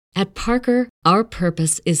At Parker, our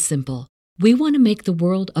purpose is simple. We want to make the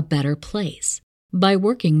world a better place by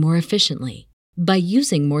working more efficiently, by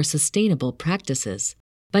using more sustainable practices,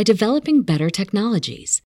 by developing better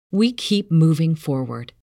technologies. We keep moving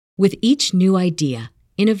forward. With each new idea,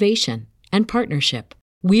 innovation, and partnership,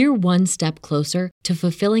 we're one step closer to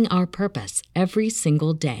fulfilling our purpose every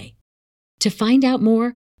single day. To find out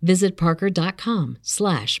more, visit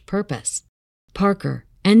parker.com/purpose. Parker,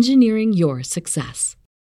 engineering your success.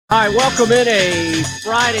 All right, welcome in a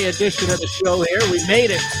Friday edition of the show here. We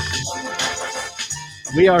made it.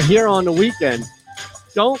 We are here on the weekend.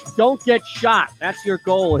 Don't get shot. That's your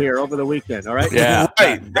goal here over the weekend, all right? Yeah.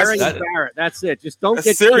 Right. Barrett, that's it. Just don't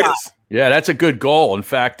get serious. shot. Yeah, that's a good goal. In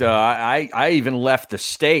fact, I even left the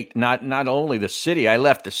state, not only the city, I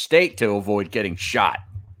left the state to avoid getting shot.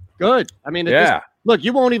 Good. I mean, look,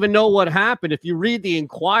 you won't even know what happened. If you read the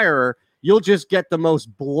Inquirer, you'll just get the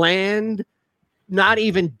most bland, not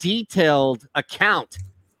even detailed account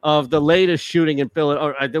of the latest shooting in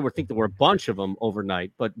Philadelphia. I think there were a bunch of them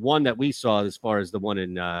overnight, but one that we saw as far as the one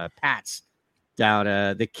in Pat's down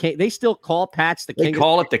the king. They still call Pat's the king. They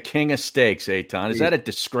call it the king of steaks, Eytan. Is that a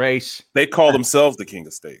disgrace? They call themselves the king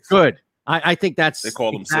of steaks. Good. I think that's they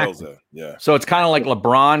call themselves that. Yeah. So it's kind of like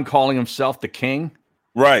LeBron calling himself the king.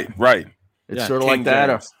 Right. It's sort of like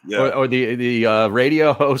that, or the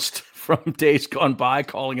radio host from days gone by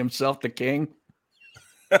calling himself the king.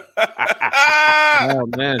 Oh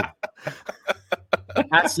man,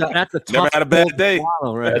 that's a tough. Never had a bad day.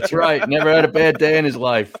 Follow, right? That's right. Never had a bad day in his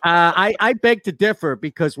life. I beg to differ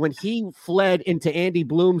because when he fled into Andy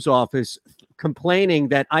Bloom's office, complaining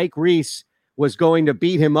that Ike Reese was going to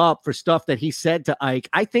beat him up for stuff that he said to Ike,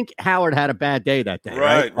 I think Howard had a bad day that day.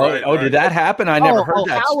 Right. Did that happen? I never heard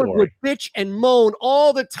that Howard story. would bitch and moan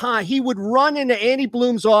all the time. He would run into Andy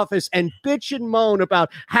Bloom's office and bitch and moan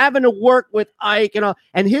about having to work with Ike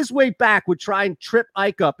and his way back would try and trip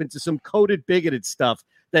Ike up into some coded bigoted stuff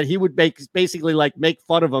that he would make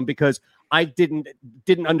fun of him because Ike didn't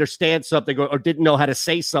understand something or didn't know how to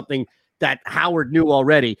say something that Howard knew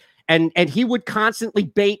already. And he would constantly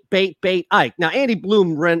bait Ike. Now, Andy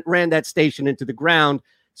Bloom ran that station into the ground,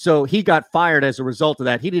 so he got fired as a result of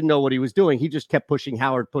that. He didn't know what he was doing. He just kept pushing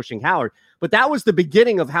Howard. But that was the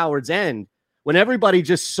beginning of Howard's end when everybody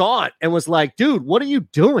just saw it and was like, dude, what are you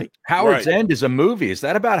doing? Howard's End is a movie. Is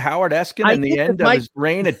that about Howard Eskin and the end of his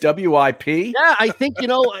reign at WIP? Yeah, I think,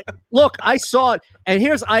 look, I saw it. And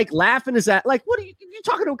here's Ike laughing his ass. Like, what are you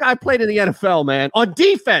talking to a guy playing in the NFL, man? On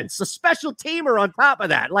defense, a special teamer on top of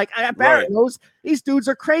that. Like, Barrett knows these dudes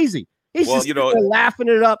are crazy. He's laughing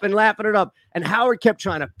it up. And Howard kept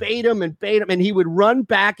trying to bait him. And he would run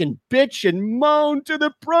back and bitch and moan to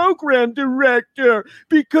the program director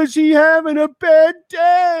because he having a bad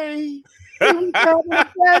day.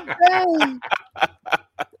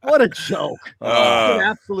 What a joke. An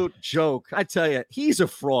absolute joke. I tell you, he's a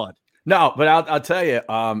fraud. No, but I'll tell you,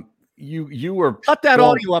 you were cut that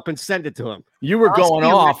audio up and send it to him. You were going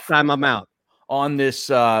off. Next time I'm out. On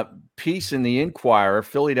this piece in the Inquirer,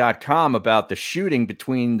 Philly.com, about the shooting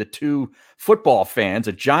between the two football fans.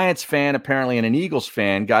 A Giants fan, apparently, and an Eagles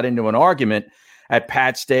fan got into an argument at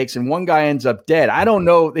Pat Steaks, and one guy ends up dead. I don't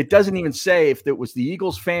know. It doesn't even say if it was the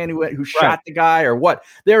Eagles fan who shot the guy or what.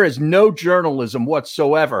 There is no journalism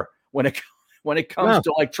whatsoever when it comes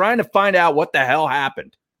to like trying to find out what the hell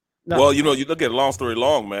happened. No. Well, you look at a long story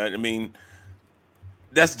long, man. I mean,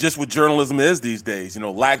 that's just what journalism is these days,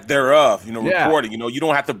 lack thereof, reporting. You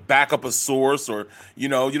don't have to back up a source or, you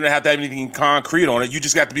don't have to have anything concrete on it. You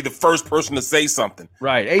just got to be the first person to say something.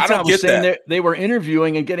 Right. Eytan was saying they were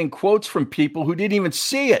interviewing and getting quotes from people who didn't even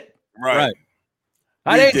see it. Right.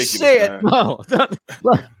 I didn't see it. No. Why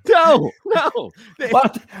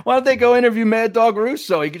don't they go interview Mad Dog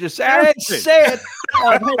Russo? He could just say, I didn't see it.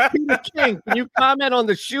 Hey, Peter King, can you comment on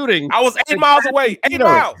the shooting? I was 8 miles away. 8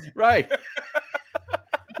 miles. Right.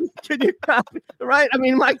 Can you comment? Right? I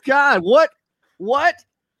mean, my God, what?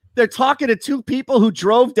 They're talking to two people who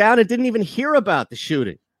drove down and didn't even hear about the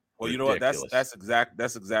shooting. Well, you know what? That's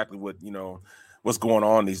exactly what, what's going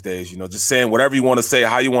on these days, just saying whatever you want to say,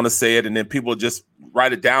 how you want to say it, and then people just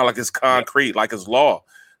write it down like it's concrete, like it's law.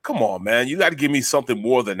 Come on, man. You got to give me something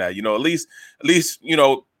more than that. At least,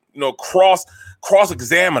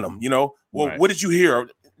 cross-examine them, Well, What did you hear?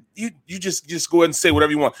 You just go ahead and say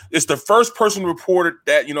whatever you want. It's the first person reported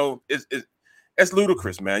that, that's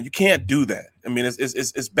ludicrous, man. You can't do that. I mean,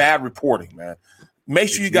 it's bad reporting, man. Make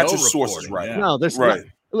sure you got your sources right. Yeah. No, this right.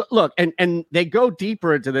 Look, and they go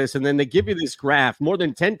deeper into this, and then they give you this graph. More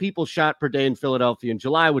than 10 people shot per day in Philadelphia in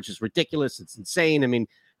July, which is ridiculous. It's insane. I mean,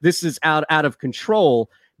 this is out of control.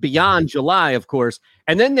 beyond July, of course.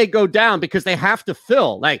 And then they go down because they have to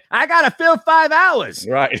fill. Like, I got to fill 5 hours.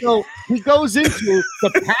 Right. So he goes into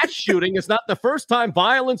the Pat shooting. It's not the first time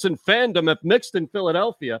violence and fandom have mixed in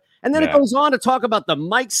Philadelphia. And then it goes on to talk about the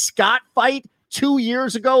Mike Scott fight 2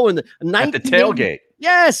 years ago in the at the tailgate.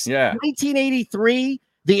 Yes. Yeah. 1983,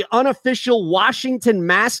 the unofficial Washington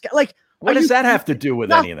mascot. Like, what does that have to do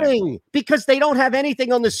with anything? Because they don't have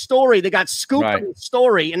anything on the story. They got scooped on the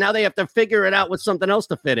story, and now they have to figure it out with something else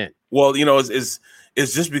to fit in. Well, you know, it's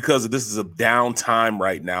just because this is a downtime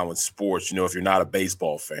right now in sports, you know, if you're not a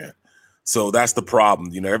baseball fan. So that's the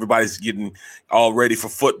problem. You know, everybody's getting all ready for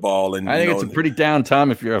football. And I think it's a pretty down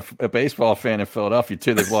time if you're a baseball fan in Philadelphia,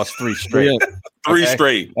 too. They've lost 3 straight. Three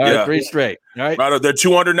straight. All right, 3 straight. All right. Right, they're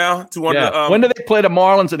 200 now? 200. Yeah. When do they play the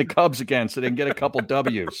Marlins and the Cubs again so they can get a couple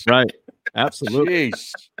W's? Right. Absolutely.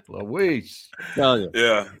 Jeez. Louise.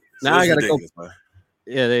 Yeah. Now I got to go.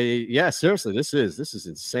 Yeah, seriously, this is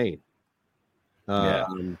insane.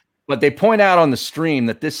 But they point out on the stream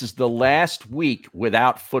that this is the last week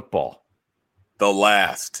without football. The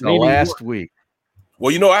last week.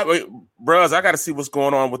 Well, you know, bros, I got to see what's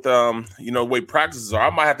going on with you know, the way practices are. I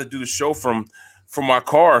might have to do the show from my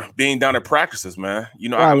car, being down at practices, man. You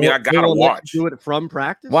know, I gotta watch. Do it from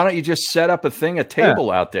practice. Why don't you just set up a table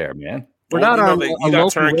out there, man? We're not on. You got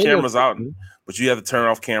to turn cameras out, but you have to turn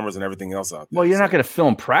off cameras and everything else out there. Well, you're not going to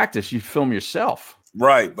film practice. You film yourself.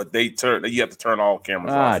 Right, but you have to turn all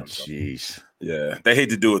cameras off. Jeez. Yeah, they hate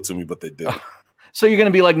to do it to me, but they do. So you're going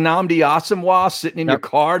to be like Nnamdi Asomugha sitting in your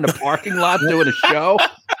car in the parking lot doing a show,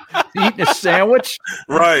 eating a sandwich?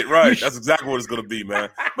 Right. That's exactly what it's going to be, man.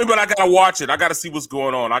 But I got to watch it. I got to see what's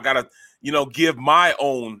going on. I got to, you know, give my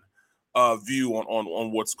own view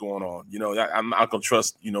on what's going on. You know, I'm not going to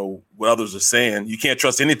trust, you know, what others are saying. You can't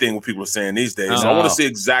trust anything what people are saying these days. So I want to see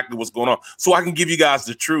exactly what's going on so I can give you guys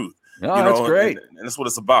the truth. Oh, you know, that's great. And that's what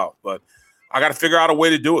it's about. But I got to figure out a way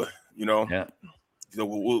to do it, you know. Yeah. You know,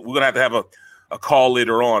 we're going to have a call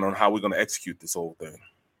later on how we're going to execute this whole thing.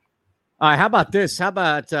 All right, how about this? How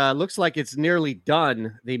about looks like it's nearly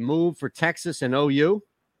done. The move for Texas and OU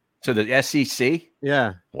to the SEC.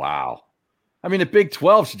 Yeah. Wow. I mean, the Big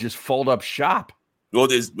 12 should just fold up shop. Well,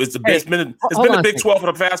 it's been the Big 12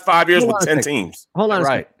 for the past 5 years with 10 teams. Hold on,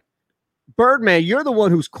 right? Birdman, you're the one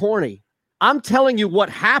who's corny. I'm telling you what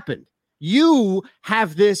happened. You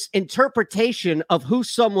have this interpretation of who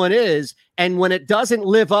someone is, and when it doesn't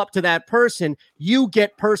live up to that person, you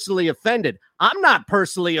get personally offended. I'm not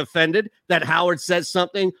personally offended that Howard says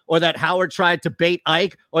something, or that Howard tried to bait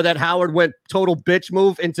Ike, or that Howard went total bitch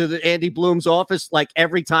move into the Andy Bloom's office like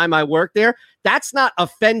every time I work there. That's not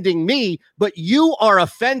offending me, but you are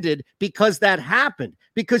offended because that happened.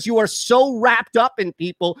 Because you are so wrapped up in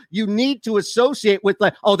people, you need to associate with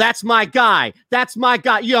like, oh, that's my guy. That's my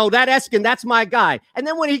guy. Yo, that Eskin, that's my guy. And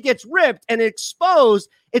then when he gets ripped and exposed,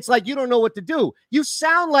 it's like you don't know what to do. You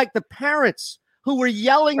sound like the parents who were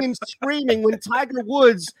yelling and screaming when Tiger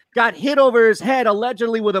Woods got hit over his head,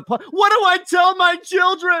 allegedly with a putt. What do I tell my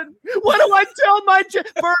children? What do I tell my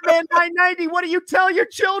Birdman 990? What do you tell your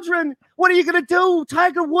children? What are you going to do?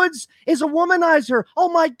 Tiger Woods is a womanizer. Oh,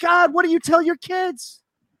 my God. What do you tell your kids?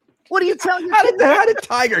 What do you tell your kids? How did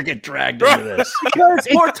Tiger get dragged into this?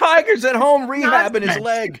 Poor Tiger's at home rehabbing his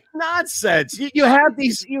leg. Nonsense. You have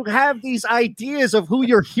these ideas of who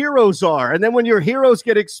your heroes are, and then when your heroes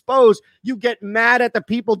get exposed, you get mad at the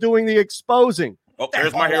people doing the exposing. Oh,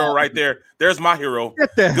 there's my hero right there. There's my hero.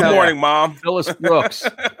 Good morning, Mom. Phyllis Brooks.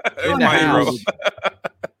 There's my hero.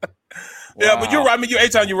 Yeah, but you're right. I mean,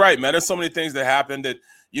 Eytan, you're right, man. There's so many things that happen that,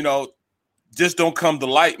 you know, just don't come to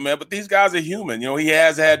light, man. But these guys are human. You know, he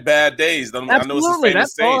has had bad days. Absolutely. I know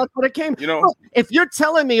it's the That's what it came. You know, look, if you're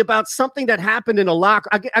telling me about something that happened in a locker,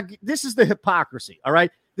 this is the hypocrisy. All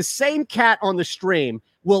right. The same cat on the stream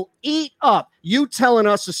will eat up you telling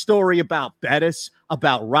us a story about Bettis,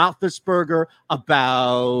 about Roethlisberger,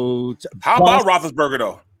 about about Roethlisberger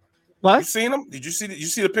though? What? You seen him? Did you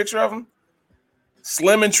see the picture of him?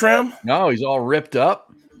 Slim and trim? No, he's all ripped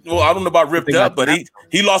up. Well, I don't know about ripped up, but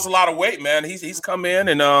he lost a lot of weight, man. He's come in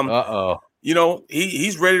and you know,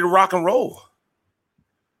 he's ready to rock and roll.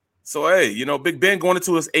 So hey, you know, Big Ben going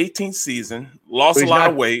into his 18th season, lost a lot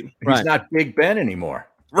of weight. He's not Big Ben anymore.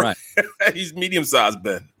 Right. He's medium-sized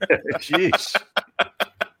Ben. Jeez.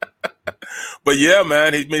 But yeah,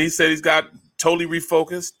 man, he said he's got totally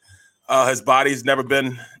refocused. His body's never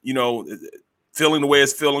been, you know, feeling the way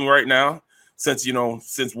it's feeling right now. Since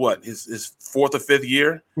what, his fourth or fifth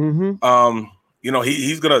year, mm-hmm. You know,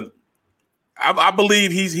 he's gonna. I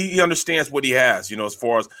believe he understands what he has. You know, as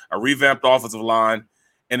far as a revamped offensive line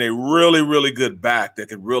and a really, really good back that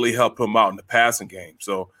could really help him out in the passing game.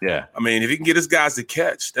 So, yeah, I mean, if he can get his guys to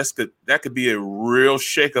catch, that could be a real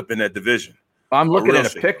shakeup in that division. I'm looking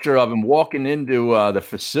at a picture of him walking into the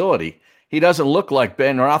facility. He doesn't look like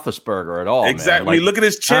Ben Roethlisberger at all. Exactly. Man. Like, look at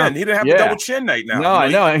his chin. He didn't have a double chin right now. No, I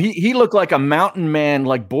know. He looked like a mountain man,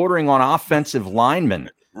 like bordering on offensive lineman.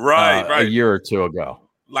 Right. A year or two ago.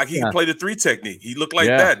 Like he played the 3 technique. He looked like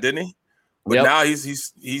that, didn't he? But now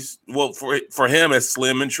he's well for him it's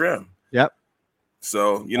slim and trim. Yep.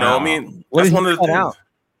 So I mean, what that's one of the things. Out?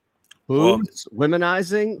 Boobs,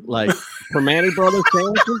 womenizing, like for Manny Brothers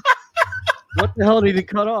sandwiches. What the hell did he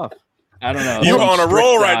cut off? I don't know. You're on a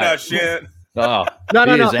roll right now, shit. Oh, no.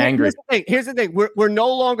 Is angry. Here's the thing. We're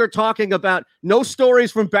no longer talking about no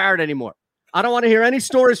stories from Barrett anymore. I don't want to hear any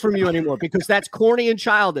stories from you anymore because that's corny and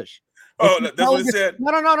childish. Oh, that's what it said.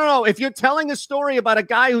 No. If you're telling a story about a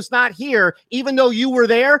guy who's not here, even though you were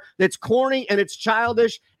there, that's corny and it's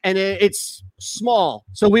childish and it's small.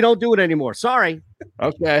 So we don't do it anymore. Sorry.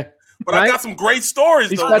 Okay. But I got some great stories.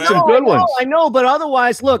 He's got some good ones. I know, but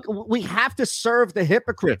otherwise, look, we have to serve the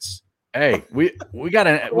hypocrites. Hey, we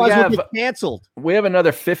got we'll get canceled. We have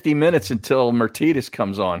another 50 minutes until Mertitas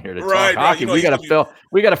comes on here to talk hockey. We got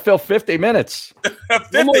to fill 50 minutes.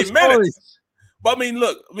 50 minutes. But I mean,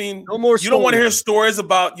 look, no more you don't want to hear stories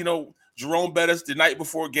about, Jerome Bettis the night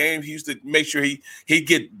before game. He used to make sure he'd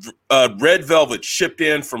get red velvet shipped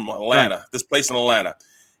in from Atlanta, this place in Atlanta.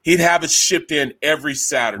 He'd have it shipped in every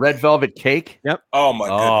Saturday. Red velvet cake? Yep. Oh, my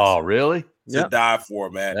goodness. Oh, really? To die for,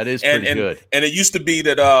 man. That is pretty good. And it used to be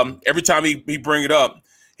that every time he bring it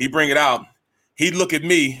out, he'd look at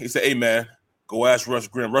me and say, hey, man, go ask Russ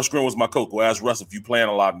Grimm. Russ Grimm was my coach. Go ask Russ if you playing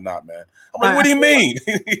a lot or not, man. I'm like, what do you mean?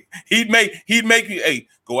 he'd make me, hey,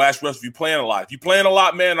 go ask Russ if you playing a lot. If you playing a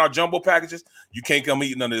lot, man, in our jumbo packages, you can't come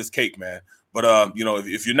eat none of this cake, man. But,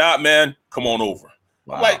 if you're not, man, come on over.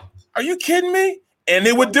 Wow. I'm like, are you kidding me? And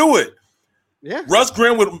they would do it. Yeah. Russ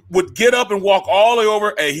Grimm would get up and walk all the way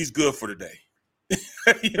over. Hey, he's good for the day.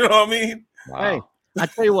 You know what I mean? Wow. Hey, I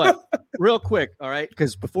tell you what, real quick, all right,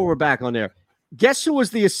 because before we're back on there, guess who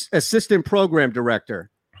was the assistant program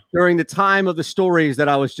director during the time of the stories that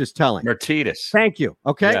I was just telling? Mertitas. Thank you.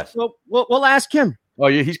 Okay, yes. So we'll ask him. Oh,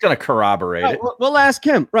 he's going to corroborate it. We'll ask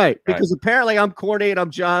him, right? Because apparently I'm corny and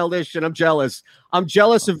I'm childish and I'm jealous. I'm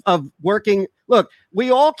jealous of working. Look, we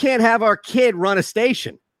all can't have our kid run a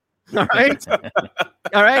station. All right.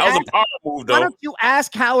 All right. That was a power move, though. Why don't you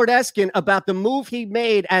ask Howard Eskin about the move he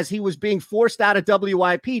made as he was being forced out of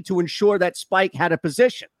WIP to ensure that Spike had a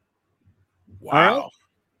position? Wow. Right?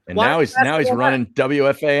 And now he's running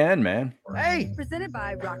WFAN, man. Hey. Presented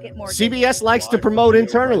by Rocket Mortgage. CBS likes to promote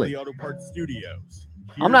internally.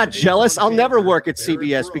 I'm not jealous. I'll never work at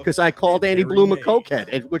CBS because I called Andy Bloom a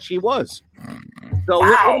cokehead, which he was. So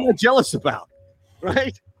what am I jealous about?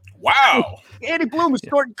 Right? Wow. Andy Bloom was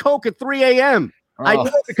snorting coke at 3 a.m. I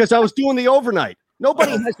know because I was doing the overnight.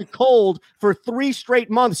 Nobody has a cold for 3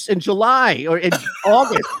 straight months in July or in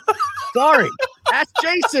August. Sorry. Ask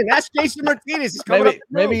Jason. Ask Jason Martinez. He's coming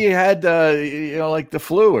maybe he had, like the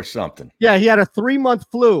flu or something. Yeah, he had a 3-month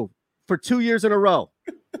flu for 2 years in a row.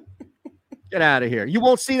 Get out of here. You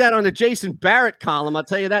won't see that on the Jason Barrett column. I'll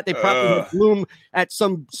tell you that. They probably had Bloom at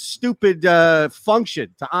some stupid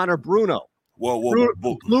function to honor Bruno. Well,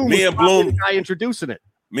 Bloom me and Bloom, the guy introducing it.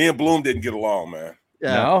 Me and Bloom didn't get along, man.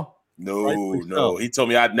 Yeah. No. He told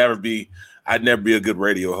me I'd never be a good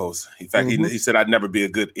radio host. In fact, he said I'd never be a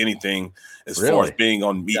good anything as far as being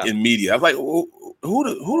on in media. I was like,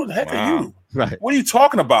 who the heck are you? Right. What are you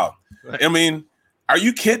talking about? Right. I mean, are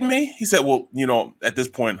you kidding me? He said, well, at this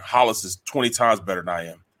point, Hollis is 20 times better than I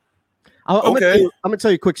am. I'm going to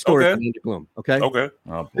tell you a quick story about Andy Bloom. Okay. Okay.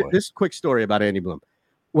 Oh, boy. This quick story about Andy Bloom.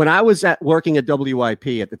 When I was working at WIP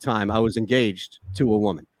at the time, I was engaged to a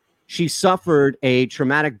woman. She suffered a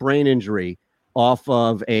traumatic brain injury off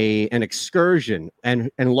of an excursion and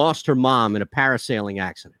lost her mom in a parasailing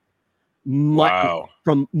accident. Wow.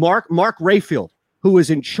 From Mark Rayfield, who was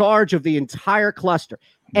in charge of the entire cluster.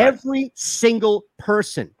 Right. Every single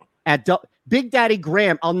person at Big Daddy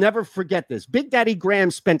Graham, I'll never forget this. Big Daddy Graham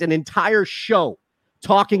spent an entire show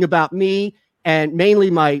talking about me and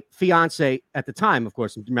mainly my fiance at the time. Of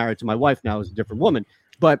course, I'm married to my wife now, is a different woman,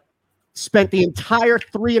 but spent the entire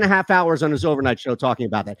 3.5 hours on his overnight show talking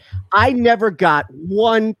about that. I never got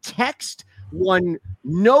one text, one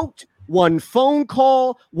note, one phone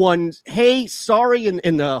call, one, hey, sorry,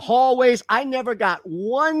 in the hallways. I never got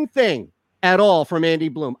one thing at all from Andy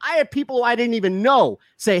Bloom. I had people who I didn't even know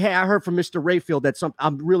say, hey, I heard from Mr. Rayfield that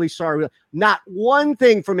I'm really sorry. Not one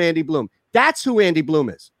thing from Andy Bloom. That's who Andy Bloom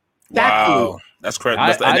is. Wow. That's correct.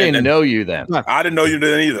 I didn't know you then. I didn't know you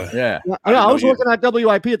then either. Yeah. I was working at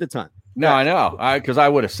WIP at the time. No, I know. Because I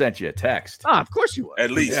would have sent you a text. Of course you would.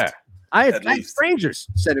 At least. Yeah. I had strangers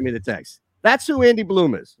sending me the text. That's who Andy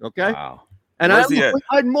Bloom is. Okay. Wow. And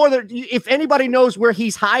I'd more than if anybody knows where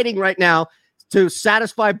he's hiding right now to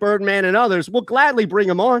satisfy Birdman and others, we'll gladly bring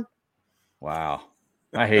him on. Wow.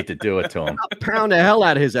 I hate to do it to him. I'll pound the hell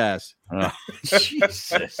out of his ass. Oh,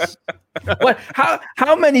 Jesus. What?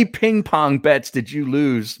 How many ping pong bets did you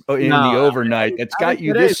lose in the overnight that's got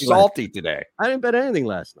you this salty today? I didn't bet anything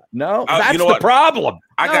last night. No, that's the problem.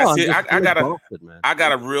 I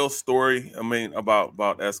got a real story. I mean, about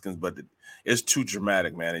Eskins, but it's too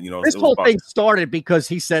dramatic, man. And this whole thing started because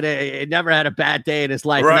he said he never had a bad day in his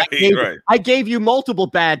life. Right, I gave you multiple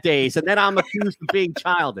bad days, and then I'm accused of being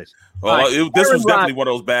childish. Well, this was definitely one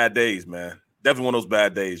of those bad days, man. Definitely one of those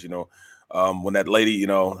bad days, when that lady,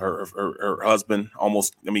 her husband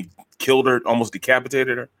killed her, almost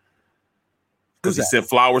decapitated her because he sent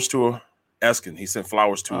flowers to her. Eskin, he sent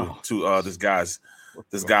flowers to this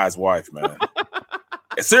guy's wife, man.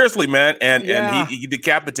 Seriously, man, and he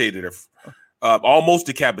decapitated her, almost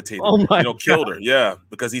decapitated her, killed her,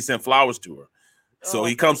 because he sent flowers to her. So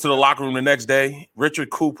he comes to the locker room the next day.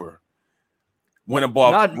 Richard Cooper went and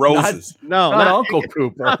bought roses. Not Uncle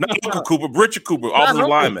Cooper. Not Uncle Cooper, Richard Cooper, offensive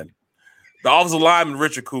lineman. The offensive lineman,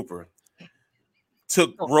 Richard Cooper,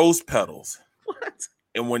 took rose petals. What?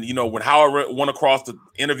 And when Howard went across to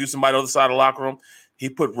interview somebody on the other side of the locker room, he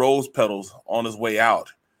put rose petals on his way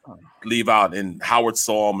out. Leave out, and Howard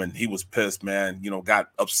saw him and he was pissed, man, got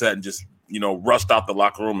upset and just rushed out the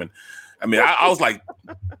locker room. And I was like,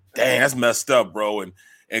 dang, that's messed up, bro.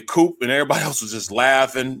 And Coop and everybody else was just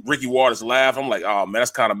laughing. Ricky Waters laughed. I'm like, oh man, that's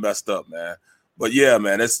kind of messed up, man. But yeah,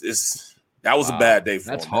 man, that was a bad day for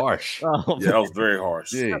him. That's harsh. That was very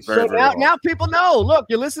harsh. Now people know. Look,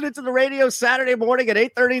 you're listening to the radio Saturday morning at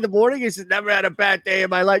 8:30 in the morning. He said, never had a bad day in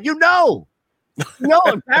my life.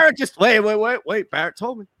 And Barrett just wait. Barrett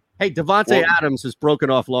told me. Hey, Devontae Adams has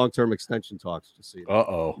broken off long-term extension talks. Just so you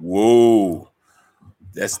know. Whoa.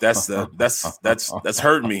 That's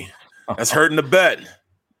hurting me. That's hurting the bet.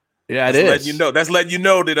 Yeah, it is. That's letting you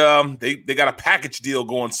know that they got a package deal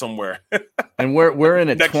going somewhere. And we're in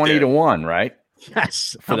at 20-1, right?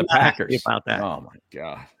 Yes, for the Packers. About that. Oh my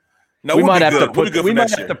God. No, we might have to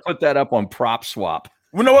put that up on Prop Swap.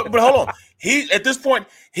 You know what? But hold on. At this point,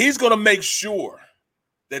 he's going to make sure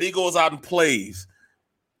that he goes out and plays.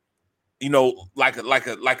 Like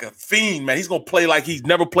a fiend, man. He's gonna play like he's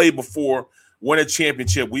never played before. Win a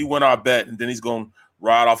championship. We win our bet, and then he's gonna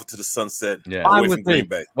ride off into the sunset away from Green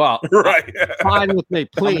Bay. Well, right. Fine with me,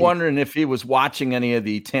 please. I'm wondering if he was watching any of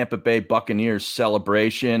the Tampa Bay Buccaneers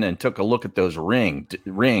celebration and took a look at those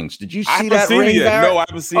rings. Did you see that ring? No, I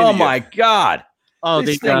haven't seen it. Oh my God!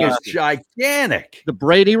 This thing is gigantic. The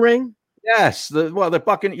Brady ring? Yes.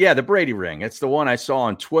 The Brady ring. It's the one I saw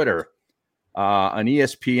on Twitter. An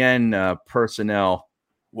ESPN personnel.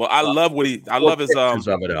 Well, I love his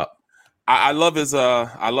of it up. I love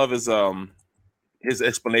his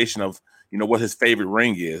explanation of what his favorite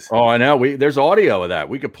ring is. Oh, I know. There's audio of that.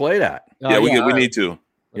 We could play that. We need to.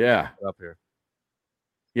 Yeah, up here.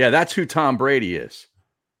 Yeah, that's who Tom Brady is.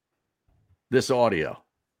 This audio.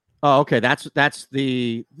 Oh, okay. That's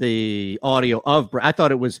the audio of. I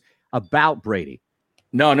thought it was about Brady.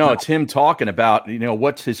 No, it's him talking about,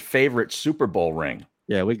 what's his favorite Super Bowl ring.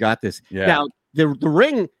 Yeah, we got this. Yeah. Now, the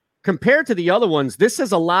ring, compared to the other ones, this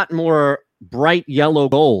is a lot more bright yellow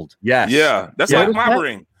gold. Yes. Yeah, that's like my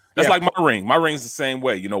ring. That's like my ring. My ring's the same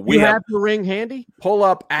way. We have the ring handy? Pull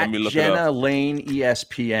up at Jenna Lane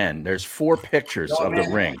ESPN. There's 4 pictures of the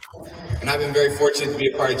ring. And I've been very fortunate to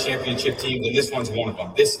be a part of championship teams, and this one's one of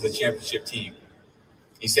them. This is the championship team.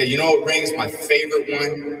 He said, what ring's my favorite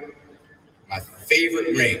one? My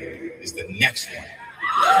favorite ring is the next one.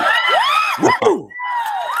 Woo!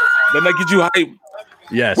 Doesn't that get you hype?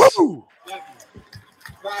 Yes. Woo!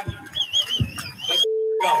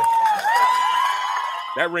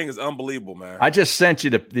 That ring is unbelievable, man. I just sent you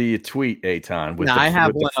the tweet, Eytan, with I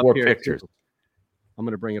have the 4 pictures. Too. I'm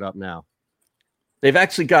going to bring it up now. They've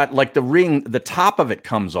actually got like the ring, the top of it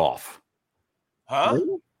comes off. Huh?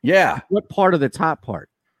 Yeah. What part of the top part?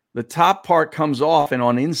 The top part comes off, and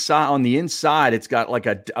on the inside, it's got like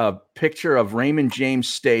a picture of Raymond James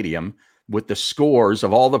Stadium with the scores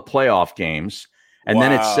of all the playoff games, and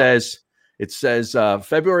then it says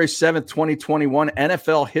February 7th, 2021,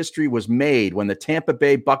 NFL history was made when the Tampa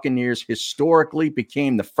Bay Buccaneers historically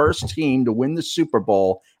became the first team to win the Super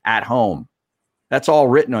Bowl at home. That's all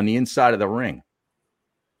written on the inside of the ring.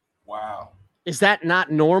 Wow. Is that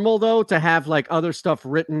not normal though to have like other stuff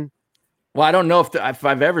written? Well, I don't know if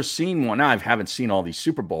I've ever seen one. Now, I haven't seen all these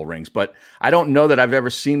Super Bowl rings, but I don't know that I've ever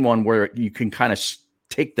seen one where you can kind of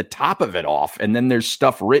take the top of it off and then there's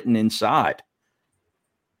stuff written inside.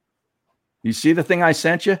 You see the thing I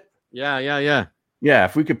sent you? Yeah. Yeah,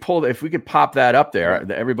 if we could pop that up there,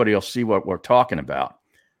 everybody will see what we're talking about.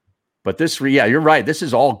 But you're right. This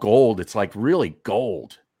is all gold. It's like really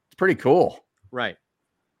gold. It's pretty cool. Right.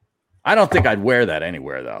 I don't think I'd wear that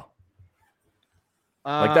anywhere though.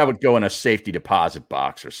 Like that would go in a safety deposit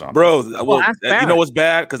box or something. Bro, well you know what's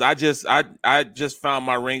bad? Because I just found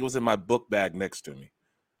my ring. It was in my book bag next to me.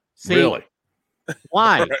 See, really?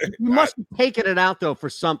 Why? You must have taken it out though for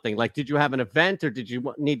something. Like, did you have an event or did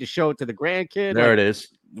you need to show it to the grandkid? There it is.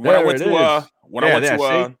 When I went to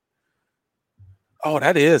oh,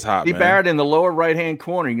 that is hot. See, man. Barrett, in the lower right-hand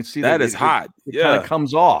corner, you can see that is hot. It kind of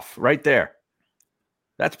comes off right there.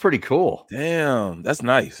 That's pretty cool. Damn, that's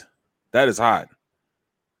nice. That is hot.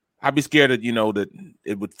 I'd be scared that that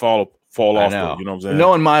it would fall off. Though, you know what I'm saying?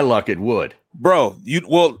 Knowing my luck, it would. Bro,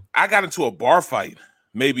 I got into a bar fight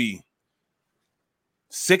maybe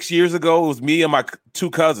 6 years ago. It was me and my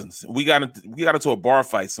two cousins. We got into a bar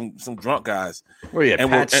fight. Some drunk guys. Where you at?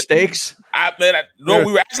 Pat's Steaks? We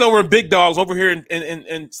were actually over in Big Dogs over here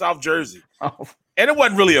in South Jersey. Oh. And it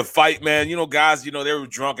wasn't really a fight, man. Guys, they were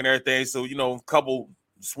drunk and everything. So, a couple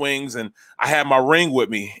swings, and I had my ring with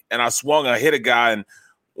me, and I swung. I hit a guy, and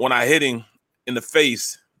when I hit him in the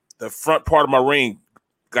face, the front part of my ring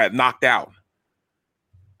got knocked out.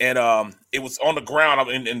 And it was on the ground.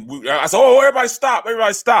 I said, "Oh, everybody stop.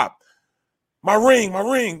 Everybody stop. My ring.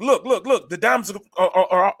 Look. The diamonds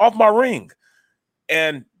are off my ring."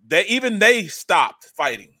 And they stopped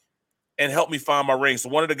fighting and helped me find my ring. So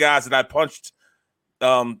one of the guys that I punched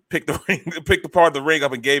picked the part of the ring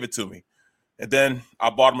up and gave it to me. And then I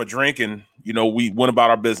bought him a drink, and we went about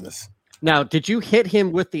our business. Now, did you hit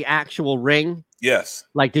him with the actual ring? Yes.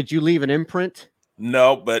 Like, did you leave an imprint?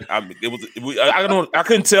 No, but I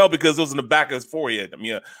couldn't tell because it was in the back of his forehead. I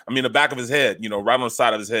mean the back of his head. Right on the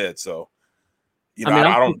side of his head. So,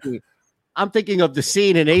 I'm thinking of the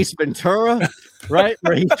scene in Ace Ventura, right,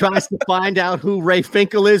 where he tries to find out who Ray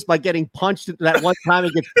Finkel is by getting punched. That one time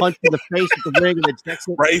he gets punched in the face with the ring and then checks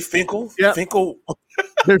it. Ray Finkel. Yeah. Finkel.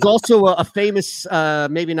 There's also a famous,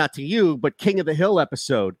 maybe not to you, but King of the Hill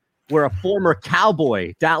episode, where a former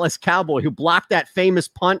cowboy, Dallas Cowboy, who blocked that famous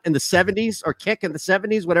punt in the 70s or kick in the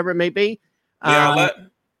 70s, whatever it may be. No.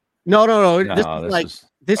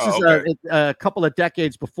 This is a couple of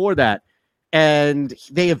decades before that. And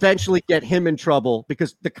they eventually get him in trouble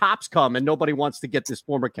because the cops come and nobody wants to get this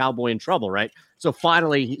former cowboy in trouble, right? So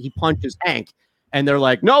finally he punches Hank and they're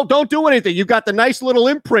like, "No, don't do anything. You got the nice little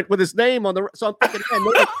imprint with his name on the..." So I'm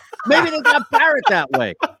thinking, maybe they got Barrett that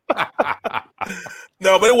way.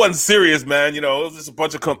 No, but it wasn't serious, man. It was just a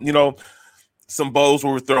bunch of, some bows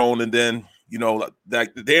were thrown, and then,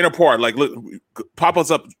 like the inner part, like, look, pop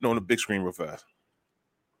us up on the big screen real fast.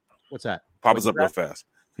 What's that? Pop us up real fast.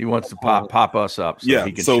 He wants to pop us up so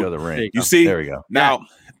he can show the ring. You see, there we go. Now,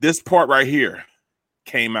 this part right here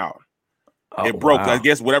came out. Oh, it broke. Wow. I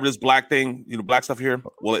guess whatever this black thing, black stuff here,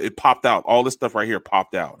 well, it popped out. All this stuff right here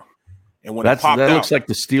popped out. And when it popped out, looks like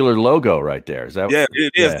the Steeler logo right there. Is that? Yeah,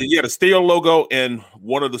 it is. Yeah, the Steeler logo and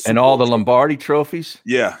one of the and all the Lombardi trophies.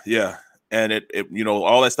 Yeah. And it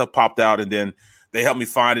all that stuff popped out, and then they helped me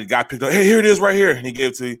find it. Got picked up. Hey, here it is, right here. And he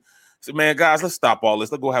gave it to me. I said, "Man, guys, let's stop all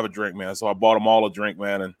this. Let's go have a drink, man." So I bought them all a drink,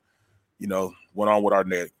 man, and went on with our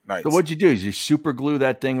night. So what'd you do? Did you super glue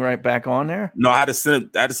that thing right back on there? No, I had to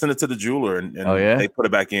send it to the jeweler, and they put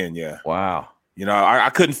it back in. Yeah. Wow. I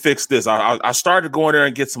couldn't fix this. I started going there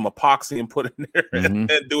and get some epoxy and put it in there and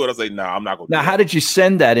do it. I was like, "No, I'm not going to." Now, how did you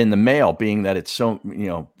send that in the mail? Being that it's so,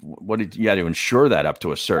 what did you had to insure that up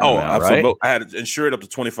to a certain amount, right? I had to insure it up to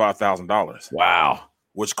 $25,000. Wow.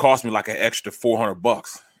 Which cost me like an extra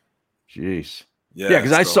 $400. Jeez. Yeah,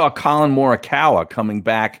 because I saw Colin Morikawa coming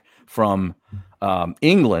back from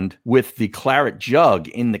England with the claret jug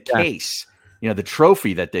in the case. The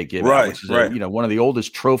trophy that they give out, which is one of the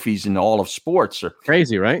oldest trophies in all of sports.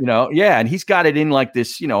 Crazy, right? And he's got it in like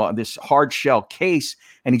this, this hard shell case,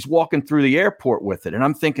 and he's walking through the airport with it. And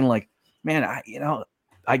I'm thinking, like, man,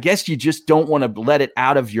 I guess you just don't want to let it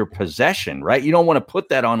out of your possession, right? You don't want to put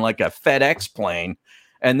that on like a FedEx plane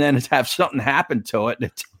and then have something happen to it.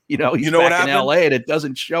 He's back in LA and it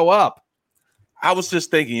doesn't show up. I was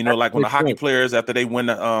just thinking, like when the hockey players, after they win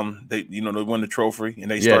they win the trophy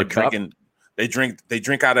and they start drinking. They drink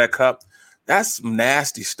out of that cup. That's some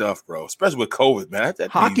nasty stuff, bro. Especially with COVID, man.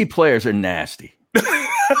 Hockey players are nasty.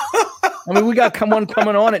 We got one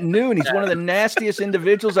coming on at noon. He's one of the nastiest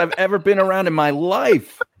individuals I've ever been around in my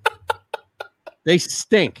life. They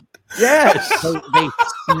stink. Yes. They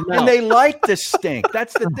smell. And they like the stink.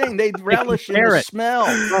 That's the thing. They relish in the smell.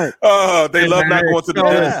 Right. Oh, they love not going to the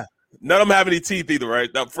Yeah. dentist. None of them have any teeth either,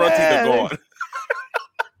 right? The front teeth are gone.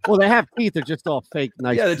 Well, they have teeth. They're just all fake,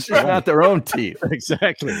 nice. Yeah, it's just not their own teeth.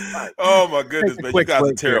 Exactly. Oh my goodness, man! You guys are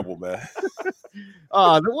break terrible, man. Look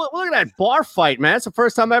at that bar fight, man. It's the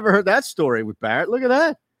first time I ever heard that story with Barrett. Look at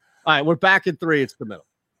that. All right, we're back in 3. It's the middle.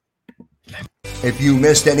 If you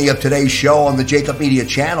missed any of today's show on the Jacob Media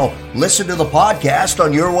channel, listen to the podcast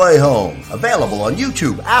on your way home. Available on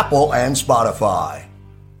YouTube, Apple, and Spotify.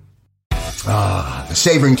 The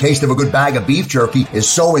savoring taste of a good bag of beef jerky is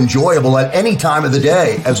so enjoyable at any time of the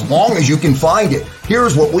day, as long as you can find it.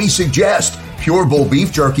 Here's what we suggest. Pure Bull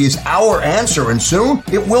Beef Jerky is our answer, and soon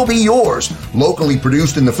it will be yours. Locally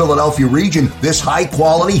produced in the Philadelphia region, this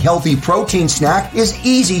high-quality, healthy protein snack is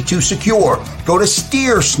easy to secure. Go to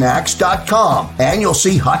steersnacks.com, and you'll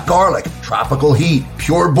see hot garlic, tropical heat,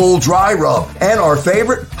 Pure Bull dry rub, and our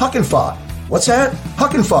favorite, Huck and Fod. What's that?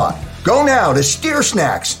 Huck and Fod. Go now to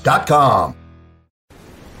steersnacks.com.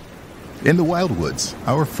 In the Wildwoods,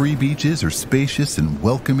 our free beaches are spacious and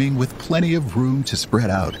welcoming with plenty of room to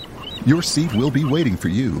spread out. Your seat will be waiting for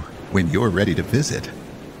you when you're ready to visit.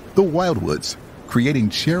 The Wildwoods, creating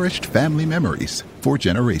cherished family memories for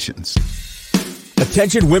generations.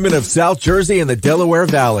 Attention women of South Jersey and the Delaware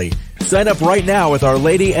Valley. Sign up right now with Our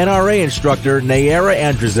Lady NRA instructor, Nayara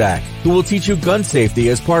Andrzak, who will teach you gun safety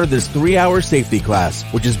as part of this 3-hour safety class,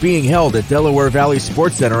 which is being held at Delaware Valley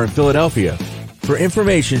Sports Center in Philadelphia. For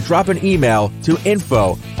information, drop an email to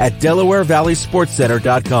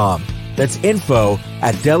info@DelawareValleySportsCenter.com. That's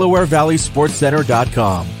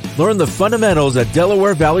info@DelawareValleySportsCenter.com. Learn the fundamentals at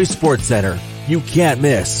Delaware Valley Sports Center. You can't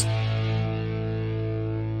miss.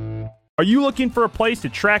 Are you looking for a place to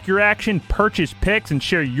track your action, purchase picks, and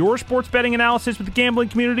share your sports betting analysis with the gambling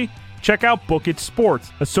community? Check out Book It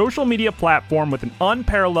Sports, a social media platform with an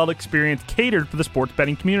unparalleled experience catered for the sports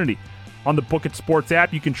betting community. On the Book It Sports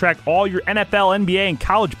app, you can track all your NFL, NBA, and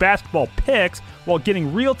college basketball picks while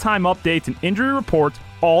getting real-time updates and injury reports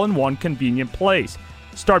all in one convenient place.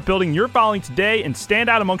 Start building your following today and stand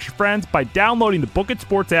out amongst your friends by downloading the Book It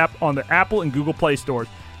Sports app on the Apple and Google Play stores.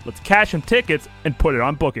 Let's cash some tickets and put it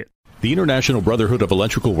on Book It. The International Brotherhood of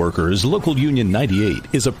Electrical Workers, Local Union 98,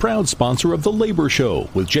 is a proud sponsor of The Labor Show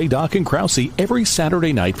with J. Doc and Krause every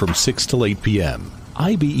Saturday night from 6 till 8 p.m.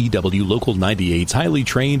 IBEW Local 98's highly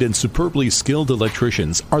trained and superbly skilled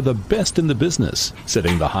electricians are the best in the business,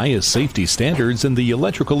 setting the highest safety standards in the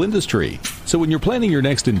electrical industry. So when you're planning your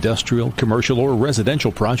next industrial, commercial, or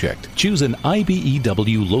residential project, choose an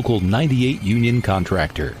IBEW Local 98 union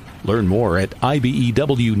contractor. Learn more at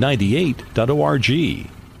IBEW98.org.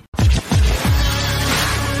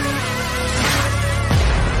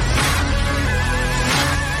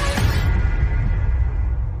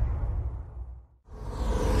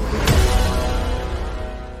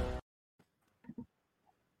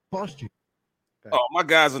 Oh, my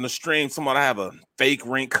guys on the stream, someone I have a fake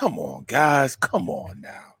ring. Come on, guys. Come on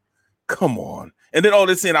now. Come on. And then all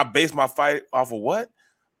this saying I base my fight off of what?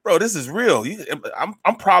 Bro, this is real.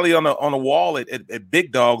 I'm probably on a wall at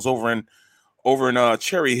Big Dogs over in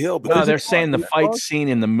Cherry Hill. No, they're saying the fight scene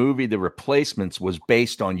in the movie The Replacements was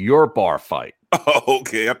based on your bar fight. Oh,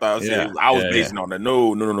 okay. I thought I was basing on that.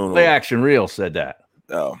 No. Play Action Real said that.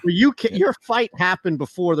 Oh. Your fight happened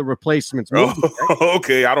before The Replacements movie. Oh,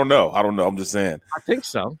 okay. I don't know. I'm just saying. I think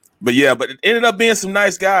so. But yeah, it ended up being some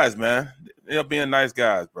nice guys, man. It ended up being nice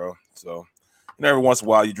guys, bro. So every once in a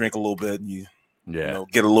while you drink a little bit and you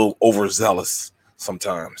get a little overzealous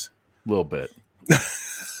sometimes. A little bit.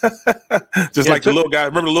 Just like the little guy.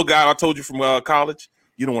 Remember the little guy I told you from college?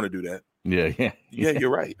 You don't want to do that. Yeah. You're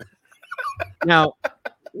right. Now,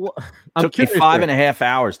 took me 5.5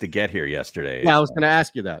 hours to get here yesterday. Yeah, I was going to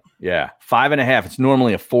ask you that. Yeah, 5.5. It's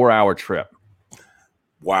normally a 4-hour trip.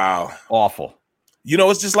 Wow, awful.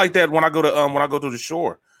 It's just like that when I go to the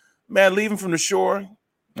shore. Man, leaving from the shore,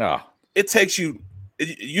 it takes you.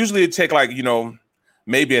 Usually it take like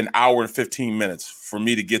maybe an hour and 15 minutes for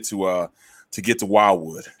me to get to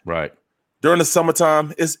Wildwood. Right. During the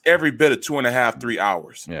summertime, it's every bit of 2.5-3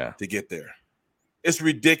 hours. To get there. It's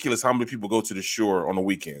ridiculous how many people go to the shore on the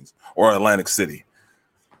weekends or Atlantic City.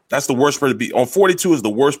 That's the worst place to be. On 42 is the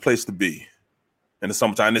worst place to be in the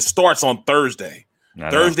summertime. It starts on Thursday.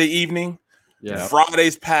 Thursday evening. Yeah.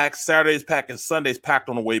 Friday's packed, Saturday's packed, and Sunday's packed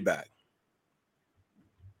on the way back.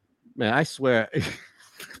 Man, I swear,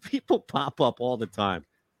 people pop up all the time.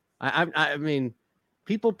 I mean,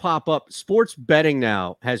 people pop up. Sports betting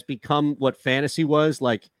now has become what fantasy was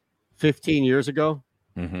like 15 years ago.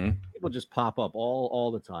 Mm-hmm. People just pop up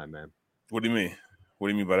all the time, man. What do you mean? What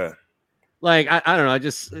do you mean by that? Like, I don't know. I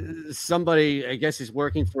just somebody, I guess he's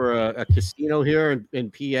working for a casino here in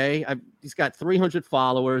PA. He's got 300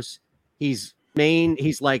 followers. He's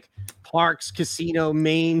like Parks Casino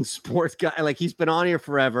main sports guy. Like, he's been on here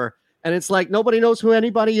forever. And it's like nobody knows who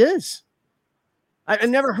anybody is. I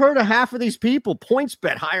never heard of half of these people.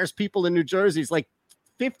 PointsBet hires people in New Jersey. It's like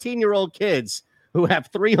 15-year-old kids who have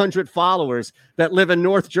 300 followers that live in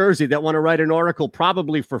North Jersey that want to write an article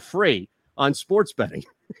probably for free on sports betting.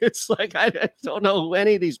 It's like, I don't know who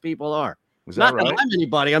any of these people are. Was that right? Not that I'm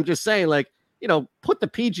anybody. I'm just saying, like, put the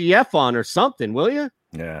PGF on or something, will you?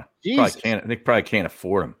 Yeah. They probably can't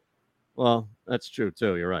afford him. Well, that's true,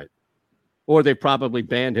 too. You're right. Or they probably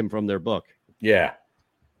banned him from their book. Yeah.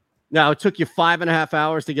 Now, it took you 5.5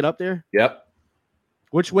 hours to get up there? Yep.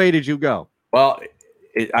 Which way did you go? Well,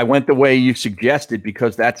 I went the way you suggested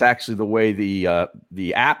because that's actually the way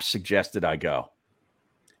the app suggested I go,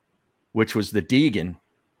 which was the Deegan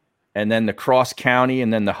and then the Cross County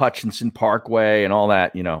and then the Hutchinson Parkway and all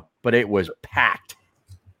that, but it was packed.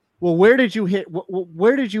 Well, where did you hit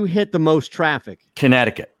the most traffic?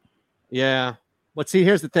 Connecticut. Yeah. But see,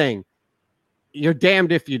 here's the thing. You're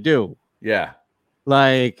damned if you do. Yeah.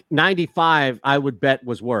 Like 95, I would bet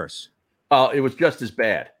was worse. Oh, it was just as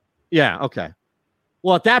bad. Yeah. Okay.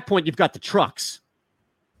 Well, at that point, you've got the trucks.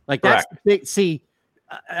 Like, that's the big. See,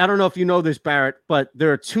 I don't know if you know this, Barrett, but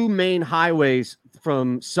there are two main highways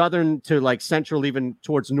from southern to like central, even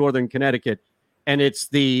towards northern Connecticut. And it's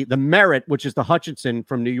the Merritt, which is the Hutchinson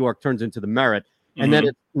from New York, turns into the Merritt. And then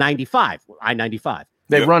it's 95, I-95.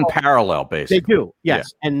 They run parallel, basically. They do,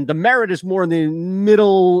 yes. Yeah. And the Merritt is more in the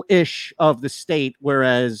middle-ish of the state,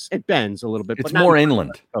 whereas it bends a little bit. It's more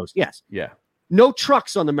inland. Coast. Yes. Yeah. No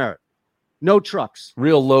trucks on the Merritt. No trucks.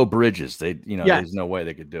 Real low bridges. There's no way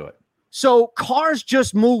they could do it. So cars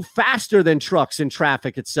just move faster than trucks in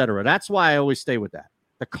traffic, et cetera. That's why I always stay with that.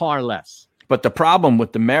 The car less. But the problem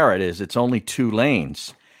with the Merritt is it's only 2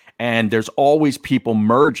 lanes. And there's always people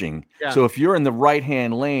merging. Yeah. So if you're in the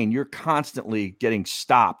right-hand lane, you're constantly getting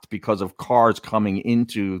stopped because of cars coming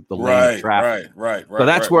into the lane of traffic. Right. So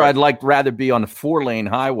that's where I'd rather be on the 4-lane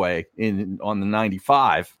highway on the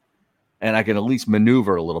 95, and I can at least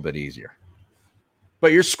maneuver a little bit easier.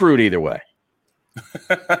 But you're screwed either way.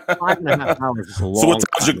 5.5 hours is a long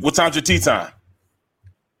So what time's your tea time?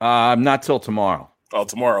 Not till tomorrow. Oh,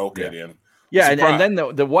 tomorrow. Okay, then. Yeah, and then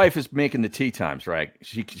the wife is making the tea times, right?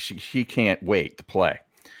 She can't wait to play.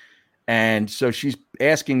 And so she's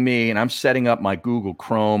asking me, and I'm setting up my Google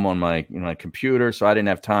Chrome on my computer, so I didn't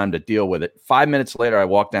have time to deal with it. 5 minutes later, I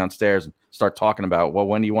walk downstairs and start talking about, well,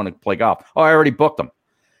 when do you want to play golf? Oh, I already booked them.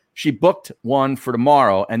 She booked one for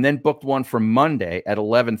tomorrow and then booked one for Monday at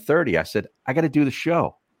 11:30. I said, I got to do the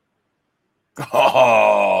show.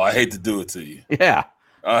 Oh, I hate to do it to you. Yeah.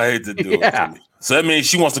 I hate to do it to you. So that means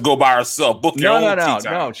she wants to go by herself. Book your own tea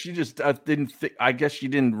time. No. She just didn't. I guess she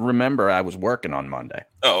didn't remember I was working on Monday.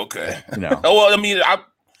 Oh, okay. Oh, well, I mean,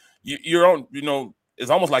 you're on.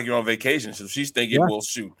 It's almost like you're on vacation. So she's thinking, well,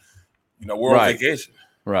 shoot, we're on vacation.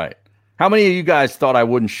 Right. How many of you guys thought I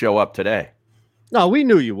wouldn't show up today? No, we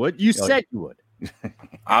knew you would. You said you would.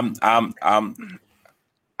 I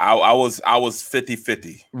was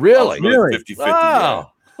 50-50. Really? 50-50.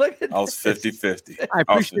 Wow. I was 50-50. I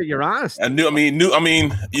appreciate your honesty. And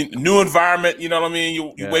new environment. You know what I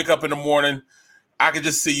mean? You wake up in the morning. I could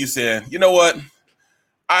just see you saying, you know what?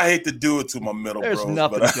 I hate to do it to my middle bros. There's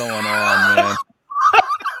nothing going on, man.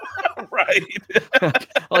 Right.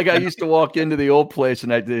 Like I used to walk into the old place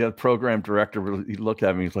and the program director, he looked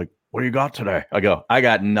at me. He's like, what do you got today? I go, I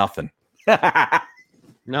got nothing.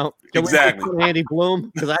 No. Exactly. Andy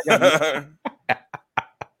Bloom. Because I got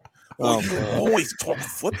always talk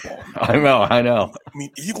football. Man. I know. I mean,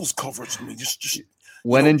 Eagles coverage. I mean, just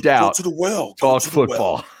when in doubt, go to the well. Talk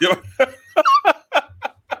football.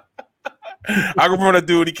 I remember the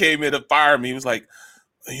dude. He came in to fire me. He was like,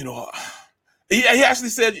 he actually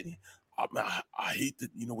said, I hate that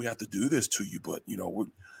we have to do this to you, but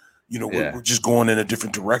we're just going in a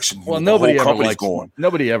different direction. Well, nobody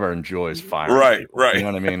ever enjoys firing. Right. You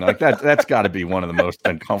know what I mean? Like that's got to be one of the most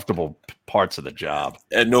uncomfortable parts of the job.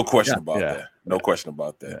 And no question about that. No question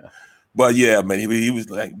about that. Yeah. But yeah, man, he was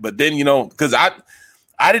like, but then because I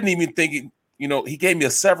didn't even think he gave me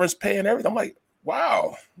a severance pay and everything. I'm like,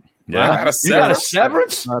 wow. Yeah, you got a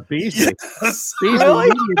severance? Beasley. Yes. Beasley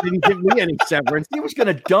didn't give me any severance. He was going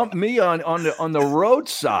to dump me on the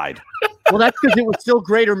roadside. Well, that's because it was still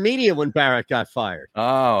Greater Media when Barrett got fired.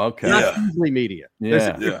 Oh, okay. Not Beasley Media.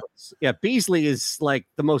 Yeah. Beasley is like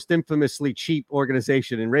the most infamously cheap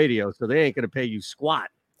organization in radio, so they ain't going to pay you squat.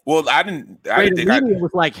 Well, I didn't think it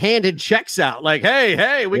was like handed checks out, like,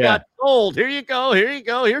 hey, we got sold. Here you go.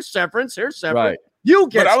 Here's severance. Right.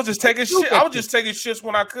 But I was just taking shit. I was just taking shits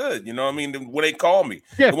when I could. You know what I mean? When they call me,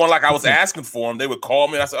 the one like I was asking for them, they would call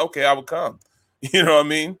me. And I said, okay, I would come. You know what I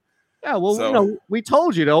mean? Yeah. Well, we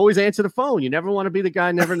told you to always answer the phone. You never want to be the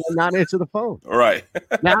guy never not answer the phone. Right.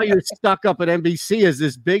 Now you're stuck up at NBC as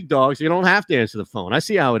this big dog, so you don't have to answer the phone. I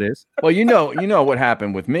see how it is. Well, you know what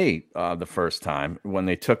happened with me the first time when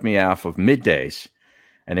they took me off of middays.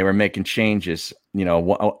 And they were making changes,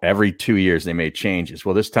 every 2 years they made changes.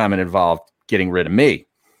 Well, this time it involved getting rid of me.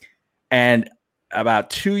 And about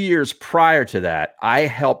 2 years prior to that, I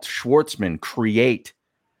helped Schwartzman create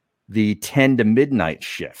the 10 to midnight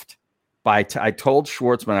shift. I told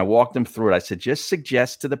Schwartzman, I walked him through it. I said, just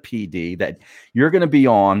suggest to the PD that you're going to be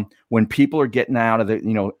on when people are getting out of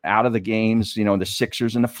the games, the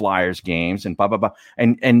Sixers and the Flyers games and blah, blah, blah.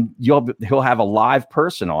 And he'll have a live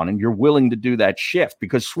person on and you're willing to do that shift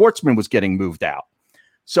because Schwartzman was getting moved out.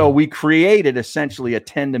 So we created essentially a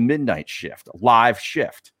 10 to midnight shift, a live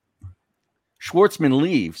shift. Schwartzman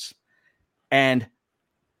leaves and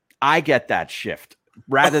I get that shift.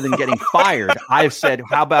 Rather than getting fired, I've said,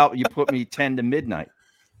 how about you put me 10 to midnight?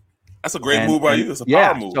 That's a great move by you. It's a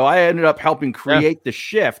power move. So I ended up helping create the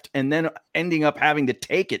shift and then ending up having to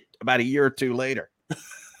take it about a year or two later.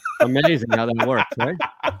 Amazing how that works, right?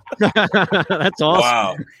 That's awesome.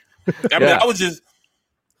 Wow. I mean,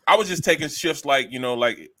 I was just taking shifts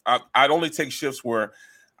I'd only take shifts where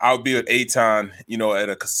I would be at Eytan, at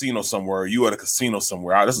a casino somewhere, or you at a casino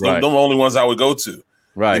somewhere. Those are the only ones I would go to.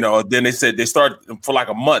 Right. Then they said they start for like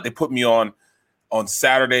a month. They put me on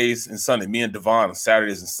Saturdays and Sunday. Me and Devon on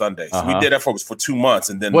Saturdays and Sundays. So we did that for 2 months.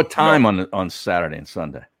 And then what time on Saturday and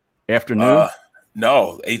Sunday? Afternoon?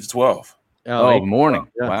 No, 8 to 12. Oh, morning.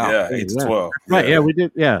 Yeah. Wow. Yeah, 8 to 12. Right. Yeah, we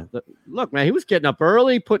did. Yeah. Look, man, he was getting up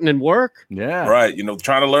early, putting in work. Yeah. Right.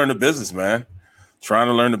 Trying to learn the business, man. Trying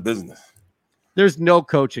to learn the business. There's no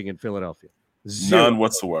coaching in Philadelphia. Zero. None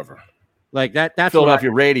whatsoever. Like that's Philadelphia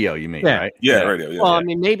radio, you mean, right? Yeah, radio. Yeah, well, I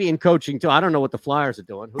mean, maybe in coaching too. I don't know what the Flyers are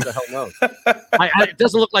doing. Who the hell knows? It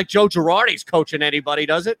doesn't look like Joe Girardi's coaching anybody,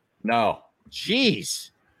 does it? No.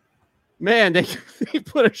 Jeez, man, they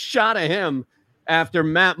put a shot at him after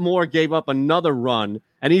Matt Moore gave up another run,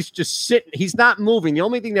 and he's just sitting. He's not moving. The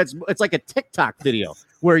only thing it's like a TikTok video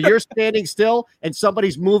where you're standing still and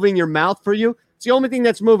somebody's moving your mouth for you. It's the only thing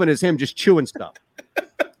that's moving is him just chewing stuff.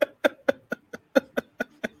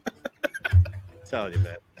 Telling you,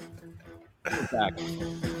 man. Back.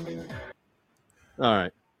 All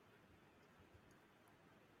right.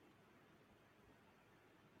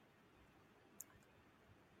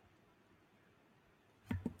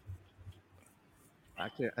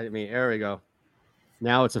 There we go.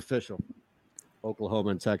 Now it's official. Oklahoma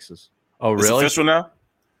and Texas. Oh, really? It's official now?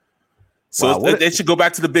 So they should go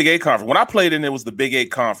back to the Big 8 conference. When I played in it was the Big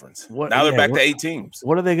 8 conference. Now they're back to 8 teams.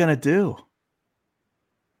 What are they going to do?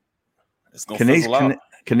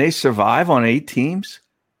 Can they survive on 8 teams?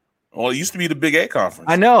 Well, it used to be the Big 8 conference.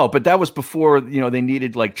 I know, but that was before they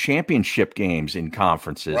needed like championship games in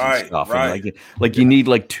conferences and stuff. Right. And you need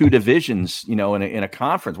like 2 divisions, in a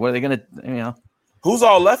conference. What are they going to? Who's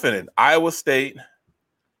all left in it? Iowa State,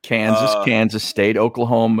 Kansas State,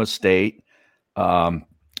 Oklahoma State,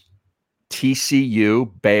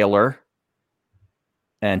 TCU, Baylor,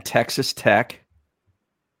 and Texas Tech.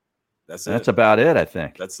 That's about it, I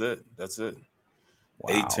think. That's it. Wow.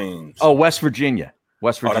 8 teams. Oh, West Virginia.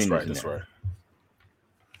 That's right.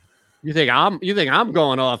 You think I'm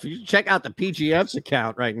going off? You check out the PGF's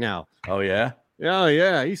account right now. Oh yeah. Oh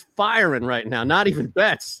yeah. He's firing right now. Not even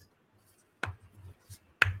bets.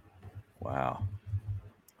 Wow.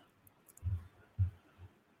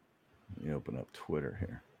 Let me open up Twitter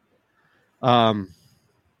here.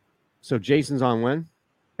 So Jason's on when?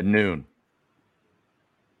 At noon.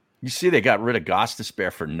 You see, they got rid of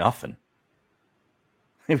Gostisbehere for nothing.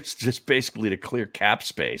 It was just basically to clear cap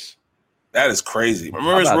space. That is crazy.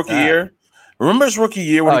 Remember his rookie year? Remember his rookie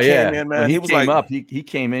year when he came in, man? When he came up. He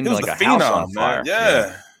came in like a house on fire.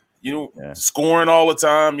 Yeah. Scoring all the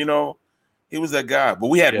time, He was that guy.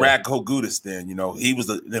 But we had Radko Gudas then, He was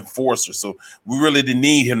the enforcer. So we really didn't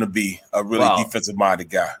need him to be a really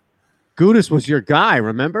defensive-minded guy. Gudas was your guy,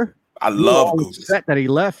 remember? I love Gudas. Upset that he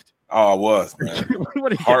left. Oh, I was, man.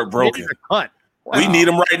 Heartbroken. Wow. We need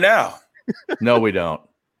him right now. No, we don't.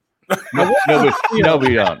 No,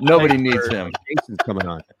 we don't. Nobody needs him. Jason's coming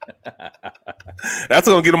on. That's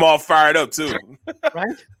going to get them all fired up, too.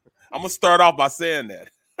 Right? I'm going to start off by saying that.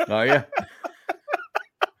 Oh, yeah.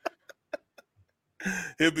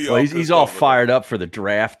 He'll be he's all fired up for the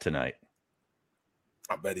draft tonight.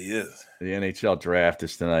 I bet he is. The NHL draft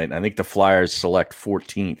is tonight. I think the Flyers select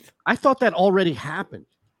 14th. I thought that already happened.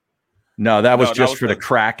 No, that was just for the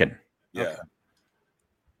Kraken. Yeah. Okay.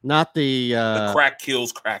 Not the crack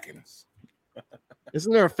kills Krakens.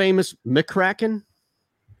 Isn't there a famous McCracken?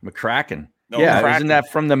 McCracken. No, yeah, McCracken. Isn't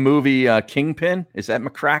that from the movie Kingpin? Is that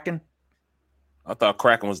McCracken? I thought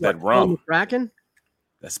Kraken was that rum. McCracken?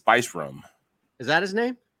 That spice rum. Is that his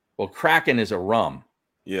name? Well, Kraken is a rum.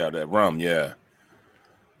 Yeah, that rum, yeah.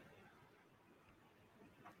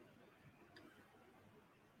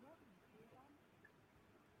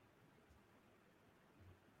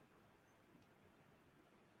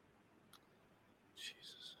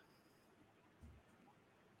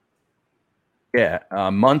 Yeah,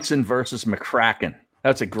 Munson versus McCracken.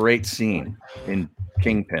 That's a great scene in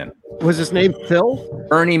Kingpin. Was his name Phil?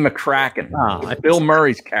 Ernie McCracken. Bill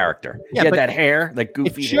Murray's character. Yeah, he had but that hair, that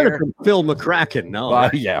goofy it should have hair. been Phil McCracken. No.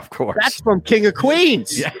 Yeah, of course. That's from King of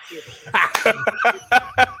Queens. Yeah.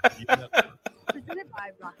 Presented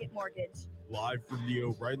by Rocket Mortgage. Live from the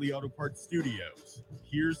O'Reilly Auto Parts Studios,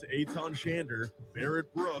 here's Eytan Shander,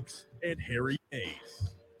 Barrett Brooks, and Harry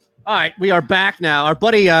Hayes. All right, we are back now. Our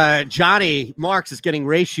buddy Johnny Marks is getting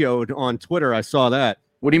ratioed on Twitter. I saw that.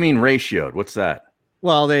 What do you mean ratioed? What's that?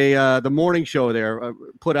 Well, they the morning show there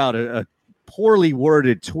put out a poorly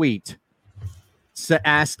worded tweet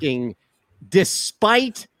asking,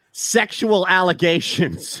 despite sexual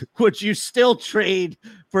allegations, would you still trade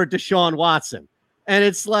for Deshaun Watson? And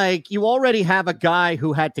it's like you already have a guy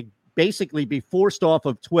who had to basically be forced off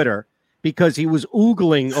of Twitter because he was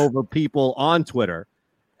oogling over people on Twitter.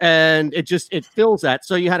 And it fills that.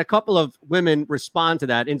 So you had a couple of women respond to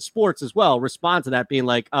that in sports as well, respond to that being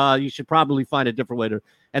like, you should probably find a different way to,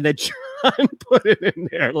 and then John put it in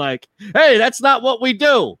there like, hey, that's not what we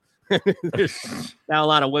do. Now a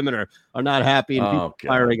lot of women are not happy and people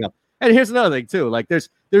firing up. And here's another thing too. Like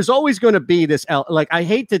there's always going to be this, like, I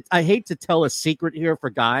hate to tell a secret here for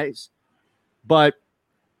guys, but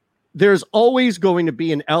there's always going to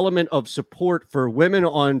be an element of support for women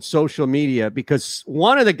on social media because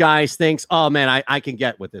one of the guys thinks, oh, man, I can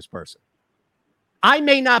get with this person. I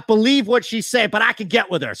may not believe what she said, but I can get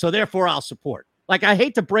with her. So therefore, I'll support. Like, I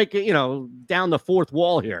hate to break it, down the fourth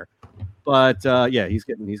wall here. But, yeah, he's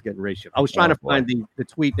getting ratioed. I was trying to find the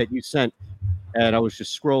tweet that you sent, and I was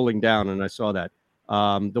just scrolling down, and I saw that.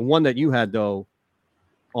 The one that you had, though,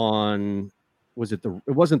 on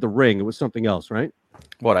it wasn't the Ring. It was something else, right?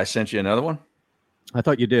 What, I sent you another one? I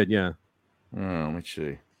thought you did, yeah. Let me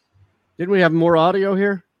see. Didn't we have more audio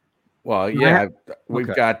here? Well, yeah, we've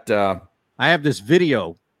got... I have this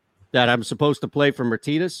video that I'm supposed to play from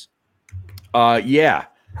Martinez. Yeah,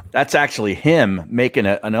 that's actually him making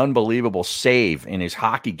an unbelievable save in his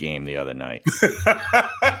hockey game the other night.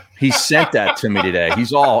 He sent that to me today.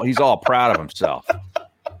 He's all proud of himself.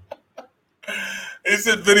 It's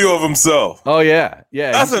a video of himself. Oh yeah.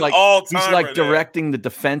 That's he's an like, all-timer. He's like directing the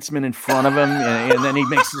defenseman in front of him, and then he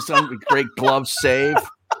makes this great glove save.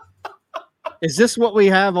 Is this what we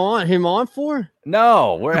have him on for?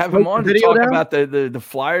 No, we're having him on to talk about the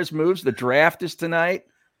Flyers moves. The draft is tonight.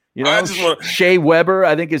 Shea Weber,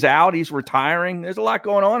 I think, is out. He's retiring. There's a lot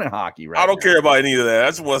going on in hockey right now. I don't care about any of that. I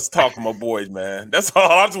just want to talk to my boys, man. That's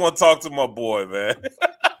all. I just want to talk to my boy, man.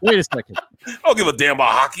 Wait a second. I don't give a damn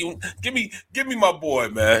about hockey. Give me my boy,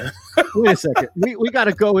 man. Wait a second. We got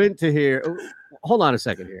to go into here. Hold on a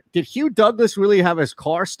second here. Did Hugh Douglas really have his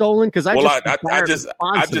car stolen? Because I just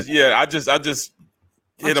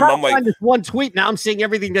hit him. I'm like, this one tweet. Now I'm seeing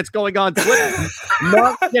everything that's going on Twitter.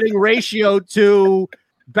 Mark getting ratioed to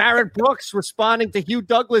Barrett Brooks responding to Hugh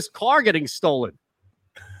Douglas' car getting stolen.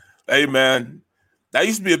 Hey man, that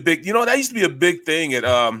used to be a big thing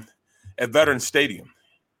at Veterans Stadium.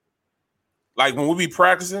 Like when we be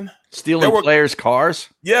practicing, stealing players' cars.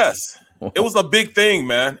 Yes, it was a big thing,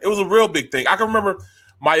 man. It was a real big thing. I can remember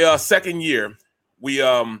my second year. We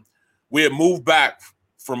had moved back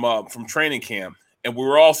from training camp, and we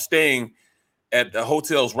were all staying at the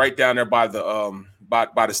hotels right down there by the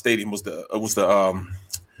stadium.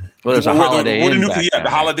 There's a Holiday Inn. The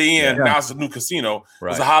Holiday Inn. Yeah. Now it's a new casino. Right.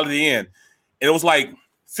 It was a Holiday Inn, and it was like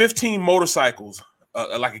 15 motorcycles,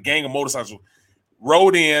 like a gang of motorcycles,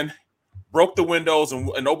 rode in, broke the windows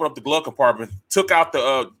and opened up the glove compartment, took out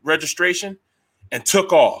the registration, and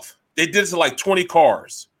took off. They did it to like 20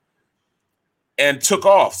 cars and took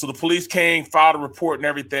off. So the police came, filed a report and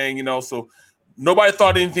everything, so nobody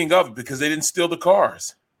thought anything of it because they didn't steal the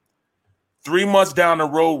cars. 3 months down the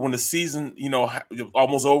road when the season,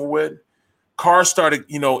 almost over with, cars started,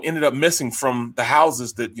 ended up missing from the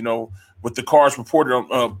houses that, with the cars reported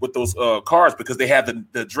on with those cars because they had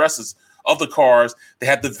the addresses of the cars. They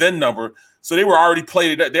had the VIN number. So they were already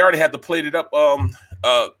plated up. They already had the plated up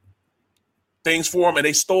things for them, and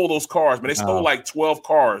they stole those cars. But they stole like 12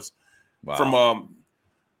 cars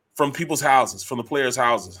from people's houses, from the players'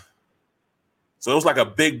 houses. So it was like a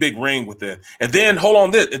big ring with it. And then hold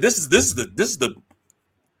on, this is the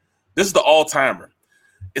all-timer.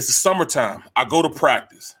 It's the summertime. I go to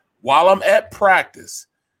practice. While I'm at practice,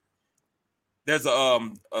 there's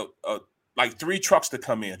like 3 trucks that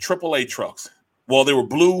come in, AAA trucks. Well, they were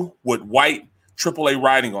blue with white AAA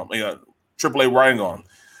writing on. AAA writing on.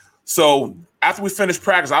 So after we finished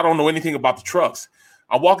practice, I don't know anything about the trucks.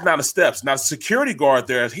 I'm walking down the steps. Now, the security guard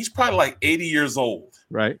there, he's probably like 80 years old.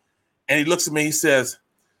 Right. And he looks at me. He says,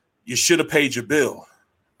 "You should have paid your bill."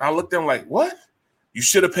 I looked at him like, "What? You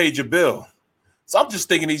should have paid your bill." So I'm just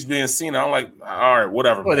thinking he's being seen. I'm like, all right,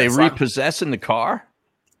 whatever. Were they repossessing the car?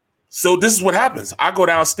 So this is what happens. I go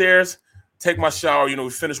downstairs, take my shower. We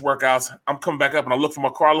finish workouts. I'm coming back up, and I look for my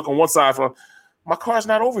car. I look on one side for my car's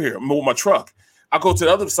not over here. I'm with my truck. I go to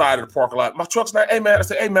the other side of the parking lot. My truck's not. Hey, man. I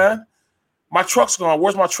said, "Hey, man, my truck's gone.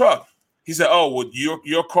 Where's my truck?" He said, "Oh, well,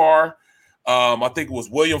 your car, I think it was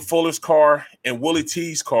William Fuller's car and Willie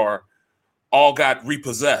T's car all got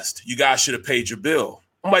repossessed. You guys should have paid your bill."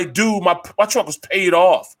 I'm like, "Dude, my truck was paid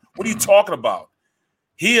off. What are you talking about?"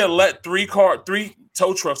 He had let 3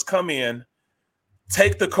 tow trucks come in,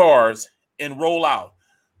 take the cars, and roll out.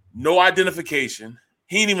 No identification.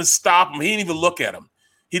 He didn't even stop them. He didn't even look at them.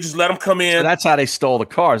 He just let them come in. So that's how they stole the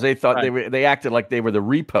cars. They thought they acted like they were the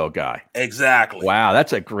repo guy. Exactly. Wow,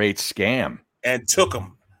 that's a great scam. And took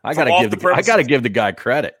them. I gotta give the guy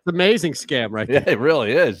credit. It's an amazing scam, right there. Yeah, it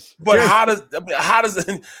really is. But how does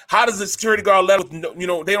the security guard let them?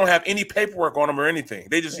 They don't have any paperwork on them or anything.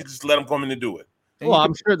 They just let them come in and do it. Well,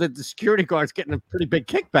 I'm sure that the security guard's getting a pretty big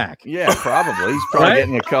kickback. Yeah, probably. He's probably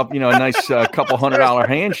getting a couple, a nice couple $100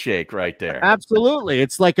 handshake right there. Absolutely,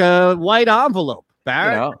 it's like a white envelope.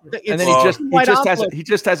 Barrett. And then he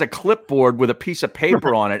just has a clipboard with a piece of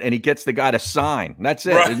paper on it, and he gets the guy to sign. That's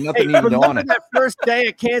it. Right. There's nothing even on it. That first day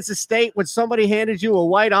at Kansas State when somebody handed you a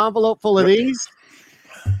white envelope full of these?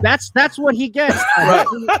 That's what he gets. Right.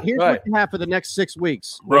 Here's what you have for the next 6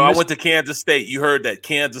 weeks. Bro, I went to Kansas State. You heard that.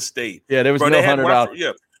 Kansas State. Yeah, there was no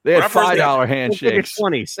 $100. They had $5 handshakes.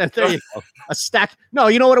 20s. There you go. A stack. No,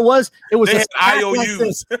 you know what it was? It was a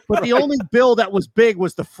IOUs. Like but the only bill that was big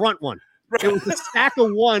was the front one. It was a stack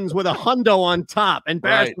of ones with a hundo on top. And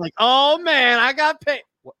Barrett's like, "Oh, man, I got paid."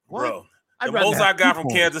 What? Bro, the most I got from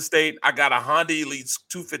Kansas State, I got a Honda Elite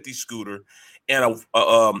 250 scooter and a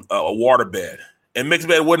waterbed. And mixed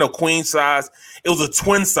bed wasn't a queen size. It was a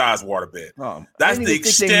twin size waterbed. Oh, that's the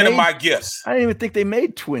extent of my gifts. I didn't even think they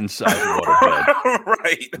made twin size waterbed.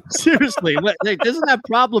 Right. Seriously. Isn't that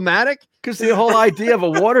problematic? Because the whole idea of a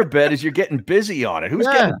waterbed is you're getting busy on it. Who's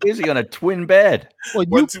getting busy on a twin bed? Well,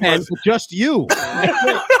 you can, but just you.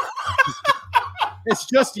 It's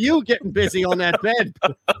just you getting busy on that bed.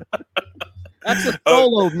 That's a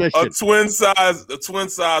solo mission. A twin size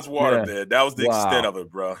waterbed. That was the extent of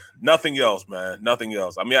it, bro. Nothing else, man. Nothing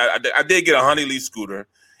else. I mean, I did get a Honey Lee scooter,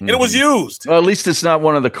 and it was used. Well, at least it's not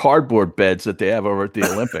one of the cardboard beds that they have over at the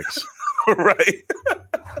Olympics. Right.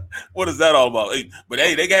 What is that all about? But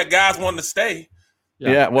hey, they got guys wanting to stay.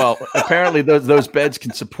 Yeah. Well, apparently those beds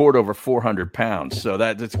can support over 400 pounds. So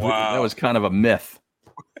that was kind of a myth.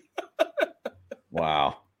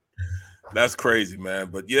 Wow. That's crazy,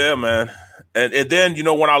 man. But yeah, man. And then,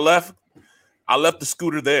 when I left the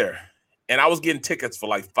scooter there, and I was getting tickets for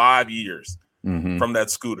like 5 years from that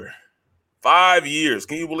scooter. 5 years.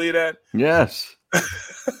 Can you believe that? Yes.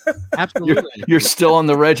 Absolutely. You're still on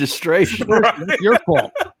the registration. Right. It's your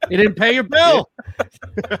fault. You didn't pay your bill.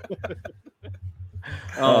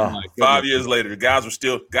 Oh my God. 5 years later, the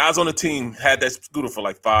guys on the team had that scooter for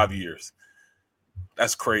like 5 years.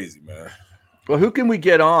 That's crazy, man. Well, who can we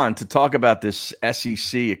get on to talk about this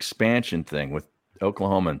SEC expansion thing with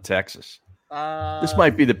Oklahoma and Texas? This is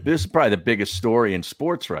probably the biggest story in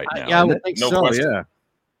sports right now. Yeah, I would think so. Question. Yeah.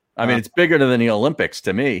 I mean, it's bigger than the Olympics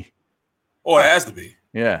to me. Oh, it has to be.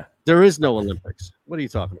 Yeah. There is no Olympics. What are you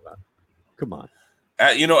talking about? Come on.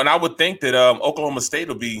 And I would think that Oklahoma State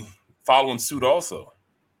will be following suit also.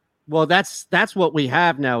 Well, that's what we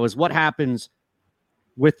have now is what happens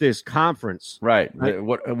with this conference. Right.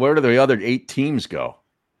 Where do the other 8 teams go?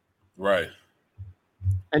 Right.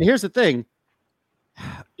 And here's the thing.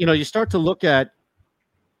 You start to look at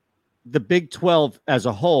the Big 12 as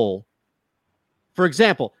a whole. For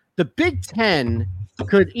example, the Big 10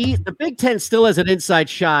 the Big 10 still has an inside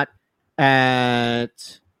shot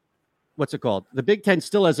at what's it called? The Big 10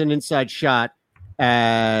 still has an inside shot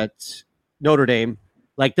at Notre Dame.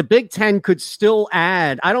 Like the Big Ten could still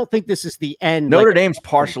add. I don't think this is the end. Notre Dame's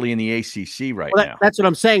partially in the ACC right now. That's what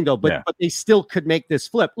I'm saying, though. But they still could make this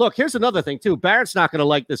flip. Look, here's another thing, too. Barrett's not going to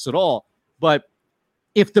like this at all. But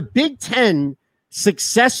if the Big Ten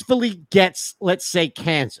successfully gets, let's say,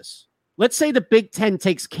 Kansas. Let's say the Big Ten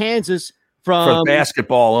takes Kansas for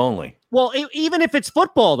basketball only. Well, even if it's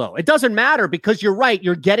football, though, it doesn't matter because you're right.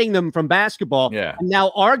 You're getting them from basketball. Yeah. And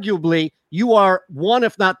now, arguably, you are one,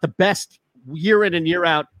 if not the best year in and year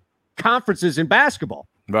out conferences in basketball.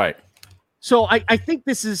 Right. So I think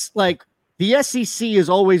this is like the SEC is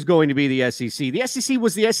always going to be the SEC. The SEC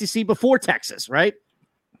was the SEC before Texas, right?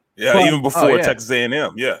 Yeah, even before Texas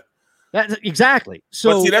A&M. Yeah. Exactly.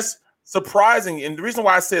 So but see, that's surprising. And the reason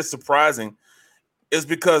why I say it's surprising is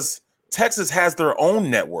because Texas has their own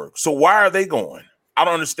network. So why are they going? I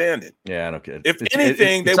don't understand it. Yeah, I don't get it. If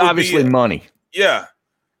anything, it's they would obviously money. Yeah.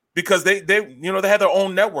 Because they have their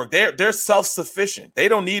own network. They're self-sufficient. They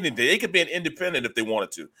don't need anything. They could be an independent if they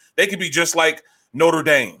wanted to. They could be just like Notre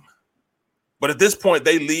Dame. But at this point,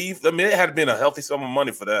 they leave. I mean, it had been a healthy sum of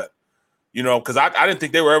money for that. Because I didn't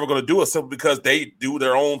think they were ever going to do it simply because they do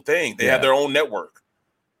their own thing. They have their own network.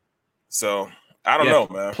 So I don't know,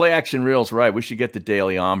 man. Play Action Reel's right. We should get the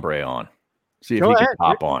Daily Hombre on. See if he can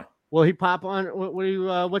pop on. Will he pop on?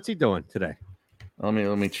 What's he doing today? Let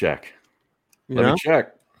me check. Let me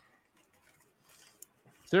check.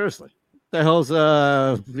 Seriously. The hell's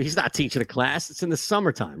he's not teaching a class. It's in the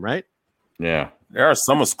summertime, right? Yeah. They're a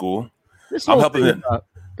summer school. I'm helping it.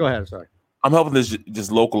 Go ahead, sorry. I'm helping this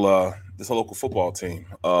local football team,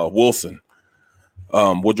 Wilson,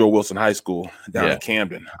 Woodrow Wilson High School down in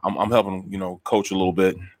Camden. I'm helping coach a little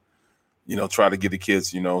bit, try to give the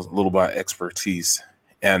kids a little bit of expertise,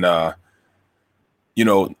 and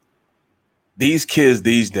these kids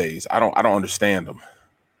these days I don't understand them.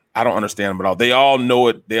 I don't understand them at all. They all know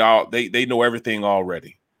it. They know everything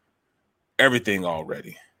already. Everything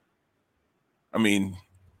already. I mean.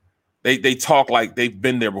 They talk like they've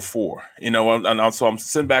been there before, so I'm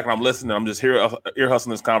sitting back and I'm listening. I'm just ear hustling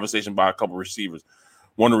this conversation by a couple of receivers.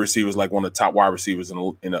 One of the receivers, like one of the top wide receivers in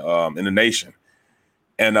the nation,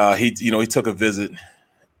 and he took a visit,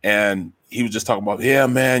 and he was just talking about, yeah,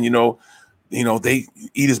 man, they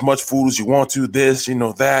eat as much food as you want to. This,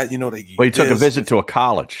 that, they. Well, he took a visit to a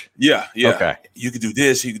college. Yeah. Okay. You could do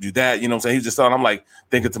this, you could do that. What I'm saying? He just thought. I'm like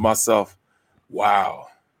thinking to myself, wow,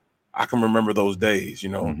 I can remember those days.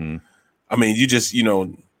 Mm-hmm. I mean, you just,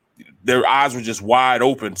 their eyes were just wide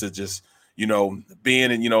open to just, being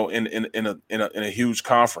in a huge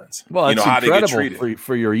conference. Well, it's how incredible they get treated.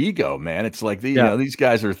 for your ego, man. It's like these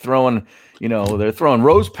guys are throwing, they're throwing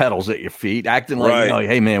rose petals at your feet, acting like,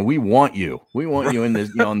 hey man, we want you in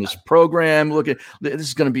this, on this program. Look at this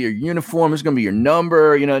is going to be your uniform. This is going to be your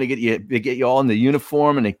number. They get you all in the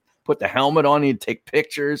uniform and they put the helmet on you, take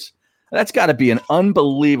pictures. That's got to be an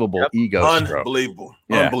unbelievable ego stroke.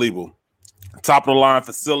 Unbelievable. Top of the line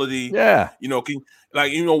facility. Yeah.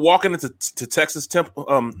 Walking into Texas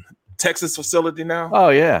Texas facility now. Oh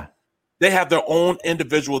yeah. They have their own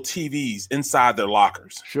individual TVs inside their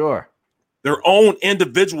lockers. Sure. Their own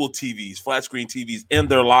individual TVs, flat screen TVs in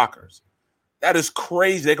their lockers. That is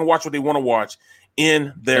crazy. They can watch what they want to watch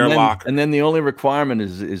in their locker. And then the only requirement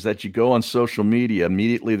is that you go on social media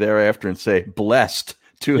immediately thereafter and say blessed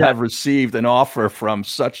to have received an offer from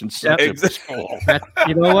such and such a school.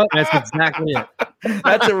 You know what? That's exactly it.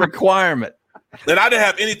 That's a requirement. And I didn't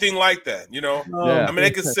have anything like that, I mean,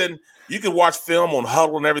 they could send, you could watch film on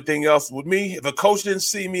Huddle and everything else. With me, if a coach didn't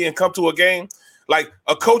see me and come to a game, like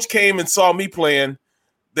a coach came and saw me playing,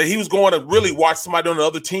 that he was going to really watch somebody on the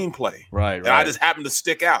other team play. Right. And I just happened to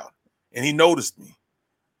stick out, and he noticed me.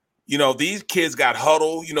 These kids got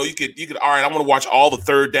Huddle. You could, all right, I'm going to watch all the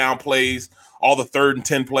third down plays, all the 3rd and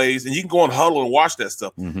 10 plays, and you can go on Huddle and watch that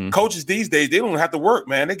stuff. Mm-hmm. Coaches these days, they don't have to work,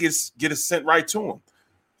 man. They get it sent right to them.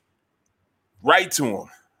 Right to them.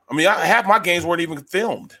 I mean, half my games weren't even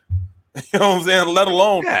filmed. You know what I'm saying? Let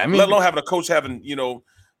alone having a coach having,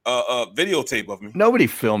 a videotape of me. Nobody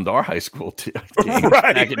filmed our high school games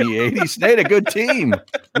back in the 80s. They had a good team.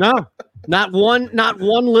 No, not one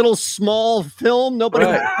little small film. Nobody.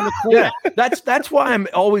 Right. Yeah, that's why I'm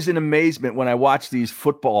always in amazement when I watch these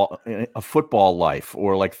football life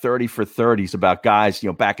or like 30 for 30s about guys,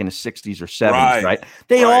 back in the 60s or 70s, right?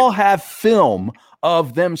 They all have film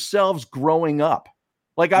of themselves growing up.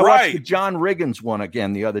 Like I watched the John Riggins one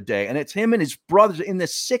again the other day, and it's him and his brothers in the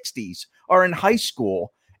 60s are in high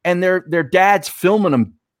school, and their dad's filming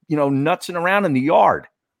them, nutsing around in the yard.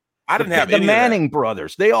 I didn't have the any Manning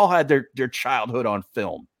brothers. They all had their childhood on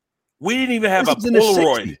film. We didn't even have a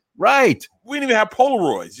Polaroid. Right. We didn't even have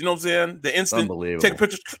Polaroids. You know what I'm saying? The instant take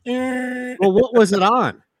pictures. Well, what was it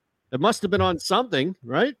on? It must have been on something,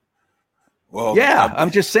 right? Well, yeah,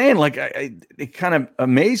 I'm just saying, like, it kind of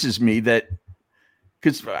amazes me that,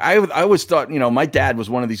 because I always thought, my dad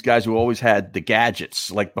was one of these guys who always had the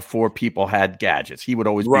gadgets, like before people had gadgets. He would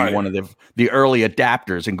always be one of the early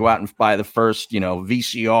adapters and go out and buy the first,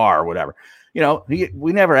 VCR or whatever.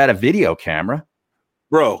 We never had a video camera.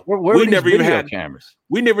 Bro, where we never even had cameras.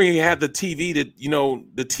 We never even had the TV that,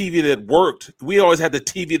 the TV that worked. We always had the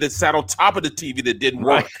TV that sat on top of the TV that didn't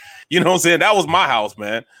work. You know what I'm saying? That was my house,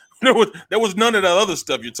 man. There was none of that other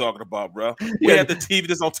stuff you're talking about, bro. We had the TV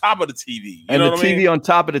that's on top of the TV. And the TV on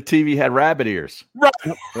top of the TV had rabbit ears.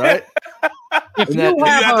 Right. If you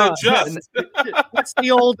have that's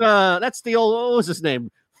the old what was his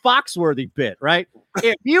name? Foxworthy bit, right?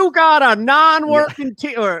 If you got a non-working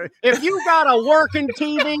or if you got a working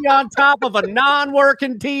TV on top of a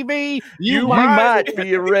non-working TV, you might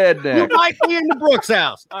be a redneck. You might be in the Brooks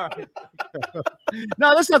house. All right.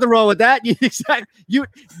 No, there's nothing wrong with that.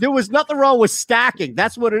 There was nothing wrong with stacking.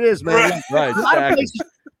 That's what it is, man. Right. A lot of places,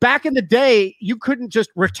 back in the day, you couldn't just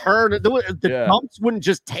return the dumps wouldn't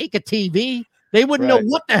just take a TV. They wouldn't know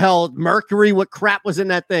what the hell what crap was in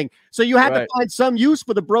that thing. So you had to find some use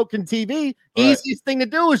for the broken TV. Easiest thing to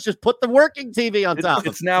do is just put the working TV on top.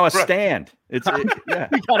 It's now a stand. We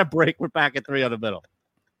got a break. We're back at 3 on the middle.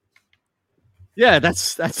 Yeah,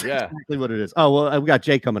 that's exactly what it is. Oh, well, we got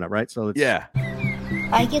Jay coming up, right? So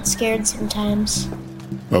I get scared sometimes.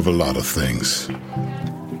 Of a lot of things.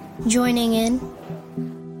 Joining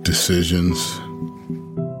in. Decisions.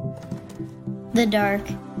 The dark.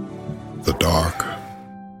 The dark.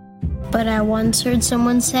 But I once heard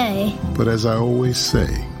someone say, but as I always say,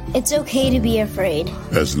 it's okay to be afraid.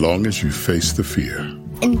 As long as you face the fear.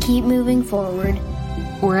 And keep moving forward.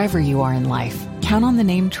 Wherever you are in life, count on the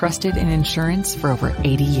name trusted in insurance for over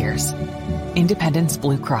 80 years. Independence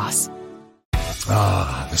Blue Cross.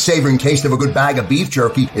 The savoring taste of a good bag of beef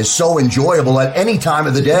jerky is so enjoyable at any time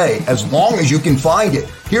of the day, as long as you can find it.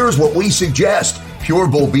 Here's what we suggest. Pure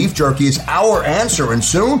Bull Beef Jerky is our answer, and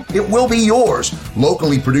soon it will be yours.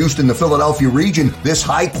 Locally produced in the Philadelphia region, this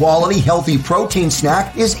high-quality, healthy protein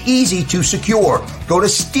snack is easy to secure. Go to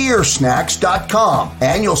steersnacks.com,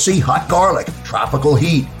 and you'll see hot garlic, tropical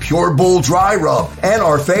heat, Pure Bull dry rub, and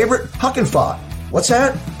our favorite, Huck and Fod. What's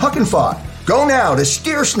that? Huck and Fod. Go now to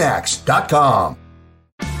steersnacks.com.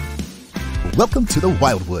 Welcome to the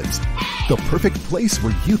Wildwoods, the perfect place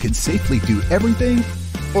where you can safely do everything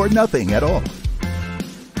or nothing at all.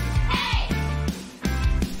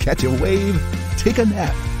 Catch a wave, take a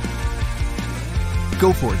nap,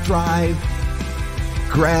 go for a drive,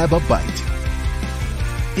 grab a bite.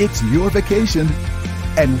 It's your vacation,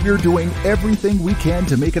 and we're doing everything we can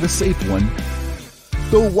to make it a safe one.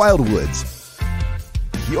 The Wildwoods.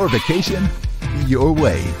 Your vacation, your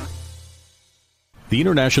way. The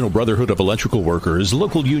International Brotherhood of Electrical Workers,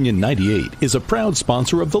 Local Union 98, is a proud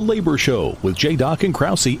sponsor of The Labor Show with J. Doc and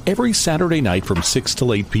Krause every Saturday night from 6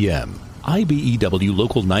 to 8 p.m. IBEW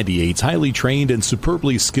Local 98's highly trained and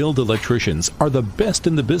superbly skilled electricians are the best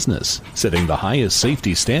in the business, setting the highest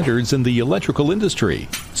safety standards in the electrical industry.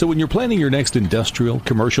 So when you're planning your next industrial,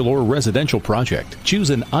 commercial, or residential project,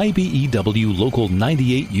 choose an IBEW Local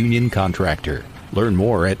 98 union contractor. Learn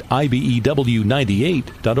more at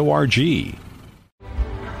ibew98.org.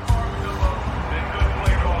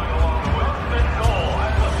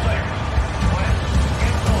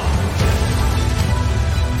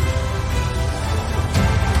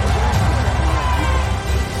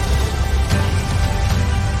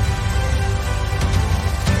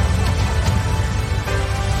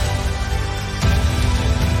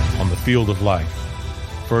 Field of life,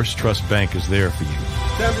 First Trust Bank is there for you.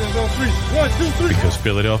 1, 2, 3. Because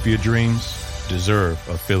Philadelphia dreams deserve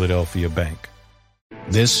a Philadelphia bank.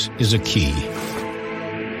 This is a key.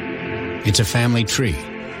 It's a family tree.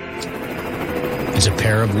 It's a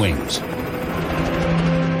pair of wings.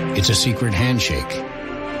 It's a secret handshake.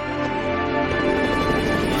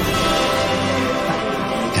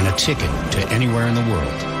 And a ticket to anywhere in the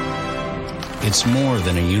world. It's more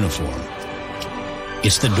than a uniform.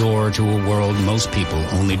 It's the door to a world most people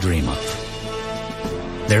only dream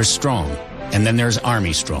of. There's Strong, and then there's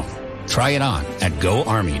Army Strong. Try it on at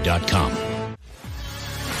GoArmy.com.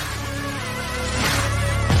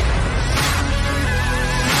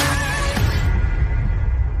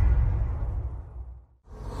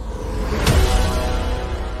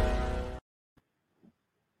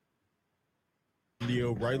 The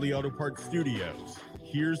O'Reilly Auto Parts Studios.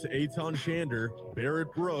 Here's Eytan Shander,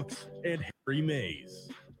 Barrett Brooks, and Harry Mays.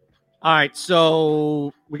 All right,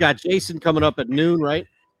 so we got Jason coming up at noon, right?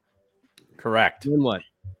 Correct. Then what?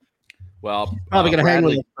 Well, Probably going to hang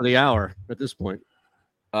with us for the hour at this point.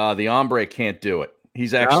 The hombre can't do it.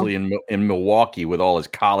 He's actually in Milwaukee with all his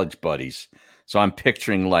college buddies. So I'm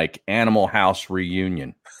picturing like Animal House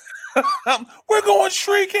reunion. We're going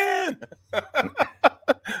streaking.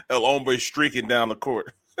 El hombre streaking down the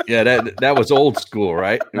court. Yeah, that was old school,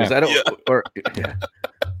 right? Was that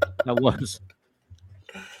that was.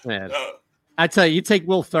 Man, I tell you take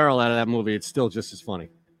Will Ferrell out of that movie, it's still just as funny.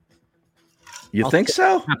 You think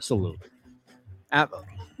so? Absolutely.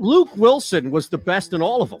 Luke Wilson was the best in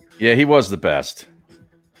all of them. Yeah, he was the best.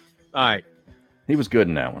 All right. He was good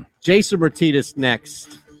in that one. Jason Martinez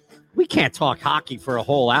next. We can't talk hockey for a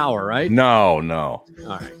whole hour, right? No. All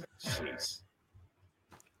right. Jeez.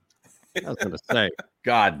 I was going to say.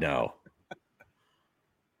 God, no.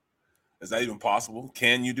 Is that even possible?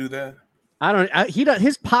 Can you do that?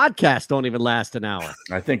 His podcasts don't even last an hour.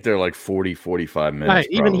 I think they're like 40, 45 minutes. Right.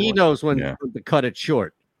 Even he knows when to cut it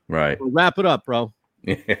short. Right. Well, wrap it up, bro.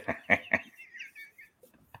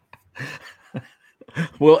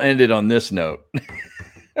 We'll end it on this note.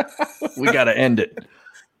 We got to end it.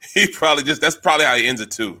 That's probably how he ends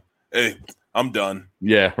it too. Hey, I'm done.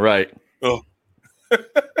 Yeah, right. Oh.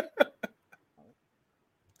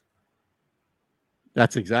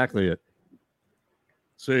 That's exactly it.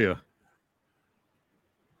 See ya.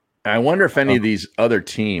 I wonder if any of these other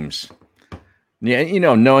teams,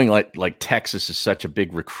 knowing like Texas is such a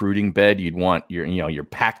big recruiting bed, you'd want your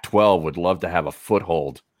Pac-12 would love to have a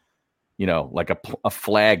foothold, like a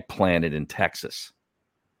flag planted in Texas.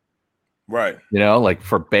 Right. Like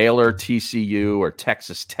for Baylor, TCU, or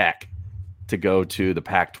Texas Tech to go to the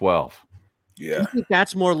Pac-12. Yeah. Do you think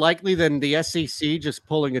that's more likely than the SEC just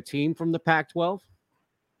pulling a team from the Pac-12?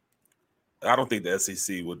 I don't think the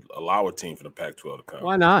SEC would allow a team from the Pac-12 to come.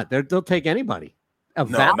 Why not? They'll take anybody. No,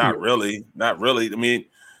 not really. Not really. I mean,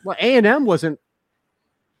 well, A&M wasn't.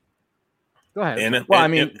 Go ahead.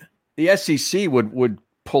 The SEC would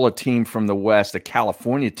pull a team from the West, a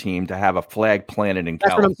California team, to have a flag planted in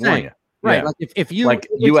California. Right. Yeah. Like if you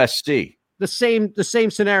USC. The same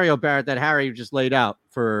scenario, Barrett, that Harry just laid out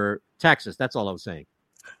for Texas. That's all I was saying.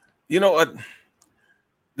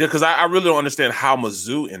 Because I really don't understand how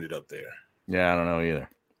Mizzou ended up there. Yeah, I don't know either.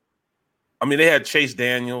 I mean, they had Chase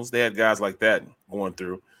Daniels, they had guys like that going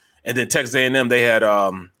through, and then Texas A&M, they had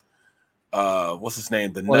what's his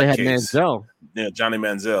name? They had Manziel. Yeah, Johnny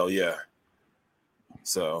Manziel. Yeah.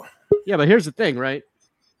 So. Yeah, but here's the thing, right?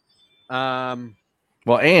 Well,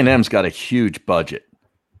 A&M's got a huge budget.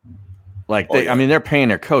 Like they're paying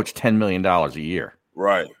their coach $10 million a year.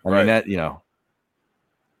 Right. I mean that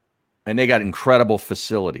and they got incredible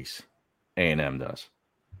facilities. A&M does.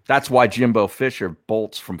 That's why Jimbo Fisher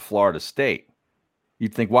bolts from Florida State.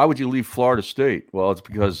 You'd think, why would you leave Florida State? Well, it's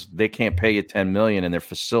because they can't pay you $10 million and their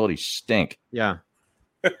facilities stink. Yeah,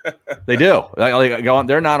 they do.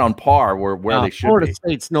 They're not on par where they should Florida be.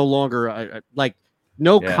 State's no longer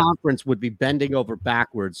conference would be bending over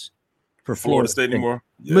backwards for Florida State anymore.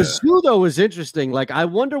 Yeah. Mizzou, though, is interesting. Like, I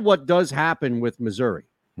wonder what does happen with Missouri.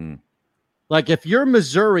 Like, if you're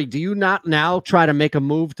Missouri, do you not now try to make a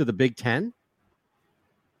move to the Big Ten?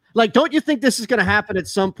 Like, don't you think this is going to happen at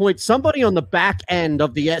some point? Somebody on the back end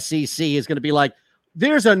of the SEC is going to be like,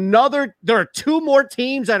 there are two more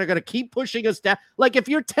teams that are going to keep pushing us down. Like, if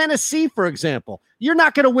you're Tennessee, for example, you're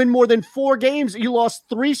not going to win more than 4 games. You lost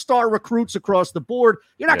 3-star recruits across the board.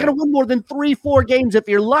 You're not going to win more than 3-4 games if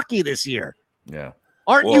you're lucky this year. Yeah.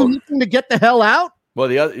 Aren't you looking to get the hell out? Well,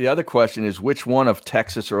 the other question is, which one of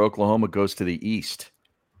Texas or Oklahoma goes to the East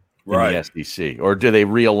in the SEC? Or do they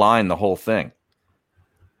realign the whole thing?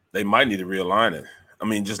 They might need to realign it. I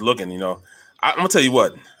mean, just looking, I'm going to tell you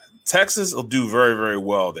what. Texas will do very, very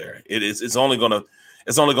well there. It's only gonna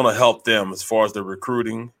help them as far as the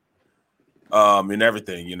recruiting, and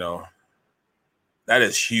everything. That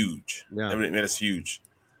is huge. Yeah, I mean, it's huge.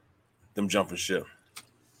 Them jumping ship.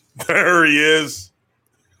 There he is.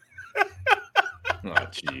 Oh,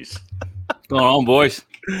 jeez. What's going on, boys?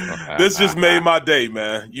 This just made my day,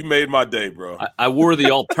 man. You made my day, bro. I wore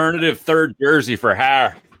the alternative third jersey for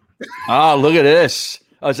Har. Oh, look at this.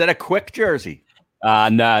 Oh, is that a quick jersey?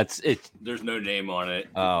 No, it's there's no name on it.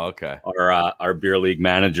 Oh, okay. Our beer league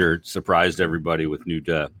manager surprised everybody with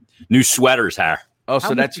new sweaters. Har. Oh,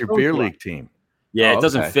 so that's your beer league team. Yeah, it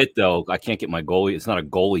doesn't fit though. I can't get my goalie. It's not a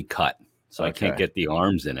goalie cut, so I can't get the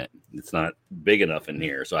arms in it. It's not big enough in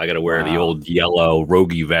here, so I got to wear the old yellow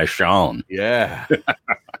Rogie Vachon. Yeah.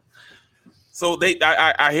 So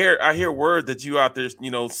I hear word that you out there,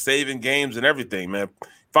 saving games and everything, man.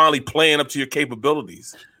 Finally playing up to your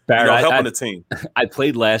capabilities. Barrett, helping the team. I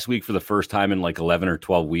played last week for the first time in like 11 or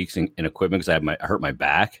 12 weeks in equipment because I hurt my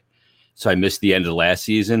back. so I missed the end of the last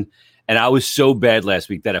season. And I was so bad last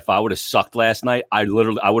week that if I would have sucked last night, I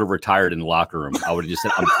would have retired in the locker room. I would have just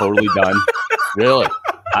said, I'm totally done. Really?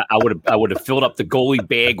 I would have filled up the goalie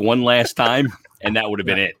bag one last time, and that would have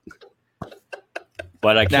been it.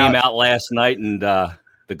 But I came out last night, and the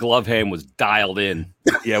glove hand was dialed in.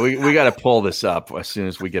 Yeah, we got to pull this up as soon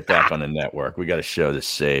as we get back on the network. We got to show this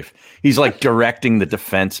save. He's like directing the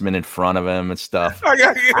defenseman in front of him and stuff. I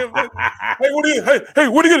got hey, what are you? Hey,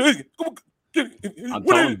 what are you gonna? I'm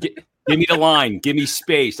telling him, give me the line. Give me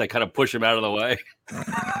space. I kind of push him out of the way.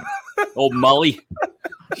 Old Mully.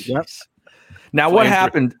 Yep. Now, what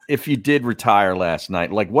happened if you did retire last night?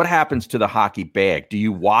 Like, what happens to the hockey bag? Do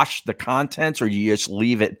you wash the contents or you just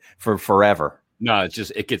leave it for forever? No,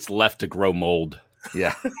 it gets left to grow mold.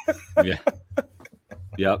 Yeah. Yeah.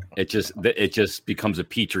 Yep. It just becomes a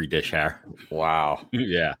petri dish here. Wow.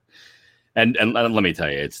 Yeah. And let me tell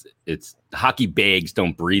you, it's hockey bags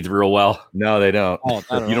don't breathe real well. No, they don't.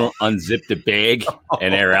 If you don't unzip the bag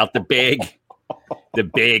and air out the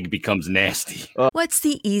bag becomes nasty. What's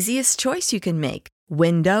the easiest choice you can make?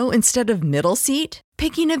 Window instead of middle seat?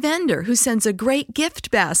 Picking a vendor who sends a great gift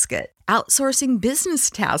basket? Outsourcing business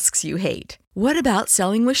tasks you hate? What about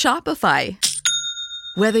selling with Shopify?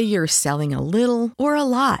 Whether you're selling a little or a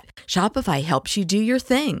lot, Shopify helps you do your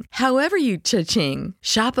thing, however you cha-ching.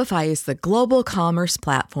 Shopify is the global commerce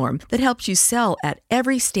platform that helps you sell at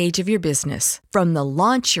every stage of your business. From the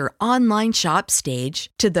launch your online shop stage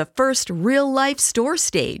to the first real-life store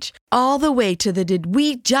stage, all the way to the did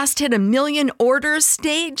we just hit 1 million orders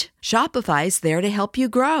stage. Shopify's there to help you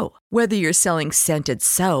grow. Whether you're selling scented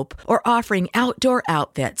soap or offering outdoor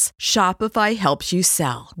outfits, Shopify helps you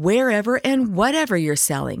sell. Wherever and whatever you're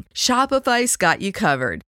selling, Shopify's got you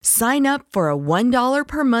covered. Sign up for a $1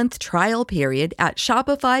 per month trial period at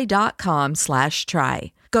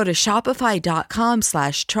shopify.com/try. Go to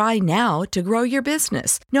shopify.com/try now to grow your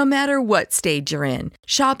business, no matter what stage you're in.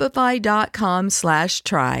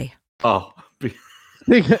 Shopify.com/try. Oh,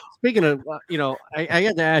 speaking of, I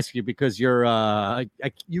had to ask you because you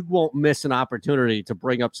won't miss an opportunity to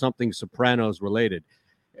bring up something Sopranos related.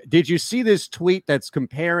 Did you see this tweet that's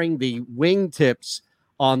comparing the wingtips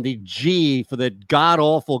on the G for the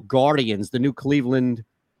god-awful Guardians, the new Cleveland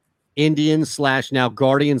Indians / now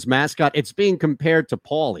Guardians mascot? It's being compared to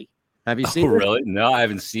Paulie. Have you seen it? Really? No, I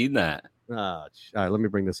haven't seen that. All right, let me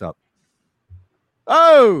bring this up.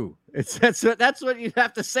 Oh, that's what you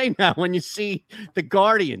have to say now when you see the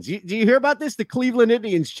Guardians. Do you hear about this? The Cleveland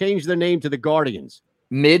Indians changed their name to the Guardians.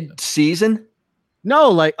 Mid-season?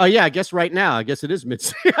 No, I guess right now. I guess it is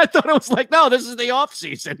mid-season. I thought it was no, this is the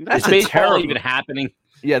off-season. That's baseball even happening.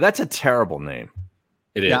 Yeah, that's a terrible name.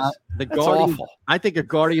 It is. The That's Guardians, awful. I think a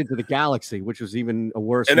Guardians of the Galaxy, which was even a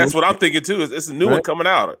worse. And that's what I'm thinking too. It's a new one coming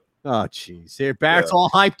out. Oh, jeez. Here, Barrett's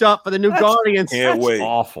all hyped up for the new Guardians. Can't wait.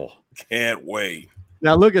 Awful. Can't wait.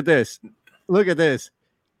 Now look at this. Look at this.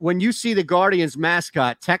 When you see the Guardians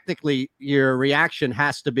mascot, technically your reaction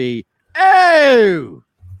has to be, "Oh!"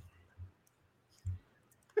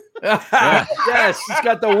 Yes, he's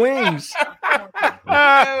got the wings.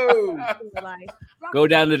 Oh. Go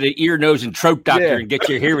down to the ear, nose, and throat doctor and get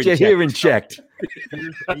your hearing checked. checked.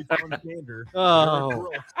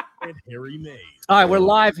 Oh. And Harry Mays. All right, we're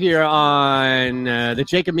live here on the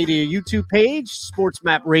Jacob Media YouTube page, Sports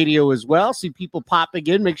Map Radio as well. See people popping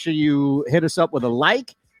in. Make sure you hit us up with a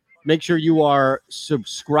like. Make sure you are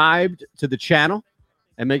subscribed to the channel.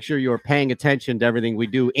 And make sure you're paying attention to everything we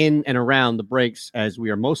do in and around the breaks, as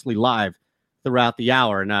we are mostly live throughout the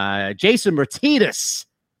hour. And Jason Martinez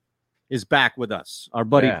is back with us, our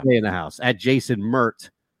buddy Jay in the house, at Jason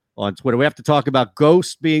Mert on Twitter. We have to talk about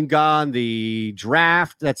Ghost being gone, the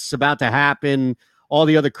draft that's about to happen, all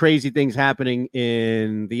the other crazy things happening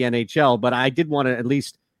in the NHL. But I did want to at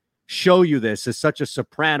least show you this as such a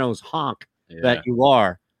Sopranos honk that you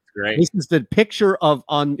are. Great. This is the picture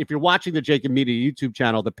if you're watching the Jacob Media YouTube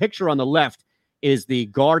channel, the picture on the left is the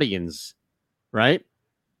Guardians, right?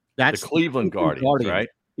 That's the Cleveland Guardians, right?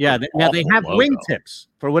 Yeah. Now they have wingtips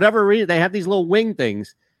for whatever reason. They have these little wing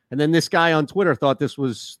things. And then this guy on Twitter thought this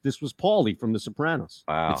was Paulie from The Sopranos.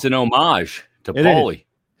 Wow. It's an homage to Paulie.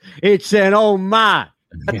 It's an homage.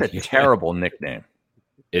 That's a terrible nickname.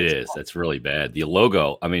 It is. That's really bad. The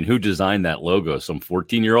logo. I mean, who designed that logo? Some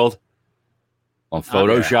 14-year-old on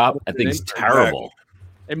Photoshop? I think it's terrible.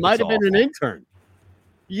 It might have been an intern.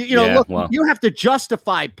 Look, you have to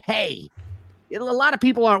justify pay. A lot of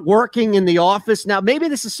people aren't working in the office. Now, maybe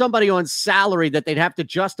this is somebody on salary that they'd have to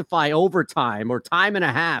justify overtime or time and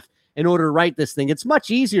a half in order to write this thing. It's much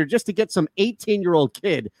easier just to get some 18-year-old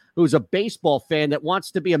kid who's a baseball fan that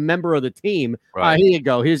wants to be a member of the team. Right. Here you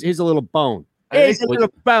go. Here's a little bone. Is it a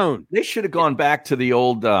bone? They should have gone back to the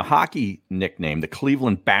old hockey nickname, the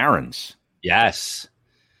Cleveland Barons. Yes.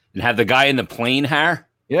 And have the guy in the plain hair?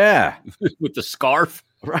 Yeah. With the scarf?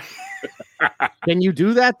 Right. Can you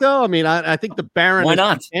do that, though? I mean, I think the Baron Why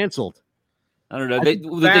not? is canceled. I don't know.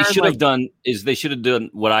 What they should have done is they should have done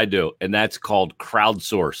what I do, and that's called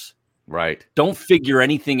crowdsource. Right. Don't figure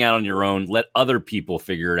anything out on your own. Let other people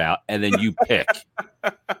figure it out, and then you pick.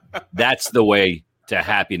 That's the way to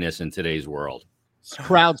happiness in today's world.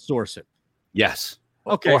 Crowdsource it. Yes.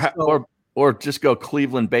 Okay. Or just go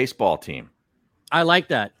Cleveland baseball team. I like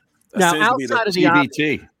that. That Now, seems to outside of be the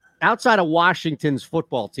CBT. outside of Washington's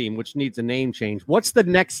football team, which needs a name change, what's the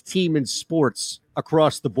next team in sports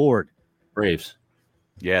across the board? Braves.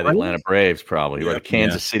 Yeah, the Atlanta Braves probably, or the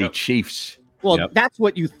Kansas City Chiefs. Well, that's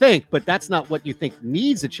what you think, but that's not what you think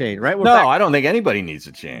needs a change, right? I don't think anybody needs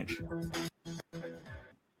a change.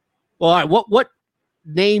 Well, all right, what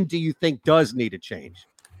name do you think does need a change?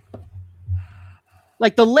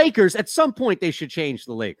 Like the Lakers, at some point they should change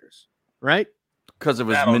the Lakers, right? Because it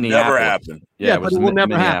was That'll Minneapolis. never happen. Yeah, but it will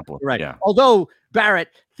never happen. Minneapolis. Right. Yeah. Although, Barrett,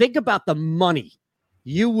 think about the money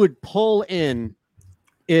you would pull in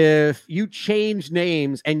if you change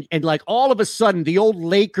names and like all of a sudden the old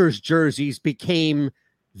Lakers jerseys became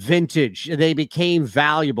vintage. They became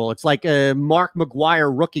valuable. It's like a Mark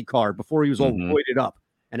McGuire rookie card before he was all roided up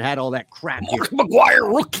and had all that crap. Mark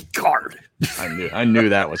McGuire rookie card. I knew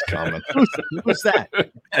that was coming. Who's that?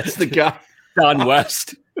 That's the guy. Don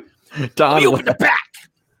West. Don We opened the back.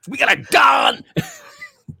 We got a Don.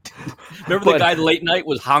 Remember the guy late night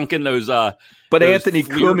was honking those But those Anthony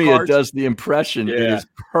Fleer Cumia cards? does the impression. It is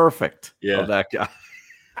perfect of that guy.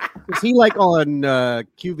 Was he like on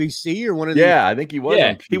QVC or one of the? Yeah, I think he was. Yeah,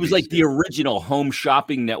 on he was like the original home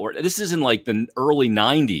shopping network. This is in like the early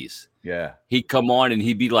 90s. Yeah. He'd come on and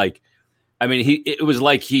he'd be like, I mean, it was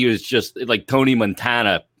like he was just like Tony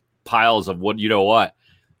Montana piles of what, you know what?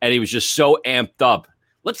 And he was just so amped up.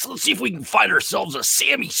 Let's see if we can find ourselves a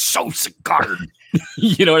Sammy Sosa card.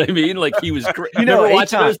 You know what I mean? Like he was great. You know,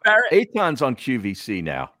 watching those, Barrett? Eytan's on QVC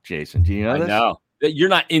now, Jason. Do you know I this? know. You're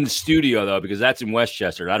not in studio though, because that's in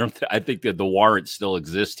Westchester. I think that the warrants still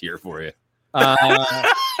exist here for you.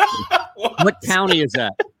 What county is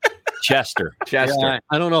that? Chester. Yeah,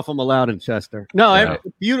 I don't know if I'm allowed in Chester. No,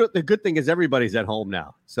 the good thing is everybody's at home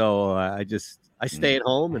now. So I stay at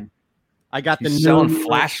home and I got the new selling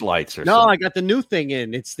flashlights or something. I got the new thing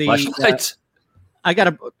in. It's the flashlights. I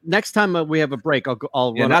got next time we have a break,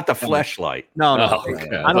 I'll run not the up- flashlight. No.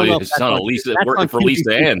 Okay. I don't know. If It's that's not on- Lisa that's working on for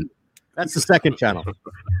Lisa QVC. Ann. That's the second channel.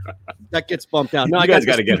 That gets bumped down. No, You I guys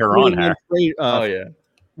got gotta get her on here. Oh yeah.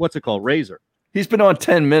 What's it called? Razor. He's been on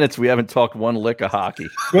 10 minutes. We haven't talked one lick of hockey.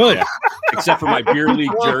 Good. Yeah. Except for my beer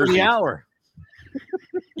league jersey. The hour.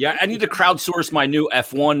 Yeah, I need to crowdsource my new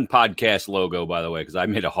F1 podcast logo, by the way, because I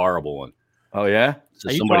made a horrible one. Oh yeah. So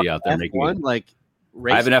Are you somebody talking out there making F1, it. like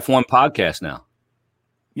I have an F1 podcast now.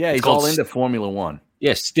 Yeah, It's he's called all into Formula One.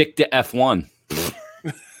 Yeah, stick to F1.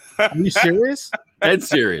 Are you serious? Dead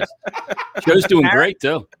serious. Show's doing great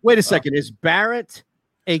too. Wait a second. Is Barrett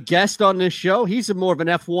a guest on this show? He's more of an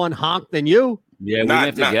F1 honk than you. Yeah, we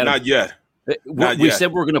have to get him. Not yet. We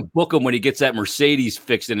said we're going to book him when he gets that Mercedes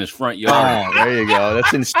fixed in his front yard. Oh, there you go.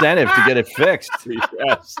 That's incentive to get it fixed.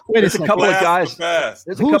 Yes. There's a couple of guys. Fast.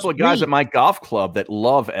 There's a couple of guys at my golf club that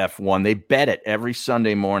love F1. They bet it every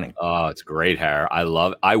Sunday morning. Oh, it's great, Harry.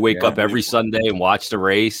 I wake up every Sunday and watch the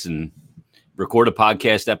race and record a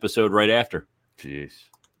podcast episode right after. Jeez.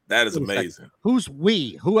 That is amazing. Who's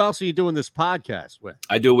we? Who else are you doing this podcast with?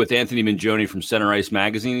 I do it with Anthony Mingione from Center Ice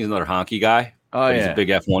Magazine. He's another hockey guy. Oh, He's a big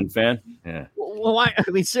F1 fan. Yeah. Well, I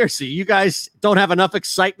mean, seriously, you guys don't have enough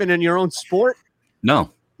excitement in your own sport? No,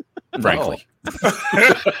 frankly.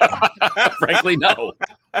 Frankly, no.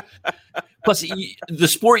 Plus, the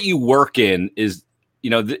sport you work in is,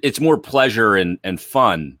 it's more pleasure and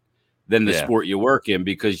fun than the sport you work in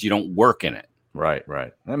because you don't work in it. Right.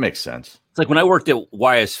 That makes sense. It's like when I worked at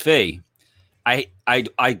YSF,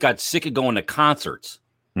 I got sick of going to concerts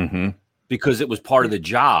because it was part of the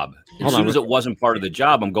job. As soon as it wasn't part of the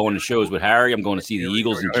job, I'm going to shows with Harry. I'm going to see the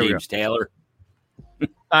Eagles and James Taylor.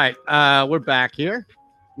 All right, we're back here.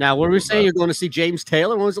 Now, what were we saying? You're going to see James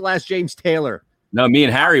Taylor? When was the last James Taylor? No, me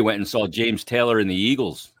and Harry went and saw James Taylor and the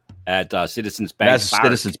Eagles at Citizens Bank That's Park.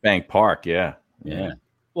 Citizens Bank Park, yeah. Yeah.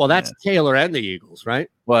 Well, that's Taylor and the Eagles, right?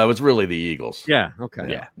 Well, it was really the Eagles. Yeah,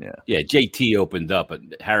 okay. Yeah, JT opened up,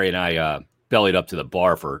 and Harry and I bellied up to the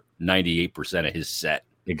bar for 98% of his set.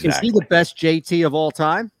 Exactly. Is he the best JT of all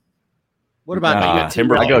time? What about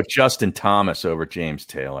Timberlake? I go Justin Thomas over James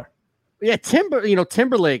Taylor. Yeah,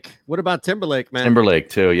 Timberlake. What about Timberlake, man? Timberlake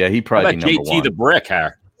too. Yeah, he probably What about number JT one. the Brick,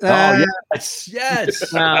 Harry?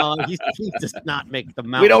 Yes. No, he does not make the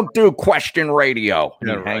mouth. We don't do question radio.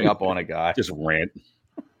 Hang up on a guy. Just rant.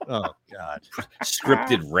 Oh God.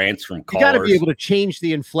 Scripted rants from You callers. got to be able to change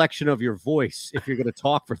the inflection of your voice if you're going to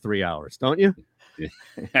talk for 3 hours, don't you?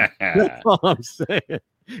 That's all I'm saying.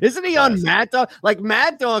 Isn't he on Mad Dog? Like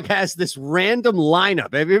Mad Dog has this random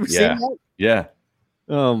lineup. Have you ever seen that? Yeah.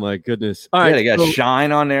 Oh my goodness. All right. They got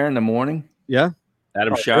Shine on there in the morning. Yeah.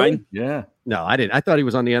 Adam Shine? Really? Yeah. No, I didn't. I thought he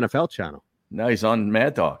was on the NFL channel. No, he's on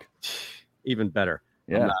Mad Dog. Even better.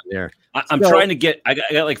 Yeah. I'm not there. I'm trying to get, I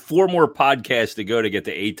got like 4 more podcasts to go to get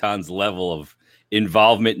to Eytan's level of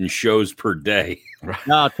involvement in shows per day.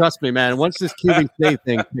 No, trust me, man. Once this QVC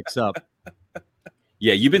thing picks up.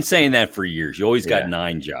 Yeah, you've been saying that for years. You always got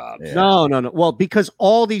 9 jobs. Yeah. No. Well, because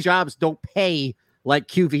all these jobs don't pay like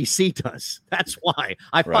QVC does. That's why.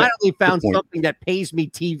 I finally found something that pays me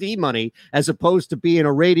TV money as opposed to being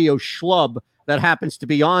a radio schlub that happens to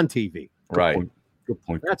be on TV. Right. Good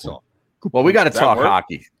point. That's all. Well, we got to talk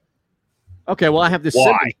hockey. Okay, well, I have this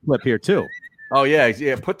Simmons clip here too. Oh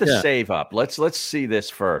yeah. Put the save up. Let's see this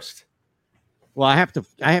first. Well, I have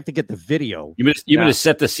to get the video. You gonna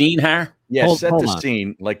set the scene, Har? Yeah, set the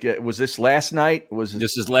scene. Like, was this last night?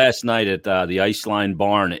 This is last night at the Iceline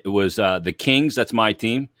Barn. It was the Kings. That's my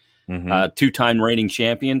team. 2-time reigning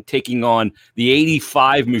champion, taking on the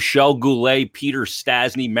 85 Michel Goulet, Peter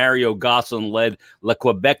Stastny, Mario Gosselin led Le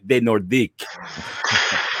Quebec des Nordiques.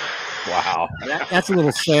 Wow, that's a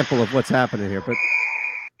little sample of what's happening here. But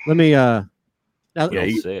let me. The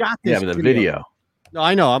video. No,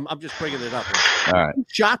 I know. I'm just bringing it up. All right. Who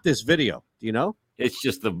shot this video? Do you know? It's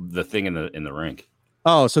just the thing in the rink.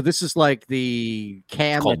 Oh, so this is like the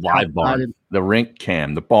cam. It's called live barn. The rink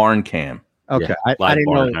cam, the barn cam. Okay, yeah, I didn't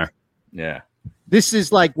barn know. Yeah. This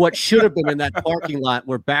is like what should have been in that parking lot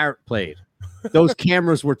where Barrett played. Those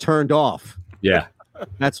cameras were turned off. Yeah.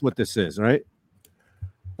 That's what this is, right?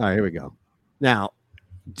 All right, here we go. Now,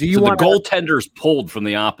 do you want the goaltender's pulled from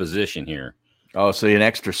the opposition here? Oh, so an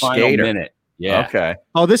extra Final skater. Minute. Yeah. Okay.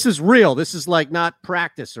 Oh, this is real. This is like not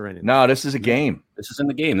practice or anything. No, this is a game. This is in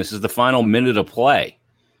the game. This is the final minute of play.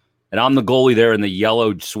 And I'm the goalie there in the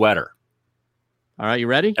yellow sweater. All right, you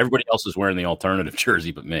ready? Everybody else is wearing the alternative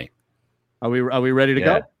jersey but me. Are we ready to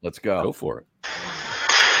go? Let's go. Go for it.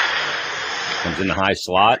 Comes in the high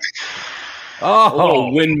slot. Oh, a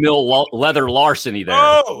little windmill leather larceny there.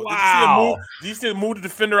 Oh, wow! Did you see him move the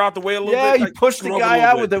defender out the way a little bit? Yeah, like, he pushed the guy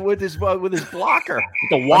out with his blocker.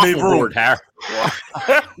 The waffle board, Har.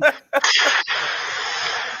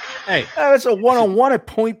 Hey, that's a one-on-one at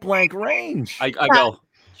point blank range. I go,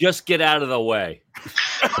 just get out of the way.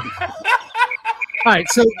 All right,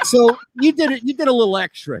 so you did it. You did a little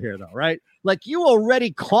extra here, though, right? Like you already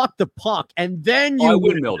caught the puck, and then you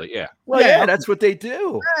windmilled it. Yeah. Well, yeah, that's what they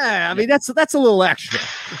do. Yeah, I mean that's a little extra.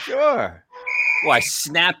 Sure. Well, I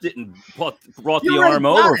snapped it and brought the arm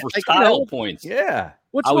over for style points. Yeah.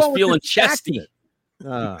 I was feeling chesty.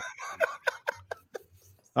 All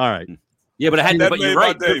right. Yeah, but I had. But you're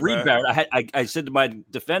right. Reed Barrett. I said to my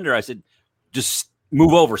defender, I said, just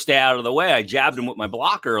move over, stay out of the way. I jabbed him with my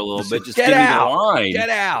blocker a little bit. Just get give out. me the line. Get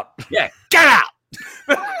out. Yeah, get out.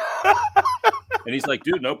 And he's like,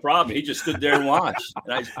 dude, no problem. He just stood there and watched.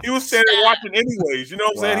 And he was standing there watching anyways. You know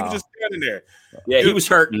what I'm saying? He was just standing there. Yeah, he was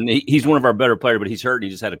hurting. He's one of our better players, but he's hurting.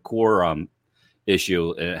 He just had a core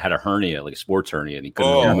issue and had a hernia, like a sports hernia, and he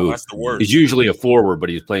couldn't move. That's the worst. He's usually a forward, but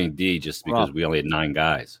he's playing D just because we only had 9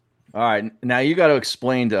 guys. All right. Now you got to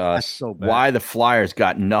explain to us why the Flyers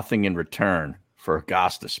got nothing in return for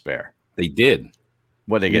Gostisbehere. They did.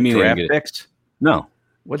 What, they get draft picks? No.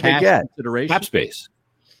 What'd they get? Cap space.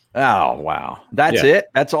 Oh, wow. That's it?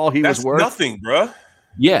 That's all he was worth? Nothing, bruh.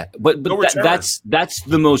 Yeah, but that's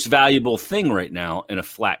the most valuable thing right now in a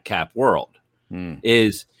flat cap world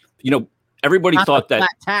is, everybody Not thought the that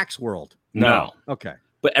flat tax world. No. Okay.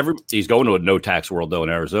 But he's going to a no tax world though in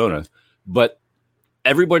Arizona. But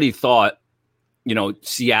everybody thought,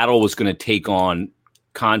 Seattle was going to take on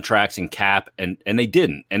contracts and cap, and they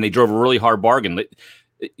didn't. And they drove a really hard bargain.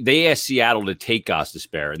 They asked Seattle to take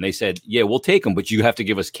Gostisbehere, and they said, yeah, we'll take him, but you have to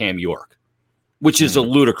give us Cam York, which is a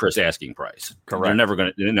ludicrous asking price. Correct. They're never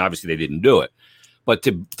going to, and obviously they didn't do it. But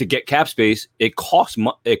to get cap space, it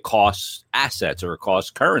costs assets or it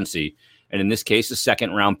costs currency. And in this case, a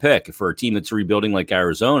second-round pick. For a team that's rebuilding like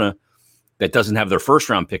Arizona that doesn't have their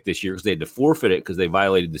first-round pick this year because they had to forfeit it because they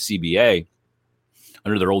violated the CBA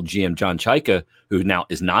under their old GM, John Chaika, who now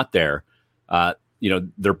is not there.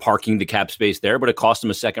 They're parking the cap space there, but it cost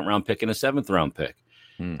them a second-round pick and a seventh-round pick.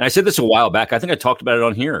 And I said this a while back. I think I talked about it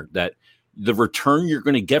on here, that the return you're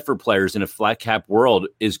going to get for players in a flat cap world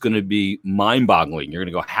is going to be mind-boggling. You're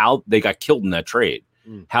going to go, how they got killed in that trade.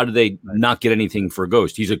 How do they not get anything for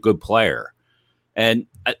Ghost? He's a good player. And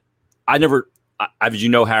I never, as you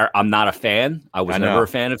know, Harry, I'm not a fan. I was never a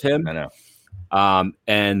fan of him. I know.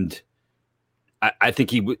 And I think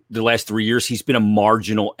the last 3 years, he's been a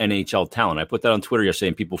marginal NHL talent. I put that on Twitter yesterday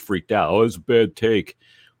and people freaked out. Oh, it's a bad take.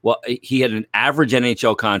 Well, he had an average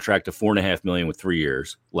NHL contract of $4.5 million with 3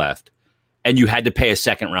 years left. And you had to pay a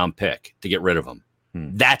second-round pick to get rid of him.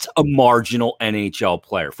 That's a marginal NHL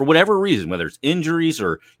player. For whatever reason, whether it's injuries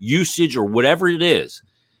or usage or whatever it is,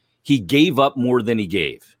 he gave up more than he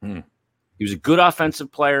gave. He was a good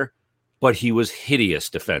offensive player, but he was hideous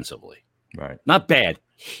defensively. Right. Not bad,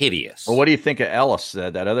 hideous. Well, what do you think of Ellis,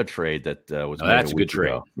 that other trade that was made that's a a good week trade.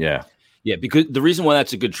 ago? Yeah. Yeah, because the reason why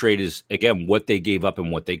that's a good trade is, again, what they gave up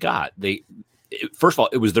and what they got. First of all,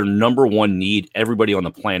 it was their number one need. Everybody on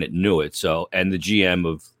the planet knew it. So, and the GM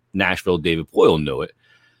of Nashville, David Poile, knew it.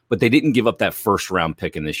 But they didn't give up that first-round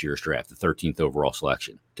pick in this year's draft, the 13th overall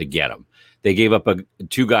selection, to get him. They gave up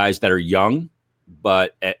two guys that are young,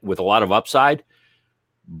 but with a lot of upside.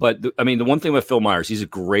 But, the one thing with Phil Myers, he's a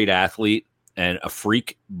great athlete and a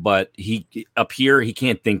freak, but up here, he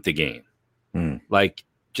can't think the game. Like,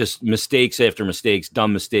 just mistakes after mistakes,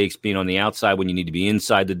 dumb mistakes, being on the outside when you need to be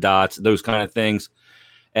inside the dots, those kind of things.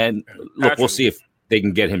 And look, we'll see if they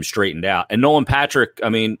can get him straightened out. And Nolan Patrick,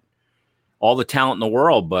 all the talent in the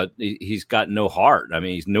world, but he's got no heart.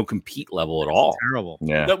 He's no compete level at all. Terrible.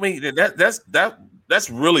 Yeah. That's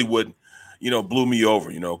really what, blew me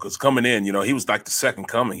over, because coming in, he was like the second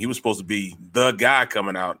coming. He was supposed to be the guy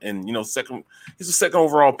coming out, and he's a second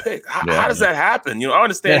overall pick. How does that happen? I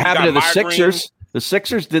understand. It happened to the Sixers. The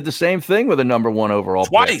Sixers did the same thing with a number one overall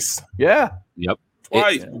twice. Pick. Yeah. Yep.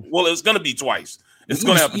 Twice. Well, it's going to be twice. It's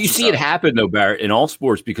going to happen. You see it happen, though, Barrett, in all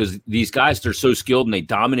sports, because these guys, they're so skilled and they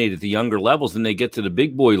dominate at the younger levels. Then they get to the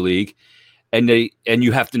big boy league, and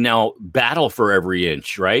you have to now battle for every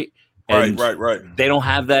inch, right? And right. They don't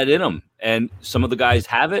have that in them. And some of the guys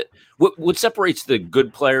have it. What separates the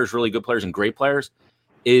good players, really good players, and great players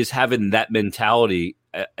is having that mentality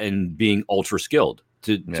and being ultra skilled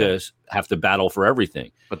to have to battle for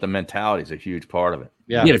everything. But the mentality is a huge part of it.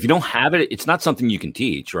 Yeah. If you don't have it, it's not something you can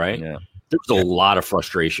teach, right? Yeah. There's a lot of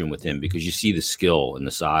frustration with him because you see the skill and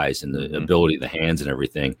the size and the ability, the hands and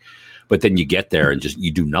everything. But then you get there and just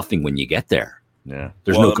you do nothing when you get there. Yeah.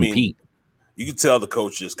 There's no compete. You can tell the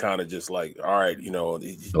coach is kind of just like, all right, he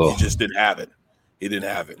just didn't have it. He didn't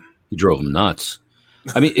have it. He drove him nuts.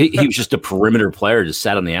 He was just a perimeter player, just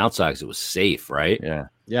sat on the outside because it was safe, right? Yeah.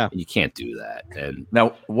 Yeah. You can't do that. And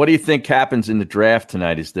now, what do you think happens in the draft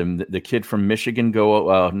tonight? Is the kid from Michigan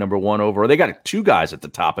go number one overall? They got two guys at the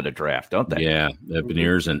top of the draft, don't they? Yeah,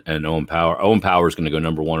 Beniers and Owen Power. Owen Power is going to go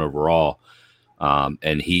number one overall.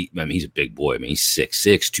 And he's a big boy. He's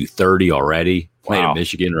 6'6", 230 already, playing at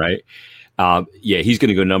Michigan, right? He's going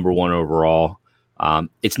to go number one overall.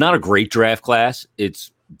 It's not a great draft class.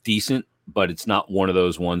 It's decent, but it's not one of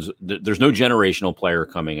those ones. There's no generational player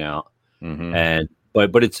coming out,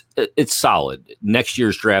 but it's solid. Next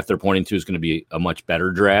year's draft they're pointing to is going to be a much better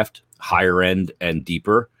draft, higher end and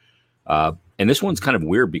deeper. And this one's kind of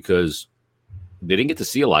weird because they didn't get to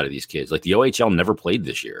see a lot of these kids. Like the OHL never played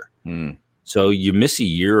this year. So you miss a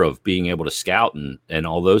year of being able to scout and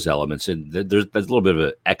all those elements. And there's a little bit of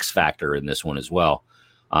an X factor in this one as well.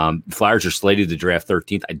 Flyers are slated to draft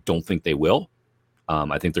 13th. I don't think they will.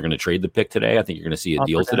 I think they're going to trade the pick today. I think you're going to see a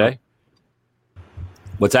deal today.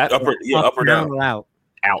 What's that? Up or down? Out.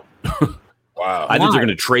 Wow. I think they're going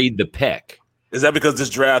to trade the pick. Is that because this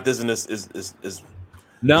draft is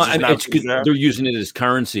no, it's they're using it as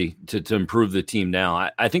currency to improve the team now.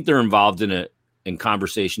 I think they're involved in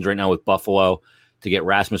conversations right now with Buffalo to get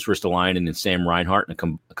Rasmus Ristolainen and Sam Reinhart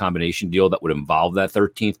in a combination deal that would involve that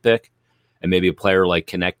 13th pick and maybe a player like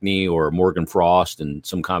Konechny or Morgan Frost and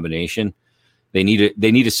some combination. They need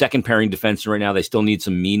a second pairing defenseman right now. They still need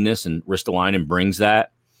some meanness, and Ristolainen brings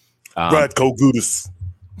that. Radko Gudas.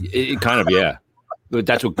 It kind of, yeah.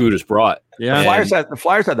 That's what Gudas brought. Yeah, the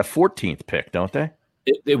Flyers had the 14th pick, don't they?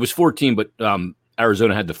 It was 14, but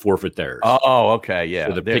Arizona had to forfeit theirs. Oh, okay, yeah.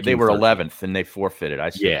 So they were 11th, and they forfeited. I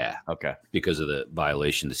see. Yeah, okay, because of the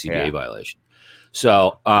violation, the CBA violation.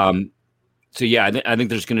 So, yeah, I think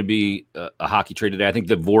there's going to be a hockey trade today. I think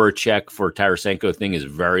the Voracek for Tarasenko thing is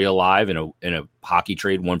very alive in a hockey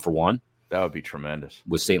trade 1-for-1. That would be tremendous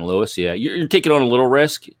with St. Louis. Yeah, you're taking on a little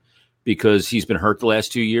risk because he's been hurt the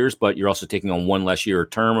last 2 years, but you're also taking on one less year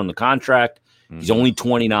term on the contract. He's only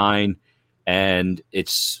 29, and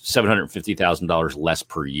it's $750,000 less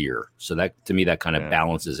per year. So that to me that kind of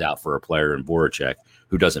balances out for a player in Voracek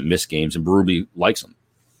who doesn't miss games, and Berube likes him.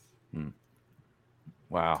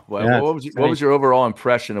 Wow. Well, what was your overall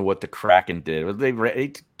impression of what the Kraken did?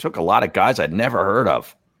 They took a lot of guys I'd never heard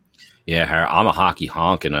of. Yeah, I'm a hockey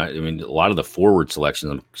honk, and I mean, a lot of the forward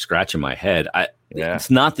selections, I'm scratching my head. It's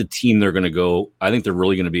not the team they're going to go. I think they're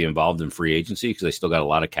really going to be involved in free agency because they still got a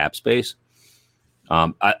lot of cap space.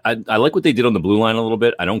 I like what they did on the blue line a little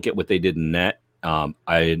bit. I don't get what they did in net. And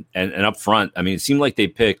up front, I mean, it seemed like they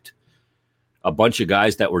picked a bunch of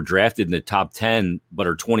guys that were drafted in the top 10, but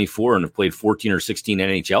are 24 and have played 14 or 16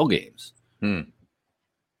 NHL games.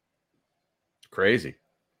 Crazy.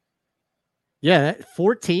 Yeah,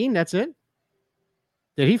 14, that's it?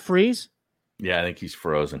 Did he freeze? Yeah, I think he's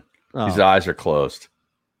frozen. Oh. His eyes are closed.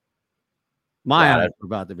 My eyes are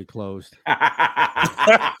about to be closed.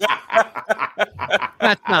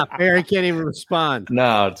 That's not fair. He can't even respond.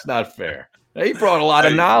 No, it's not fair. He brought a lot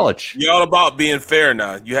of knowledge. You're all about being fair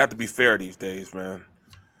now. You have to be fair these days, man.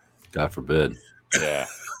 God forbid. Yeah.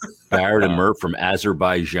 Barrett and Murph from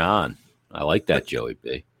Azerbaijan. I like that, Joey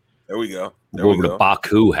B. There we go. We'll go over to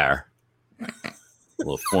Baku here. A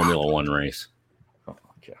little Formula One race. Oh,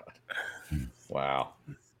 God. Wow.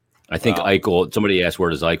 I think Eichel, somebody asked, where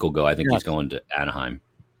does Eichel go? I think he's going to Anaheim.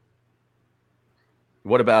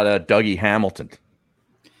 What about Dougie Hamilton?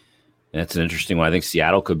 That's an interesting one. I think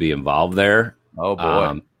Seattle could be involved there. Oh,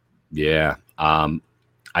 boy. Yeah. I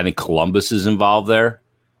think Columbus is involved there.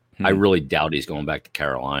 I really doubt he's going back to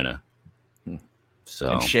Carolina.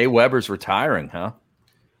 So, and Shea Weber's retiring, huh?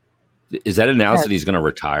 Is that announced that he's going to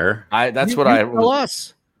retire? That's what I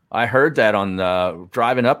heard that on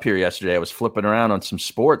driving up here yesterday. I was flipping around on some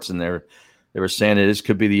sports, and they were saying that this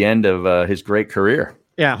could be the end of his great career.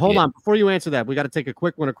 Yeah, hold on. Before you answer that, we got to take a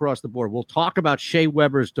quick one across the board. We'll talk about Shea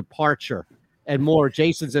Weber's departure and more.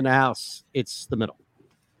 Jason's in the house. It's the middle.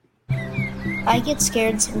 I get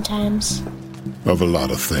scared sometimes. Of a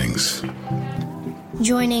lot of things.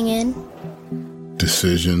 Joining in.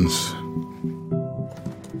 Decisions.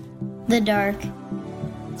 The dark.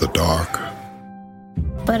 The dark.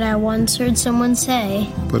 But I once heard someone say,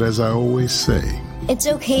 but as I always say, it's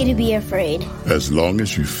okay to be afraid. As long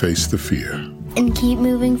as you face the fear. And keep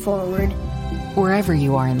moving forward. Wherever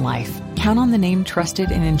you are in life, count on the name trusted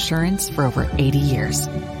in insurance for over 80 years.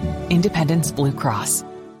 Independence Blue Cross.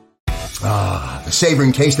 The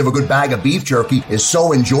savoring taste of a good bag of beef jerky is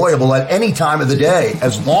so enjoyable at any time of the day,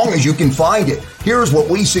 as long as you can find it. Here's what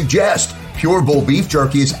we suggest. Pure Bull Beef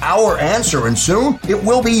Jerky is our answer, and soon it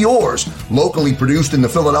will be yours. Locally produced in the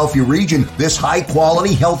Philadelphia region, this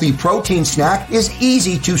high-quality, healthy protein snack is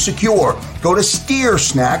easy to secure. Go to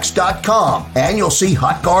steersnacks.com, and you'll see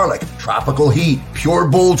hot garlic, tropical heat, Pure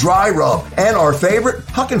Bull dry rub, and our favorite,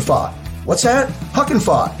 Huck and Fod. What's that? Huck and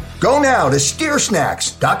Fod. Go now to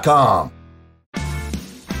steersnacks.com.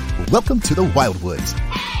 Welcome to the Wildwoods,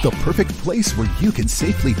 the perfect place where you can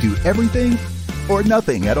safely do everything or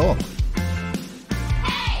nothing at all.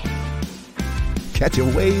 Catch a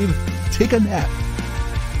wave, take a nap,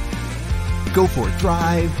 go for a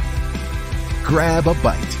drive, grab a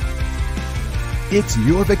bite. It's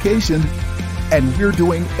your vacation, and we're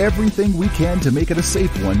doing everything we can to make it a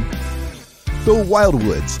safe one. The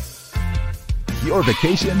Wildwoods. Your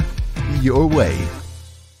vacation, your way.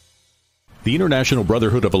 The International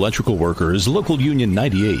Brotherhood of Electrical Workers, Local Union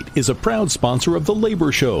 98, is a proud sponsor of The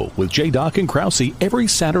Labor Show with J. Doc and Krause every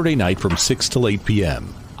Saturday night from 6 till 8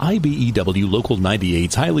 p.m. IBEW Local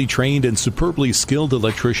 98's highly trained and superbly skilled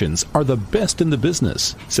electricians are the best in the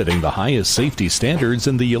business, setting the highest safety standards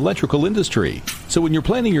in the electrical industry. So when you're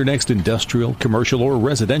planning your next industrial, commercial, or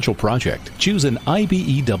residential project, choose an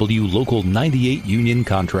IBEW Local 98 union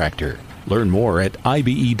contractor. Learn more at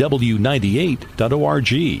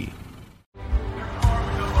ibew98.org.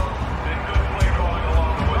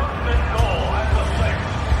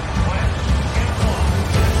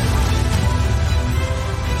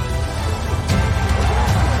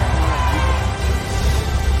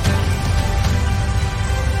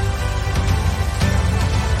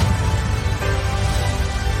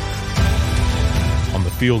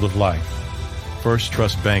 Field of life, First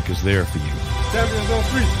Trust Bank is there for you. Champions on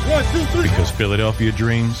 3. 1, 2, 3. Because Philadelphia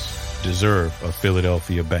dreams deserve a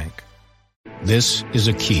Philadelphia bank. This is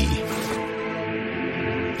a key.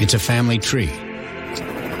 It's a family tree.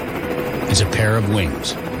 It's a pair of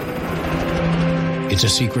wings. It's a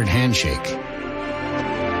secret handshake.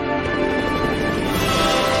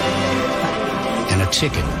 And a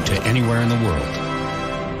ticket to anywhere in the world.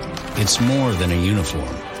 It's more than a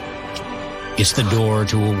uniform. It's the door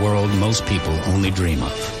to a world most people only dream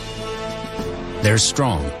of. There's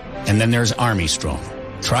Strong, and then there's Army Strong.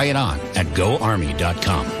 Try it on at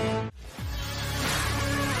GoArmy.com.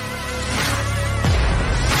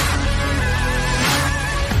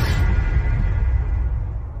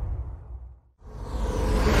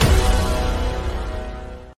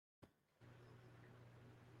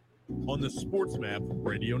 on the SportsMap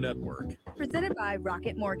Radio Network. Presented by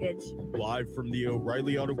Rocket Mortgage. Live from the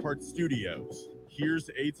O'Reilly Auto Parts Studios, here's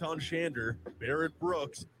Eytan Shander, Barrett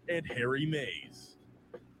Brooks, and Harry Mays.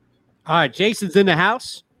 All right, Jason's in the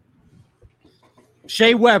house.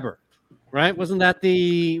 Shea Weber, right? Wasn't that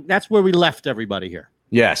that's where we left everybody here?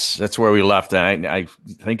 Yes, that's where we left. I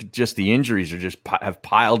think just the injuries are have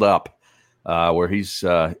piled up where he's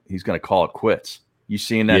going to call it quits. You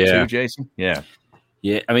seeing that too, Jason? Yeah.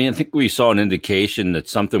 Yeah, I mean, I think we saw an indication that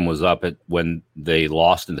something was up when they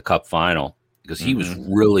lost in the Cup final because he was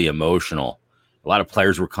really emotional. A lot of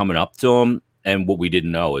players were coming up to him, and what we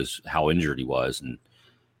didn't know is how injured he was. And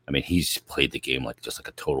I mean, he's played the game just like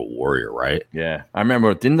a total warrior, right? Yeah, I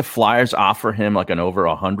remember. Didn't the Flyers offer him like an over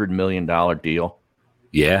 $100 million deal?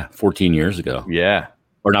 Yeah, 14 years ago. Yeah,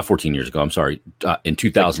 or not 14 years ago. I'm sorry, in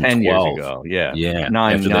 2012. Like 10 years ago. Yeah, yeah,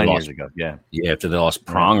 nine years ago. Yeah, after they lost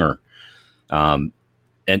Pronger.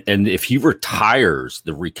 And if he retires,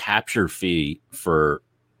 the recapture fee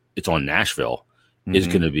it's on Nashville is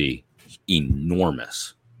going to be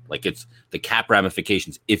enormous. Like it's the cap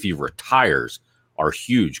ramifications if he retires are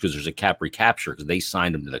huge because there's a cap recapture because they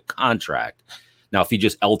signed him to the contract. Now, if he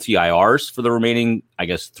just LTIRs for the remaining, I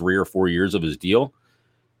guess, 3 or 4 years of his deal,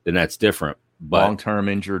 then that's different. But long-term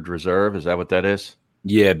injured reserve, is that what that is?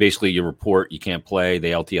 Yeah, basically you report you can't play,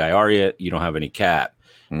 they LTIR you don't have any cap.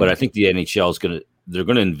 But I think the NHL is they're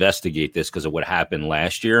going to investigate this because of what happened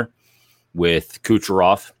last year with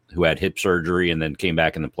Kucherov, who had hip surgery and then came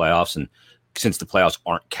back in the playoffs. And since the playoffs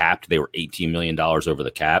aren't capped, they were $18 million over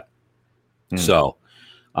the cap. So,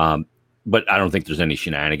 but I don't think there's any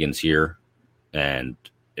shenanigans here. And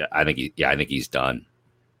I think he's done.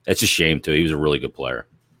 It's a shame too. He was a really good player.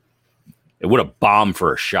 It would have bombed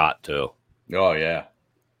for a shot too. Oh yeah.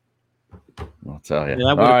 I'll tell you.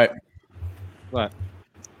 Yeah, all right. What?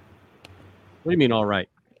 What do you mean? All right.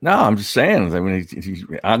 No, I'm just saying. I mean,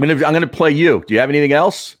 I'm gonna play you. Do you have anything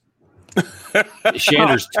else?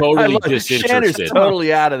 Shander's totally disinterested. Shander's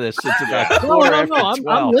totally out of this. It's about no.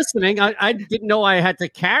 I'm listening. I didn't know I had to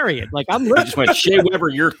carry it. Like I'm listening. Just went, Shea Weber,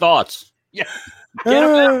 your thoughts. Yeah.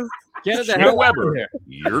 Get Shea Weber,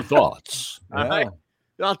 your thoughts. All right.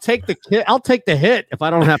 I'll take the hit if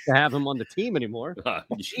I don't have to have him on the team anymore.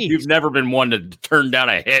 You've never been one to turn down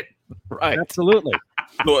a hit, right? Absolutely.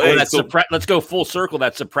 Let's go full circle.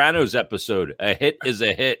 That Sopranos episode. A hit is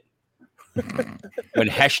a hit. When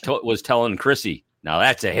Hesh was telling Chrissy, now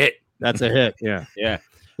that's a hit. That's a hit. Yeah. Yeah.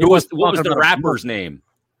 What was the rapper's name?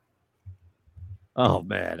 Oh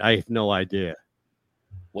man, I have no idea.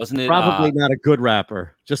 Wasn't it probably not a good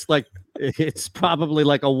rapper? Just like it's probably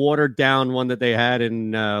like a watered down one that they had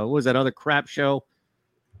in what was that other crap show?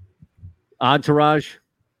 Entourage.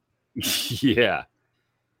 Yeah.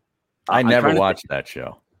 I never watched that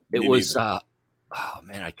show. It was oh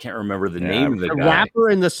man, I can't remember the name of the guy. Rapper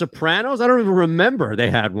in The Sopranos? I don't even remember they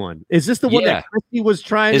had one. Is this the one that Chrissy was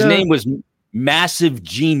trying His name was Massive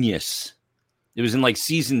Genius. It was in like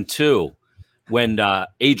season 2 when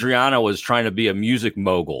Adriana was trying to be a music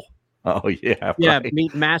mogul. Oh, yeah. Yeah, right.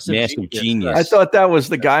 meet Massive Genius. I thought that was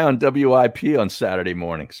the guy on WIP on Saturday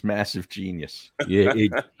mornings. Massive Genius. Yeah,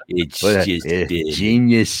 it's just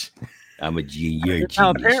genius. I'm a genius.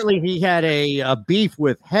 Now, apparently he had a beef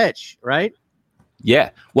with Hesh, right?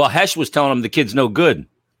 Yeah. Well, Hesh was telling him the kid's no good.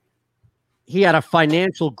 He had a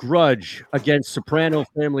financial grudge against Soprano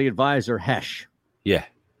family advisor Hesh. Yeah.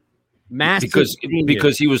 Massive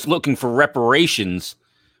because he was looking for reparations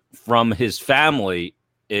from his family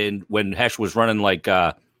when Hesh was running like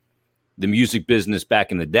the music business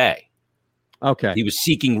back in the day. Okay. He was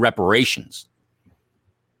seeking reparations.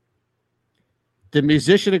 The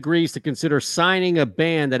musician agrees to consider signing a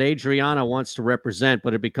band that Adriana wants to represent,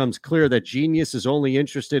 but it becomes clear that Genius is only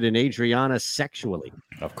interested in Adriana sexually.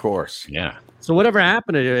 Of course. Yeah. So whatever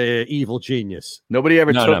happened to Evil Genius? Nobody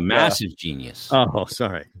ever took Massive Genius. Oh,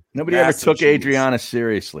 sorry. Nobody ever took Adriana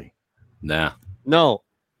seriously. Nah. No.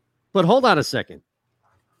 But hold on a second.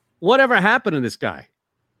 Whatever happened to this guy?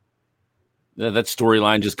 That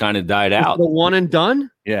storyline just kind of died out. The one and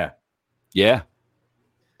done? Yeah. Yeah.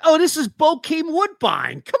 Oh, this is Bokeem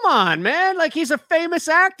Woodbine. Come on, man. Like, he's a famous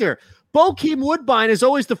actor. Bokeem Woodbine is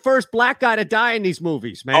always the first black guy to die in these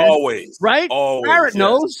movies, man. Always. Right? Always. Barrett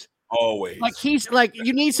knows. Always. Like, he's like,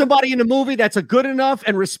 you need somebody in the movie that's a good enough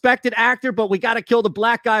and respected actor, but we got to kill the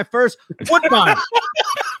black guy first. Woodbine.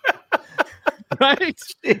 Right?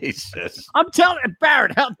 Jesus. I'm telling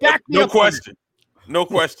Barrett, back me no up. Question. No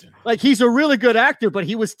question. Like, he's a really good actor, but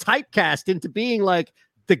he was typecast into being like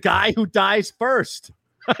the guy who dies first.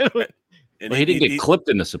 Well, he didn't get clipped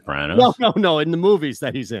in The Sopranos. No, in the movies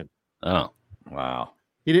that he's in. Oh, wow.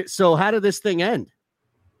 He did. So how did this thing end?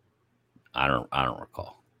 I don't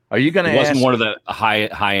recall. Are you going to It ask? wasn't one of the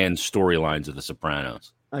high end storylines of The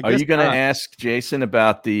Sopranos. Are you going to ask Jason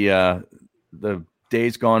about the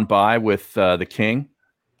days gone by with the King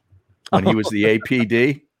when he was the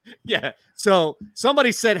APD? Yeah. So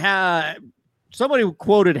somebody said somebody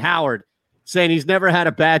quoted Howard saying he's never had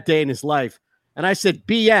a bad day in his life. And I said,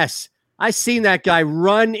 BS. I seen that guy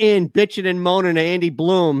run in bitching and moaning to Andy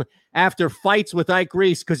Bloom after fights with Ike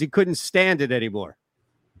Reese because he couldn't stand it anymore.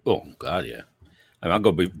 Oh, God, yeah. I mean, I'll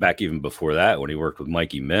go back even before that when he worked with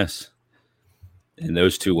Mikey Miss. And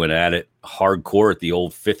those two went at it hardcore at the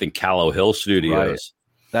old 5th and Callow Hill studios. Right.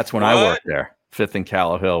 That's when I worked there. 5th and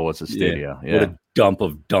Callow Hill was a studio. Yeah. What a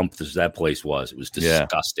dump that place was. It was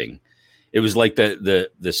disgusting. It was like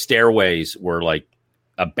the stairways were like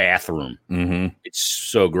a bathroom. Mm-hmm. It's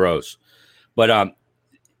so gross. But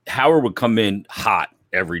Howard would come in hot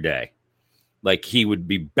every day. Like he would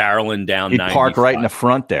be barreling down. He'd park right in the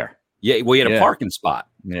front there. Yeah, well, he had a parking spot.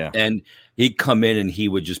 Yeah. And he'd come in and he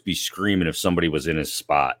would just be screaming if somebody was in his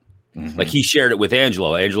spot. Mm-hmm. Like he shared it with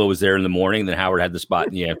Angelo. Angelo was there in the morning, then Howard had the spot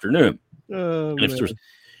in the afternoon. Oh, and if there was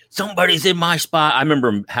somebody's in my spot, I remember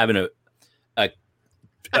him having a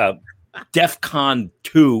DEFCON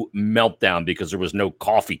 2 meltdown because there was no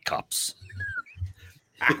coffee cups.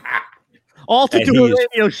 All to do a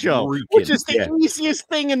radio show, which is the easiest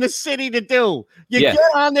thing in the city to do. You get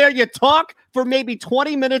on there, you talk for maybe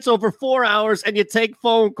 20 minutes over 4 hours, and you take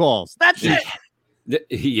phone calls. That's it.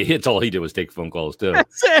 It's all he did was take phone calls, too.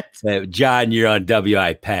 That's it. John, you're on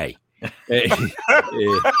WIP. That's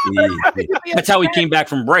how he came back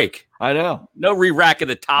from break. I know. No re-rack of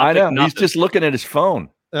the topic. I know. Nothing. He's just looking at his phone.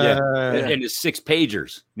 And his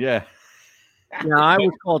 6-pagers. Yeah. Yeah, I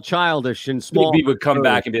was called childish and small. He would come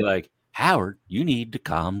back and be like, Howard, you need to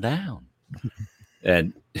calm down.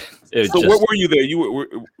 And so where were you there?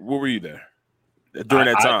 Where were you there during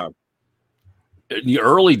that time? In the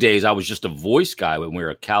early days, I was just a voice guy when we were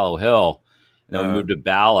at Callow Hill. And then we moved to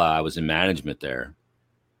Bala. I was in management there.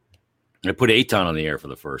 I put Eytan on the air for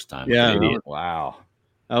the first time. Yeah. Wow.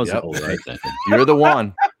 That was right. You're the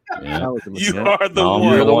one. Yeah. You are the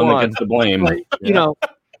one. You're the one that gets the blame. You know,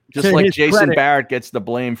 just like Jason Barrett gets the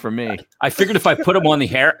blame for me. I figured if I put him on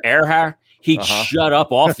the air, he'd shut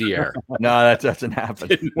up off the air. No, that doesn't happen.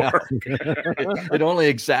 Didn't work. It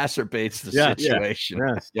only exacerbates the situation.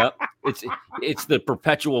 Yeah. Yep. It's the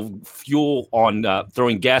perpetual fuel on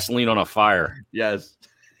throwing gasoline on a fire. Yes.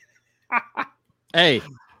 Hey,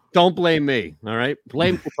 don't blame me. All right.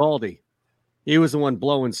 Blame Capaldi. He was the one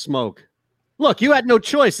blowing smoke. Look, you had no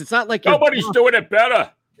choice. It's not like nobody's doing it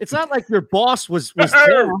better. It's not like your boss was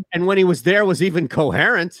there, and when he was there was even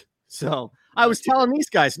coherent. So I was telling these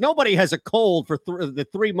guys, nobody has a cold for the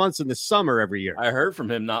 3 months in the summer every year. I heard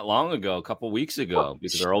from him not long ago, a couple weeks ago,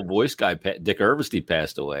 because our old voice guy, Dick Irvesty,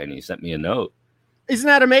 passed away, and he sent me a note. Isn't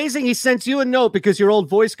that amazing? He sends you a note because your old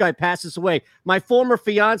voice guy passes away. My former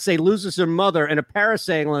fiance loses her mother in a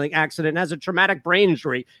parasailing accident and has a traumatic brain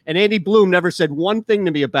injury. And Andy Bloom never said one thing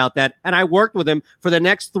to me about that. And I worked with him for the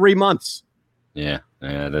next 3 months. Yeah,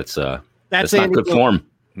 that's not Andy good Bloom. Form.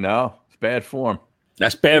 No, it's bad form.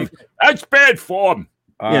 That's bad. That's bad form.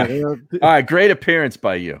 All right, great appearance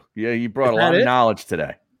by you. Yeah, you brought a lot of knowledge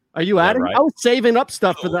today. Are you at it? Right? I was saving up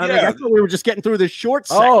stuff for that. I thought we were just getting through this short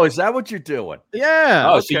segment. Oh, is that what you're doing? Yeah.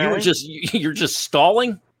 Oh, okay. So you're just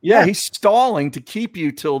stalling? Yeah, he's stalling to keep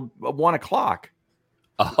you till 1 o'clock.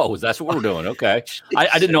 Oh, that's what we're doing. Okay.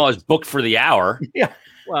 I didn't know I was booked for the hour. Yeah.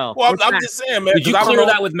 Well, I'm just saying, man. Did you clear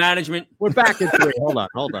that with management? We're back into it.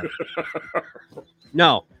 Hold on.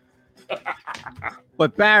 No.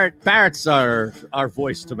 But Barrett's our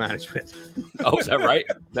voice to management. Oh, is that right?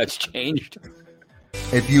 That's changed.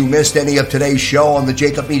 If you missed any of today's show on the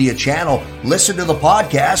Jacob Media channel, listen to the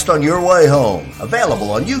podcast on your way home.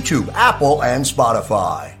 Available on YouTube, Apple, and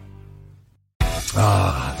Spotify.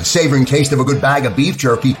 The savoring taste of a good bag of beef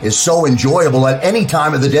jerky is so enjoyable at any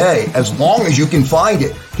time of the day, as long as you can find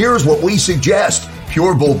it. Here's what we suggest.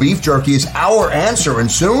 Pure Bull Beef Jerky is our answer, and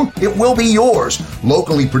soon it will be yours.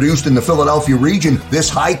 Locally produced in the Philadelphia region, this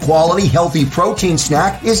high-quality, healthy protein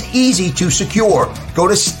snack is easy to secure. Go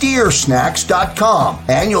to steersnacks.com,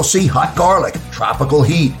 and you'll see hot garlic, tropical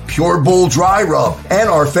heat, Pure Bull dry rub, and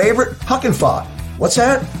our favorite, Huck and Fod. What's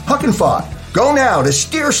that? Huck and Fod. Go now to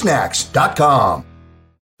steersnacks.com.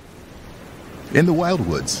 In the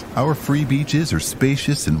Wildwoods, our free beaches are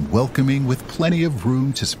spacious and welcoming with plenty of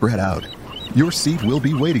room to spread out. Your seat will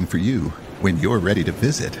be waiting for you when you're ready to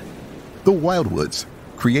visit. The Wildwoods,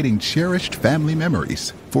 creating cherished family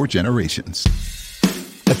memories for generations.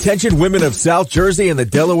 Attention women of South Jersey and the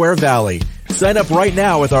Delaware Valley. Sign up right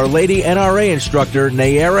now with Our Lady NRA instructor,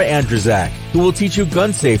 Nayara Andrzak, who will teach you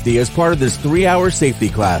gun safety as part of this 3-hour safety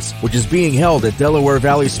class, which is being held at Delaware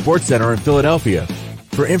Valley Sports Center in Philadelphia.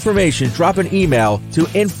 For information, drop an email to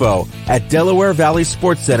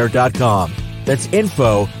info@DelawareValleySportsCenter.com. That's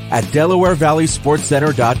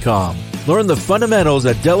info@DelawareValleySportsCenter.com. Learn the fundamentals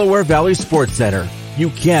at Delaware Valley Sports Center.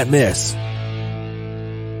 You can't miss.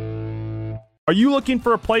 Are you looking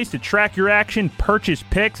for a place to track your action, purchase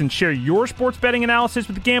picks, and share your sports betting analysis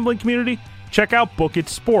with the gambling community? Check out Book It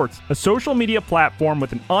Sports, a social media platform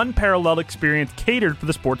with an unparalleled experience catered for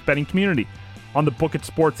the sports betting community. On the Book It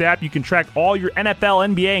Sports app, you can track all your NFL,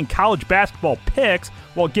 NBA, and college basketball picks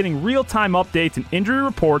while getting real-time updates and injury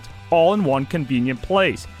reports all in one convenient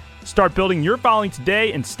place. Start building your following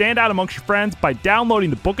today and stand out amongst your friends by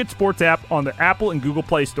downloading the Book It Sports app on the Apple and Google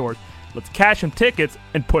Play stores. Let's cash some tickets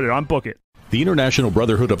and put it on Book It. The International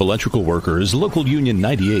Brotherhood of Electrical Workers, Local Union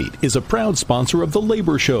 98, is a proud sponsor of The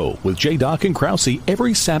Labor Show with J. Doc and Krause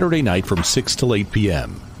every Saturday night from 6 till 8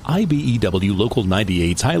 p.m. IBEW Local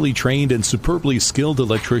 98's highly trained and superbly skilled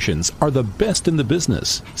electricians are the best in the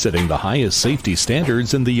business, setting the highest safety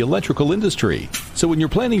standards in the electrical industry. So when you're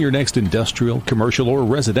planning your next industrial, commercial, or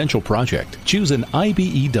residential project, choose an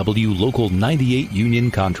IBEW Local 98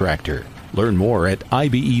 union contractor. Learn more at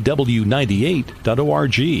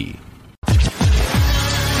IBEW98.org.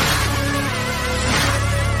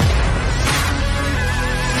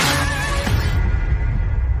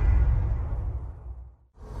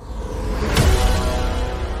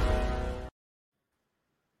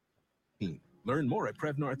 Learn more at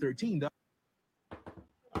Prevnar13.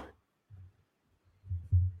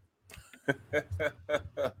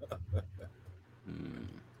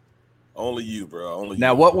 Only you, bro. Only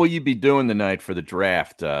now, you. what will you be doing tonight for the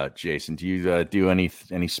draft, Jason? Do you do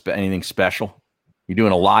anything special? You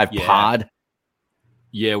doing a live pod?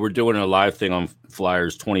 Yeah, we're doing a live thing on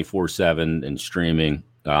Flyers 24/7 and streaming,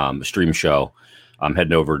 stream show. I'm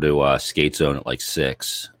heading over to Skate Zone at like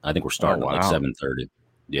 6. I think we're starting at like 7:30.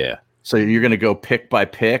 Yeah. So you're going to go pick by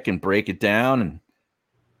pick and break it down? And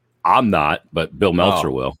I'm not, but Bill Meltzer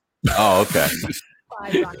will. Oh, okay.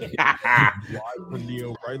 He's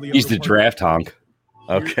the draft honk.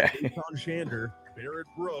 Okay. Eytan Shander, Barrett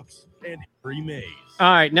Brooks, and Harry Mays.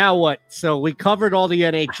 All right, now what? So we covered all the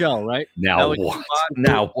NHL, right? Now what?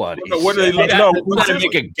 Now what? What do they look? No, we got to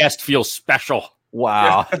make a guest feel special.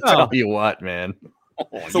 Wow. I tell you what, man.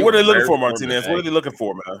 So what are they looking for, Martinez? What are they looking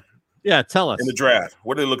for, man? Yeah, tell us. In the draft,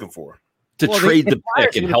 what are they looking for? To trade the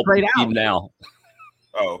pick and help the team now.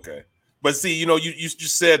 Oh, okay. But see, you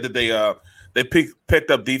just said that they picked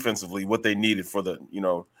up defensively what they needed for the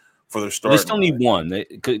for their start. They still need one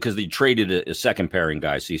because they traded a second pairing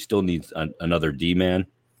guy, so you still need another D man.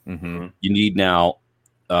 Mm-hmm. You need now.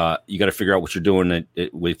 You got to figure out what you're doing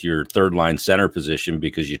with your third line center position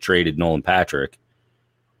because you traded Nolan Patrick.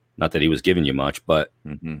 Not that he was giving you much, but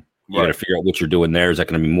you got to figure out what you're doing there. Is that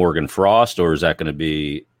going to be Morgan Frost or is that going to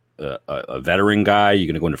be a veteran guy? You're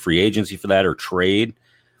going to go into free agency for that or trade?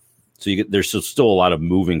 So there's still a lot of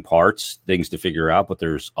moving parts, things to figure out, but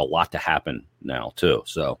there's a lot to happen now too.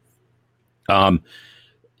 So,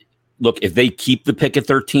 look, if they keep the pick at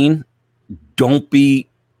 13, don't be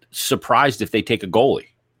surprised if they take a goalie.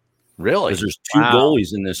 Really? Because there's two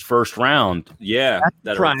goalies in this first round. Yeah.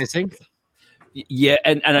 That's surprising. Yeah,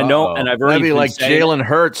 and I know, and I've already that'd be like Jalen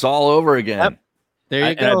Hurts all over again. Yep. There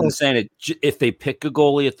you go. And I've been saying it. If they pick a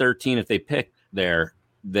goalie at 13, if they pick there,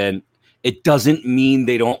 then it doesn't mean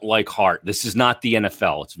they don't like Hart. This is not the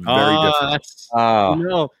NFL. It's very different.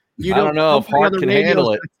 You I don't know if Hart can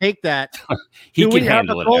handle it. Take that. He can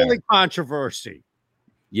handle it. Goalie controversy.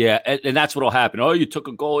 Yeah, and that's what'll happen. Oh, you took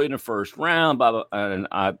a goalie in the first round, blah, blah, and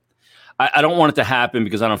I don't want it to happen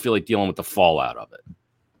because I don't feel like dealing with the fallout of it.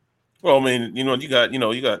 Well, I mean, you got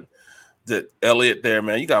the Elliott there,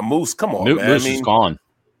 man. You got Moose. Come on, man. Moose is gone.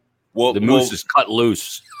 Well, the Moose is cut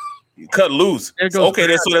loose. Cut loose. Okay,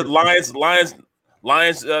 then so that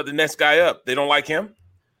Lions, the next guy up. They don't like him.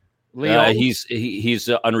 He's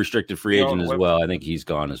unrestricted free agent as well. I think he's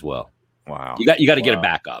gone as well. Wow. You got to get a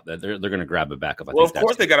backup. They're going to grab a backup. Well, of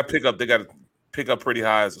course they got to pick up. They got to pick up pretty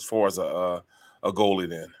high as far as a goalie.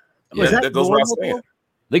 Then that goes without saying. I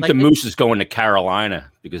think the Moose is going to Carolina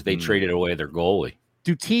because they traded away their goalie.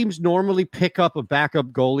 Do teams normally pick up a backup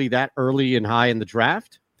goalie that early and high in the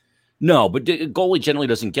draft? No, but the goalie generally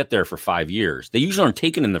doesn't get there for 5 years. They usually aren't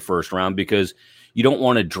taken in the first round because you don't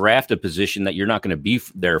want to draft a position that you're not going to be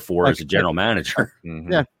there for as a general manager.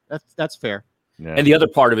 Mm-hmm. Yeah, that's fair. Yeah. And the other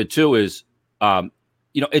part of it too is,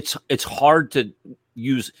 it's hard to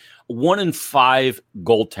use 1 in 5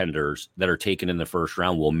 goaltenders that are taken in the first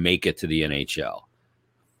round will make it to the NHL.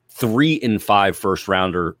 3 in 5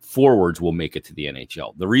 first-rounder forwards will make it to the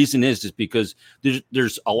NHL. The reason is because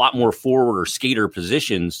there's a lot more forward or skater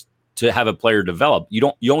positions to have a player develop.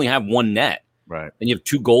 You only have one net, right? And you have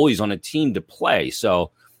 2 goalies on a team to play,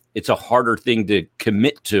 so it's a harder thing to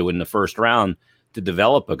commit to in the first round to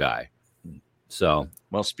develop a guy. So,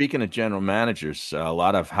 well, speaking of general managers, a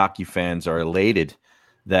lot of hockey fans are elated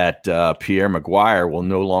that Pierre Maguire will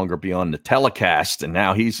no longer be on the telecast, and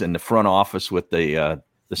now he's in the front office with the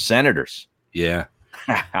Senators. Yeah.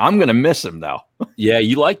 I'm going to miss him, though. Yeah,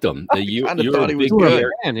 you liked him. You're a big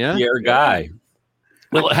Pierre guy.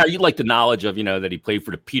 Well, how you like the knowledge of, that he played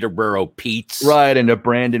for the Peterborough Petes. Right, and the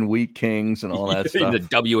Brandon Wheat Kings and all that stuff. The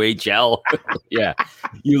WHL. Yeah.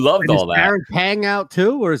 You loved all that. Is Aaron Pang out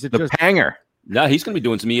too, or is it the just Panger? No, he's going to be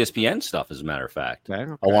doing some ESPN stuff, as a matter of fact,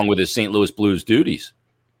 okay. Along with his St. Louis Blues duties.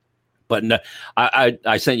 But no,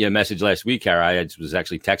 I sent you a message last week, Harry. I was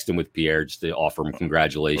actually texting with Pierre just to offer him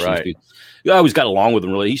congratulations. Right. I always got along with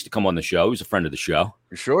him, really. He used to come on the show. He was a friend of the show.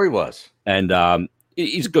 For sure he was. And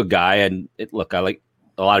he's a good guy. And look, I like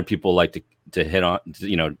a lot of people like to hit on,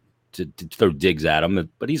 to throw digs at him,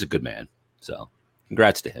 but he's a good man. So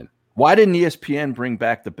congrats to him. Why didn't ESPN bring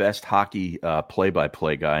back the best hockey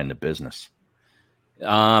play-by-play guy in the business?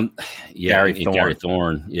 Gary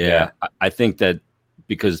Thorne. Yeah. I think that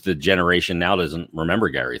because the generation now doesn't remember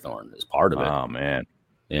Gary Thorne as part of it. Oh, man.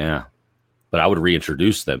 Yeah. But I would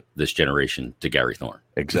reintroduce this generation to Gary Thorne.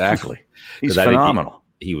 Exactly. He's phenomenal.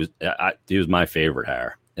 He was my favorite,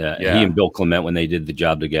 Harry. He and Bill Clement, when they did the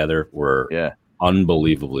job together, were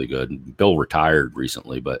unbelievably good. Bill retired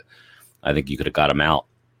recently, but I think you could have got him out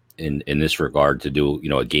in this regard to do,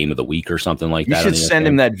 a game of the week or something like that. You should send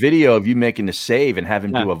him that video of you making the save and have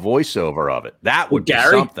him do a voiceover of it. That would be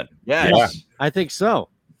something. Yes. Yeah, I think so.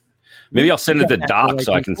 Maybe I'll send it to Doc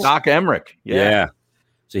so I can. Doc Emmerich. Yeah.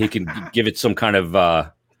 So he can give it some kind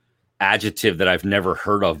of adjective that I've never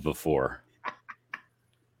heard of before.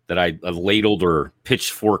 That I ladled or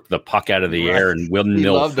pitchforked the puck out of the air in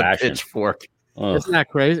windmill fashion. The pitchfork. Oh. Isn't that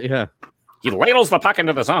crazy? Yeah. He ladles the puck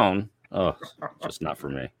into the zone. Oh, just not for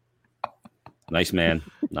me. Nice man,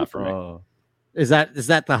 not for me. Is that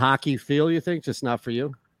the hockey feel, you think? Just not for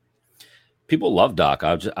you? People love Doc.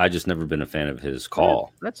 I just never been a fan of his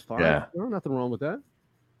call. Yeah, that's fine. Yeah. No, nothing wrong with that.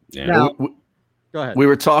 Yeah. Now, go ahead. We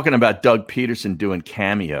were talking about Doug Peterson doing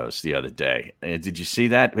cameos the other day. Did you see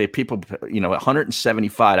that? People,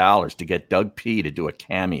 $175 to get Doug P to do a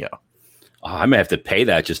cameo. Oh, I may have to pay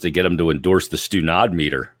that just to get him to endorse the Stu Nod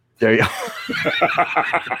meter. There you go.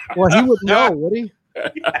 Well, he would know, would he?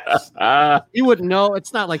 Yes. He wouldn't know.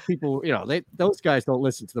 It's not like people, those guys don't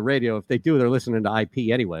listen to the radio. If they do, they're listening to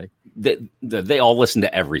IP anyway. They all listen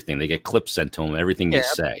to everything. They get clips sent to them, everything you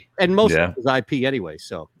say. And most of it is IP anyway,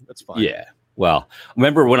 so that's fine. Yeah. Well,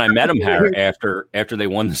 remember when I met him, Harry, after they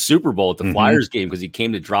won the Super Bowl at the Flyers game, because he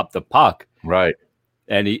came to drop the puck. Right.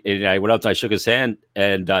 And I went up, I shook his hand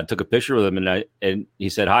and took a picture with him. And he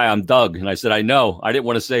said, "Hi, I'm Doug." And I said, "I know." I didn't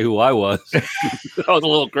want to say who I was. I was a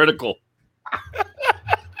little critical.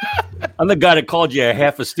 I'm the guy that called you a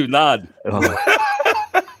half a Stu Nod.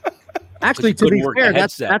 Actually, to be fair,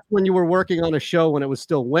 that's when you were working on a show when it was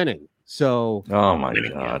still winning. So, oh my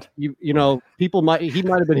God, he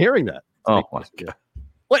might have been hearing that. Oh my God.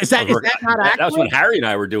 What is that? Is that not accurate? That was when Harry and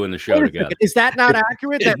I were doing the show together. Is that not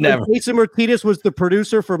accurate? That when Jason Martinez was the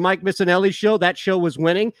producer for Mike Missinelli's show, that show was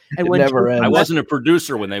winning. And when I wasn't a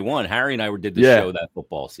producer when they won. Harry and I did the show that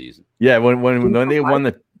football season. Yeah, when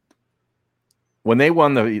they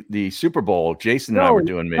won the Super Bowl, Jason and I were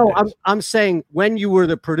doing middays. No, I'm saying when you were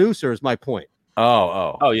the producer is my point.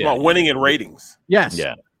 Oh yeah. Well, winning in ratings. Yes.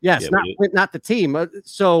 Yeah. Yes. Not the team.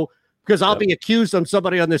 So because I'll be accused on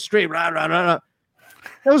somebody on the street.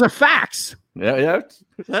 Those are facts. Yeah.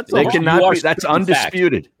 That's they all. cannot be. That's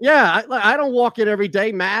undisputed. Facts. Yeah, I don't walk in every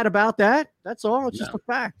day mad about that. That's all. It's just a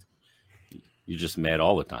fact. You're just mad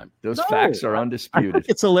all the time. Those facts are undisputed. I think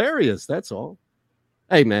it's hilarious. That's all.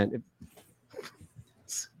 Hey, man.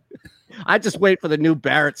 I just wait for the new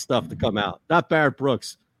Barrett stuff to come out. Not Barrett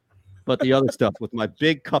Brooks, but the other stuff with my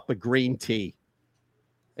big cup of green tea.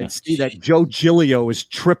 And see that Joe Giglio is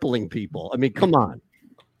tripling people. I mean, come on.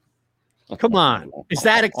 Come on. Is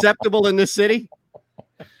that acceptable in this city?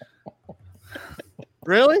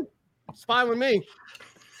 Really? It's fine with me.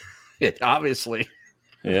 Obviously.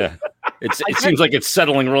 Yeah. It seems like it's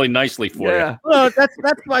settling really nicely for you. Well,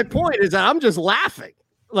 that's my point, is that I'm just laughing.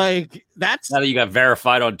 Like, that's now that you got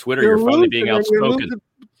verified on Twitter, you're finally being outspoken.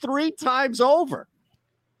 3 times over.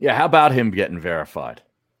 Yeah, how about him getting verified?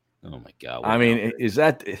 Oh my God. I mean,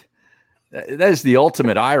 that is the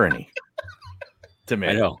ultimate irony to me.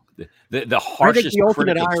 I know. The harshest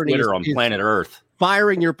critic of Twitter on planet Earth.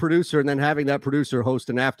 firing your producer and then having that producer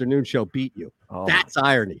host an afternoon show beat you. Oh. That's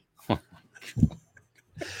irony.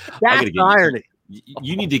 That's irony.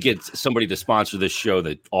 You need to get somebody to sponsor this show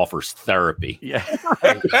that offers therapy. Yeah.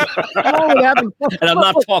 And I'm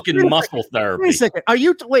not talking muscle therapy. Wait a second. Are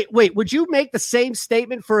you wait, would you make the same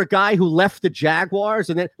statement for a guy who left the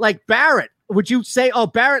Jaguars and then like Barrett? Would you say, oh,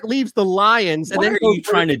 Barrett leaves the Lions and Why then are you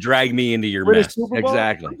trying to drag me into your mess?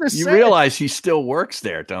 Exactly. You realize he still works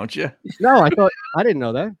there, don't you? No, I didn't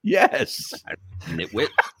know that. Yes. Nitwit.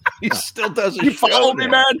 He still does a You show follow me,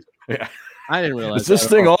 there. man? Yeah. I didn't realize Is this that.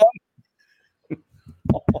 thing on?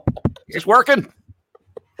 It's working.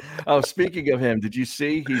 Oh, speaking of him, did you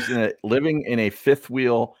see he's living in a fifth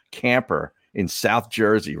wheel camper in South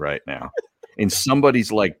Jersey right now in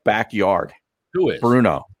somebody's like backyard? Who is?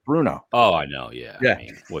 Bruno. Oh, I know. Yeah. Yeah. I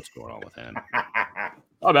mean, what's going on with him?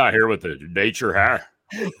 I'm out here with the nature hair.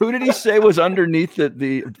 Who did he say was underneath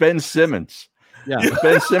the Ben Simmons? Yeah.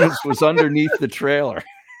 Ben Simmons was underneath the trailer.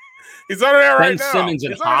 He's under there right Ben now. Simmons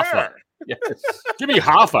and He's under Hoffa. there. Yes. Give me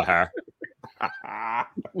Hoffa hair.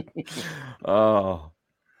 Oh,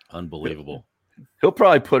 unbelievable. He'll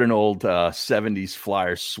probably put an old 70s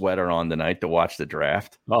Flyers sweater on tonight to watch the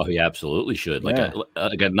draft. Oh, he absolutely should. Like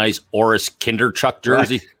a nice Oris Kinderchuck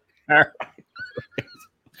jersey.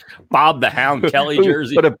 Bob the Hound Kelly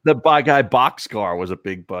jersey. But the guy Boxcar was a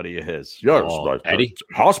big buddy of his. Yes, Eddie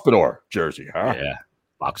Hospital jersey, huh? Yeah,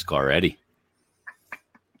 Boxcar Eddie.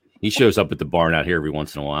 He shows up at the barn out here every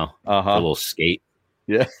once in a while. For a little skate.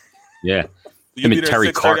 Yeah. Yeah. You Him be and there Terry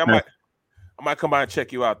at 6:30. Cartman. I might come by and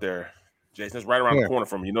check you out there, Jason. It's right around the corner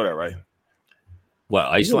from you. You know that, right? What,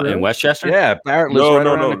 Iceland in Westchester? Yeah, Barrett lives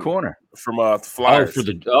around the corner. From Flyers.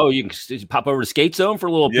 You can pop over to Skate Zone for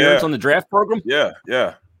a little appearance on the draft program? Yeah.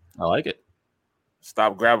 I like it.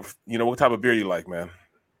 Stop, grab, what type of beer you like, man?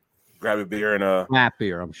 Grab a beer and Tap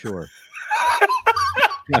beer, I'm sure.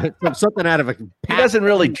 Something out of a He doesn't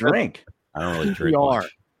really drink. I don't really drink much.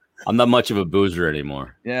 I'm not much of a boozer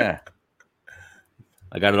anymore. Yeah.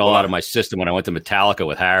 I got it all out of my system when I went to Metallica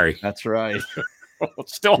with Harry. That's right.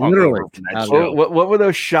 Still Literally. hungover from that show. What were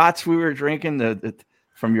those shots we were drinking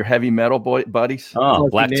from your heavy metal buddies? Oh,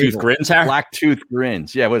 Blacktooth Grins, Harry? Blacktooth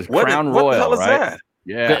Grins. Yeah, it was Crown Royal, what the hell is right? that?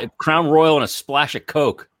 Yeah. Crown Royal and a splash of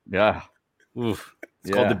Coke. Yeah. Oof.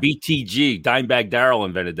 It's called the BTG. Dimebag Darrell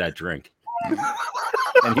invented that drink.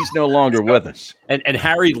 And he's no longer with us. And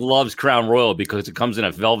Harry loves Crown Royal because it comes in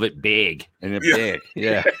a velvet bag. In a bag,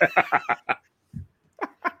 yeah.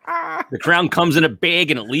 The Crown comes in a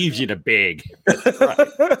bag and it leaves you in a bag.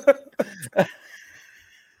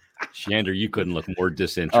 Shander, you couldn't look more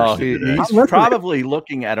disinterested. Oh, he's probably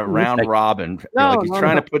looking at a round robin. He's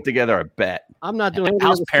trying to put together a bet. I'm not doing anything.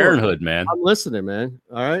 House Parenthood, man. I'm listening, man.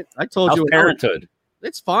 All right. I told House you. Parenthood.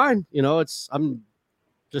 It's fine. I'm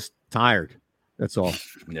just tired. That's all.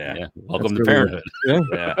 Yeah. Welcome to Parenthood.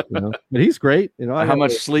 Yeah. But he's great. How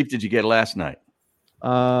much sleep did you get last night?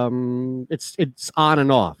 It's on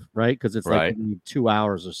and off, right? Because it's like 2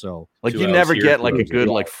 hours or so. Like you never get like a good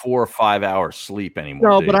 4 or 5 hours sleep anymore.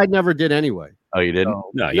 No, but I never did anyway. Oh, you didn't?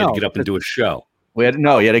 No, you had to get up and do a show. You had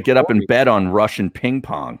to get up and bet on Russian ping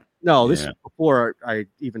pong. No, this is before I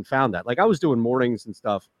even found that. Like I was doing mornings and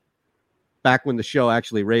stuff back when the show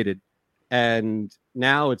actually rated, and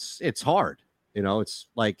now it's hard. It's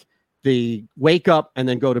like the wake up and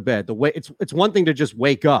then go to bed. It's one thing to just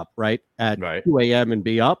wake up right at 2 a.m. and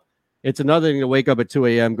be up. It's another thing to wake up at 2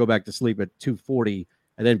 a.m., go back to sleep at 2:40,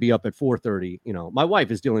 and then be up at 4:30. My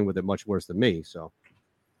wife is dealing with it much worse than me, so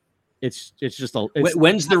it's just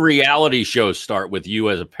When's the reality show start with you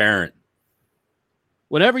as a parent?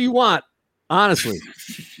 Whatever you want, honestly.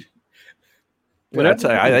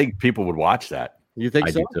 I think people would watch that. You think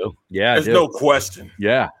so? Do too. Yeah, there's no question.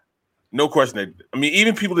 Yeah. No question. I mean,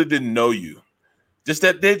 even people that didn't know you, just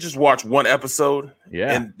that they just watch one episode,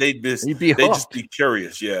 and they just be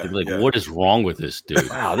curious. Yeah, like, what is wrong with this dude?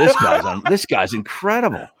 Wow, this guy's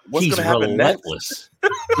incredible. What's He's relentless.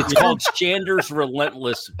 It's called Shander's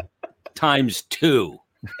Relentless ×2.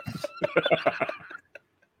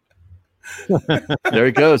 There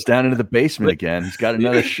he goes down into the basement again. He's got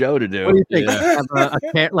another show to do. What do you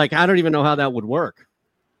think? I don't even know how that would work.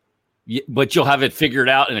 Yeah, but you'll have it figured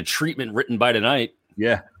out in a treatment written by tonight.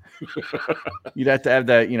 Yeah. You'd have to have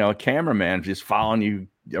that, a cameraman just following you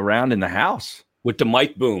around in the house with the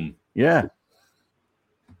mic boom. Yeah.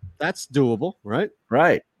 That's doable, right?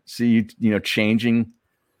 Right. See you changing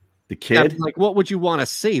the kid. Yeah, like, what would you want to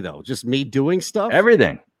see though? Just me doing stuff?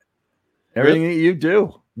 Everything that you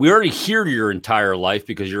do. We already hear your entire life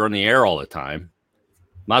because you're on the air all the time.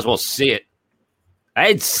 Might as well see it.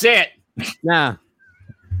 I'd sit. Nah.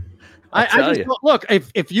 I just look,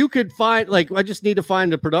 if you could find, like, I just need to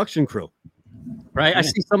find a production crew, right? I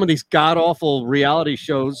see some of these god awful reality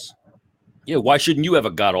shows. Yeah, why shouldn't you have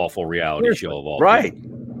a god awful reality show of all? Right.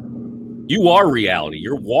 You are reality.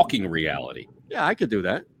 You're walking reality. Yeah, I could do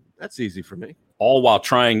that. That's easy for me. All while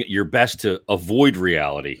trying your best to avoid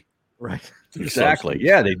reality. Right. Exactly.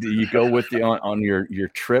 Yeah, you go with the on your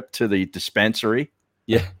trip to the dispensary.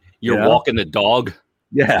 Yeah, you're walking the dog.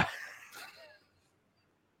 Yeah.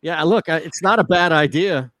 Yeah, look, it's not a bad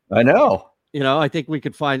idea. I know. I think we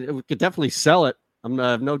could definitely sell it. I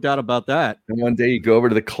have no doubt about that. And one day you go over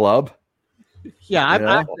to the club. Yeah,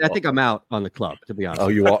 I think I'm out on the club, to be honest. Oh,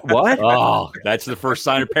 you are? What? Oh, that's the first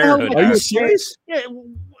sign of parenthood. Are you serious? Yeah,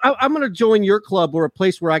 I'm going to join your club or a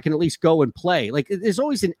place where I can at least go and play. Like, there's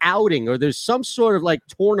always an outing or there's some sort of like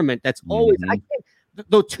tournament that's always. I can't.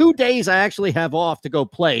 The 2 days I actually have off to go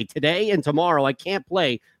play, today and tomorrow, I can't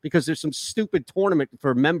play because there's some stupid tournament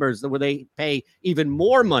for members where they pay even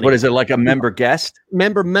more money. What is it, like a member guest?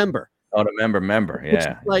 Member. Oh, the member.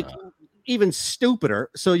 Yeah. Like even stupider.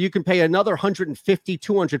 So you can pay another $150,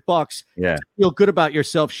 $200. Yeah. To feel good about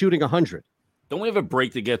yourself shooting 100. Don't we have a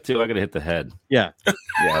break to get to? I got to hit the head. Yeah.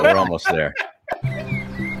 Yeah, we're almost there.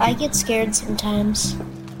 I get scared sometimes.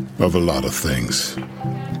 Of a lot of things.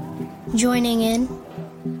 Joining in.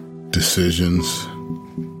 Decisions.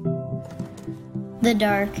 The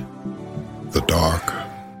dark. The dark.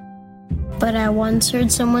 But I once heard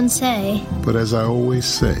someone say, But as I always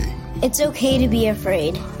say, it's okay to be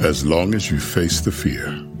afraid. as long as you face the fear.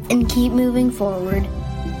 And keep moving forward.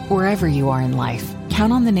 Wherever you are in life,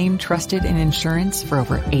 count on the name trusted in insurance for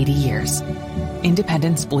over 80 years.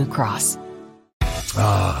 Independence Blue Cross.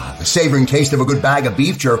 The savoring taste of a good bag of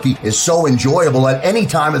beef jerky is so enjoyable at any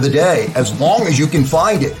time of the day, as long as you can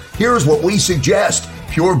find it. Here's what we suggest.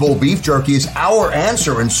 Pure Bull Beef Jerky is our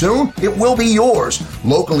answer, and soon it will be yours.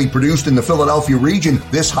 Locally produced in the Philadelphia region,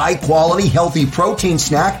 this high-quality, healthy protein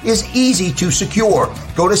snack is easy to secure.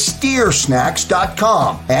 Go to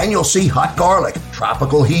steersnacks.com, and you'll see hot garlic,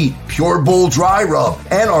 tropical heat, Pure Bull dry rub,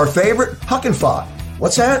 and our favorite, Huck and Fod.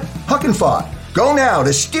 What's that? Huck and Fod. Go now to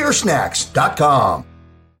steersnacks.com.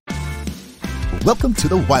 Welcome to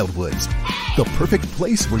the Wildwoods, the perfect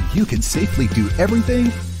place where you can safely do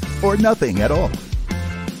everything or nothing at all.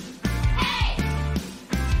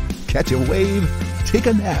 Catch a wave, take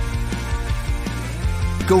a nap,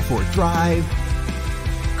 go for a drive,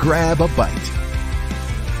 grab a bite.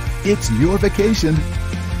 It's your vacation,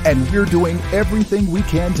 and we're doing everything we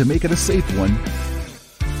can to make it a safe one.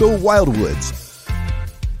 The Wildwoods.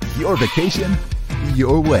 Your vacation,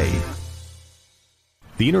 your way.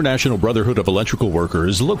 The International Brotherhood of Electrical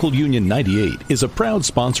Workers, Local Union 98, is a proud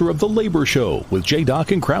sponsor of The Labor Show with J.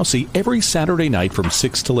 Doc and Krause every Saturday night from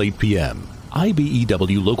 6 till 8 p.m.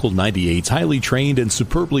 IBEW Local 98's highly trained and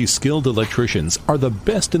superbly skilled electricians are the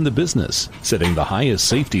best in the business, setting the highest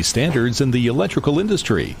safety standards in the electrical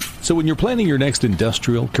industry. So when you're planning your next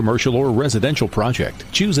industrial, commercial, or residential project,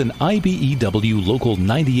 choose an IBEW Local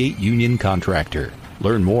 98 union contractor.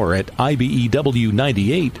 Learn more at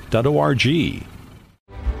ibew98.org.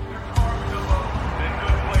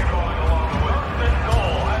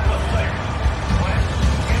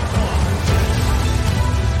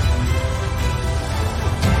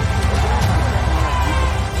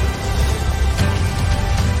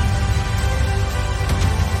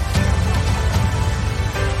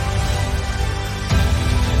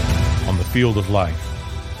 On the field of life,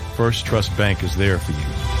 First Trust Bank is there for you.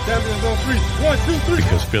 Champions on three. 1, 2, 3.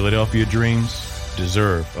 Because Philadelphia dreams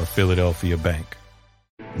deserve a Philadelphia bank.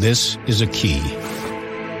 This is a key.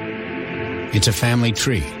 It's a family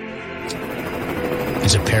tree.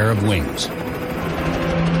 It's a pair of wings.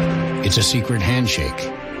 It's a secret handshake.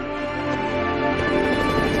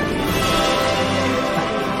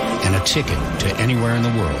 And a ticket to anywhere in the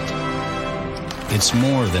world. It's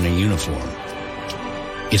more than a uniform.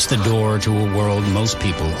 It's the door to a world most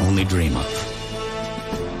people only dream of.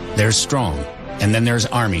 There's Strong, and then there's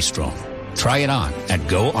Army Strong. Try it on at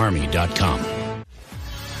GoArmy.com.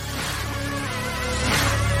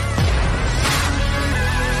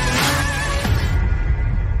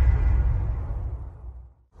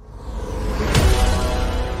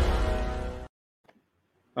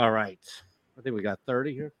 All right. I think we got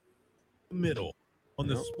 30 here. Middle on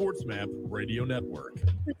the Sports Map Radio Network.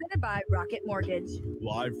 Presented by Rocket Mortgage.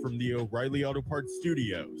 Live from the O'Reilly Auto Parts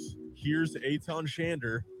Studios. Here's Eytan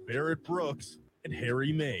Shander, Barrett Brooks, and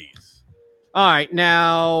Harry Mays. All right.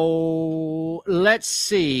 Now, let's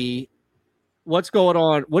see what's going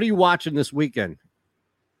on. What are you watching this weekend?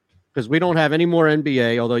 Because we don't have any more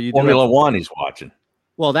NBA, although you do. Formula One he's watching.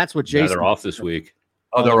 Well, that's what Jason. Yeah, they're off this week.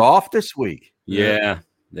 Oh, they're off this week. Yeah.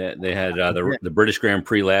 They had the British Grand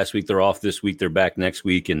Prix last week. They're off this week. They're back next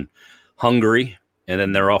week in Hungary, and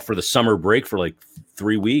then they're off for the summer break for like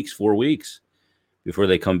 4 weeks before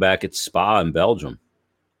they come back at Spa in Belgium.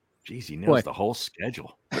 Jeez, he knows the whole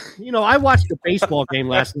schedule. I watched the baseball game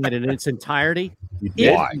last night in its entirety.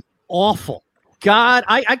 Why? It's awful. God,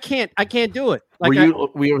 I can't do it. Like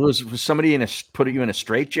was somebody putting you in a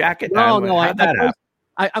straitjacket? No, how'd that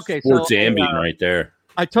happen? Sports Ambient right there.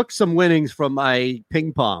 I took some winnings from my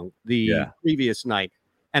ping pong the previous night,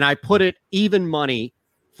 and I put it even money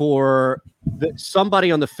for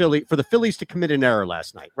somebody on the Phillies to commit an error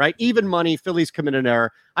last night, right? Even money, Phillies commit an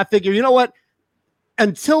error. I figure, you know what?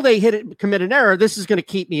 Until they commit an error, this is going to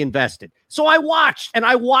keep me invested. So I watched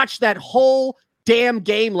that whole damn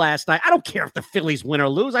game last night. I don't care if the Phillies win or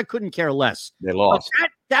lose. I couldn't care less. They lost.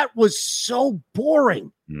 That was so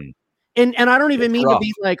boring. And I don't even mean to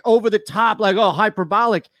be like over the top, like,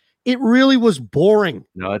 hyperbolic. It really was boring.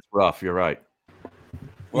 No, it's rough. You're right.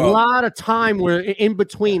 Well, a lot of time were in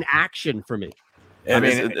between action for me. And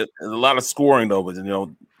it's a lot of scoring though, but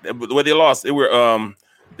the way they lost, they were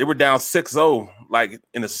down 6-0, like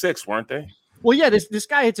in the sixth, weren't they? Well, yeah, this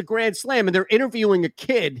guy hits a grand slam, and they're interviewing a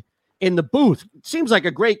kid in the booth. Seems like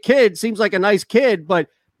a great kid, seems like a nice kid, but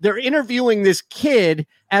they're interviewing this kid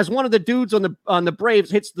as one of the dudes on the Braves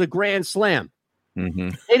hits the grand slam. Mm-hmm.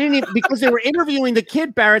 They didn't even, because they were interviewing the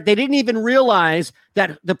kid, Barrett. They didn't even realize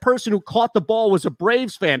that the person who caught the ball was a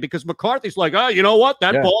Braves fan, because McCarthy's like, you know what?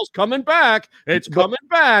 That ball's coming back. It's coming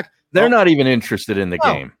back. They're not even interested in the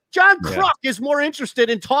game. John Kruk is more interested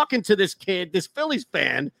in talking to this kid, this Phillies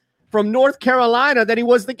fan from North Carolina, than he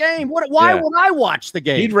was the game. Why would I watch the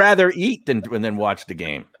game? He'd rather eat than watch the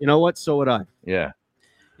game. You know what? So would I. Yeah.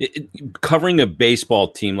 Covering a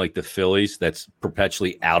baseball team like the Phillies that's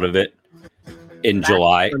perpetually out of it in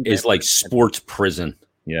July is like sports prison.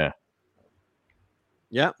 Yeah.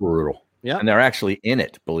 Yeah. Brutal. Yeah. And they're actually in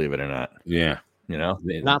it, believe it or not. Yeah.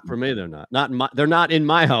 Not for me. They're not. They're not in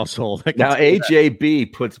my household. Now,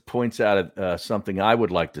 AJB points out something I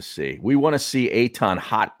would like to see. We want to see Eytan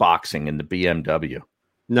hotboxing in the BMW.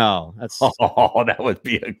 No, that's that would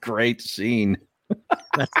be a great scene.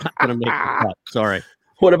 That's not going to make the cut. Sorry.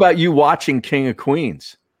 What about you watching King of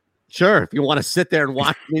Queens? Sure. If you want to sit there and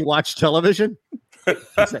watch me watch television, is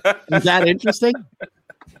that interesting?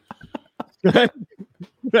 Is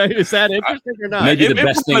that interesting or not? Maybe the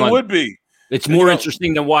best thing would be. It's more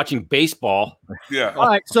interesting than watching baseball. Yeah. All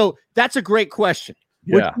right. So that's a great question.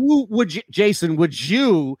 Yeah. Jason, would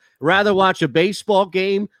you rather watch a baseball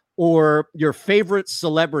game or your favorite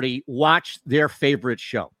celebrity watch their favorite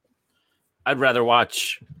show? I'd rather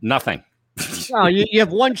watch nothing. No, you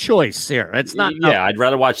have one choice here. It's not. Yeah, I'd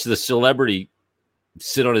rather watch the celebrity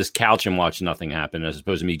sit on his couch and watch nothing happen as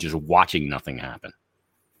opposed to me just watching nothing happen.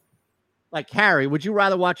 Like Harry, would you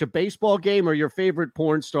rather watch a baseball game or your favorite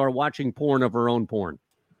porn star watching porn of her own porn?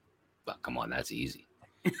 Oh, come on, that's easy.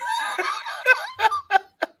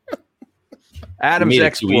 Adam's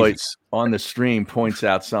Exploits on the stream points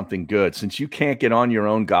out something good. Since you can't get on your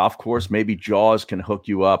own golf course, maybe Jaws can hook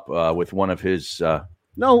you up with one of his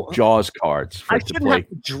Jaws cards I to shouldn't play. have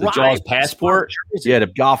to drive. The Jaws passport? Yeah, the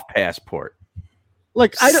golf passport.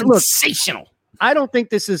 Look, sensational. I don't think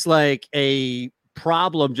this is like a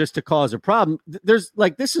problem just to cause a problem. There's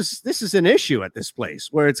like this is an issue at this place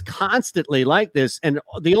where it's constantly like this, and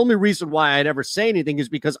the only reason why I'd ever say anything is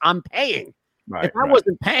because I'm paying. Right, if I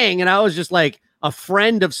wasn't paying and I was just like a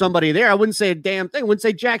friend of somebody there, I wouldn't say a damn thing. I wouldn't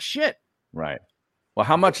say jack shit. Right. Well,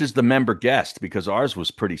 how much is the member guest? Because ours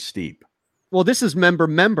was pretty steep. Well, this is member.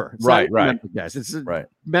 It's right. Member guest. It's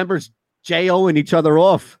members J-O-ing each other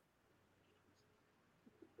off.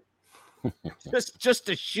 just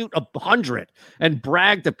to shoot 100 and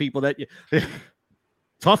brag to people that you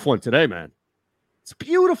tough one today, man. It's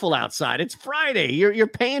beautiful outside. It's Friday. You're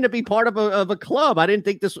paying to be part of a club. I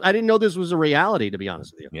didn't know this was a reality, to be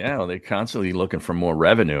honest with you. Yeah, well, they're constantly looking for more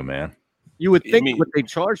revenue, man. You would think what they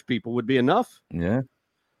charge people would be enough. Yeah.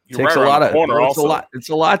 Takes it's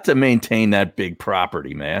a lot to maintain that big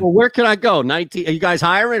property, man. Well, where can I go? 19. Are you guys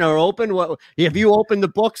hiring or open? What have you opened the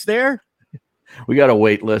books there? We got a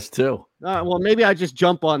wait list too. Well, maybe I just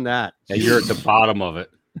jump on that. Yeah, you're at the bottom of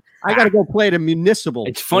it. I got to go play the municipal.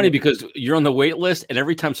 It's funny because you're on the wait list, and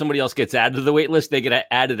every time somebody else gets added to the wait list, they get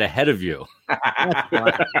added ahead of you.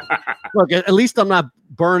 Look, at least I'm not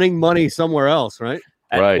burning money somewhere else, right?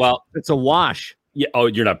 Right. Well, it's a wash. Yeah. Oh,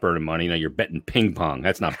 you're not burning money. No, you're betting ping pong.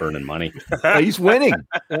 That's not burning money. He's winning.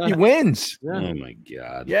 He wins. Yeah. Oh my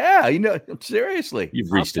God. Yeah. Seriously.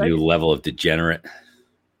 You've reached a new level of degenerate.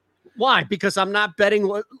 Why? Because I'm not betting.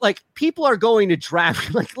 Like, people are going to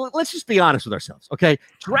draft. Like, let's just be honest with ourselves, okay?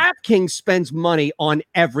 DraftKings spends money on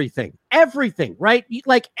everything, right?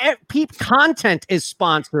 Like, content is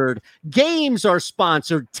sponsored, games are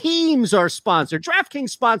sponsored, teams are sponsored. DraftKings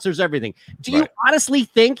sponsors everything. Do you honestly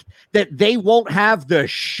think that they won't have the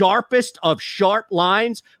sharpest of sharp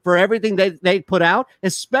lines for everything they put out,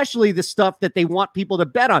 especially the stuff that they want people to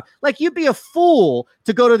bet on? Like, you'd be a fool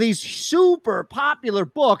to go to these super popular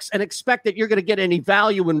books and expect that you're going to get any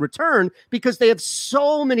value in return, because they have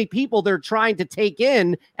so many people they're trying to take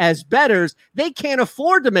in as bettors. They can't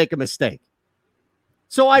afford to make a mistake.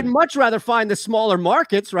 So I'd much rather find the smaller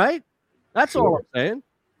markets, right? That's all I'm saying.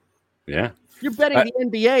 Yeah. You're betting the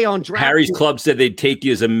NBA on draft. Harry's Club said they'd take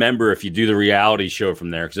you as a member if you do the reality show from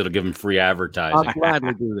there, because it'll give them free advertising. I'll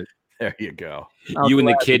gladly do it. There you go. You and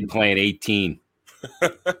the kid playing 18. I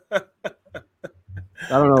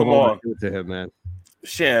don't know Come what on. I do to him, man.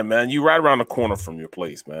 Shan, man, you right around the corner from your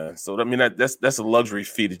place, man. So I mean, that's a luxury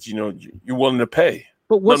fee that you're willing to pay.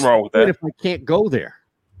 But what's nothing wrong with that if I can't go there?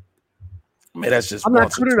 Man, that's just I'm not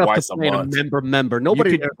once or good enough twice to a play in a month. member.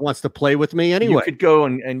 Nobody there wants to play with me anyway. You could go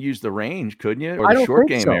and use the range, couldn't you? Or I the don't short think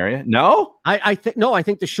game so. area. No? I think no. I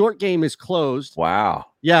think the short game is closed. Wow.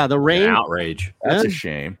 Yeah, the range. An outrage. That's Yeah. a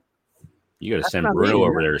shame. You got to That's send not Bruno me,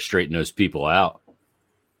 over man. there to straighten those people out.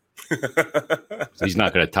 He's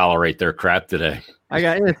not going to tolerate their crap today.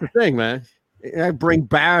 It's the thing, man. I bring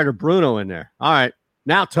Barrett or Bruno in there. All right,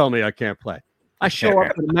 now tell me I can't play. I show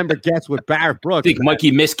up to the member guests with Barrett Brooks. Think Mikey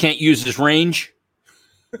Miss can't use his range?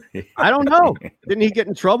 I don't know. Didn't he get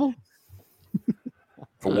in trouble?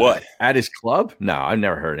 For what? At his club? No, I've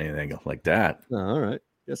never heard anything like that. Oh, all right.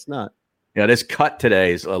 Guess not. Yeah, this cut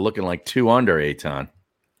today is looking like 2 under, Eytan.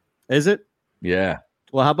 Is it? Yeah.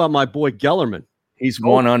 Well, how about my boy Gellerman? He's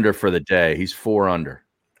 1 under for the day. He's 4 under.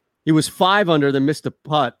 He was 5 under, then missed a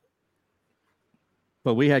putt.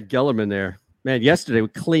 But we had Gellerman there. Man, yesterday we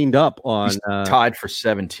cleaned up on. He's tied for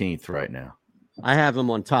 17th right now. I have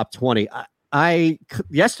him on top 20.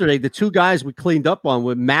 Yesterday, the two guys we cleaned up on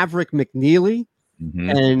were Maverick McNeely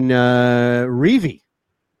and Reevy.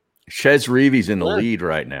 Chez Reevy's in the lead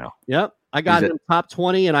right now. Yep. I got him top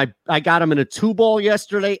 20, and I got him in a 2-ball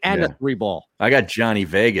yesterday and a 3-ball. I got Johnny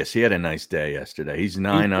Vegas. He had a nice day yesterday. He's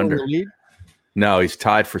 9 under. In the lead? No, he's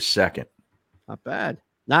tied for 2nd. Not bad.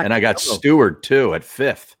 And I got Stewart, too, at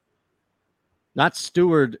 5th. Not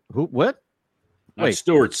Stewart. Who? What? Wait.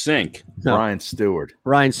 Stewart Sink. No. Brian Stewart.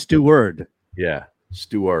 Brian Stewart. Yeah.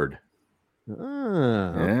 Stewart.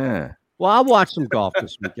 Ah. Yeah. Well, I'll watch some golf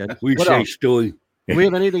this weekend. We What say else? Stewie. Do we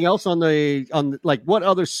have anything else on like what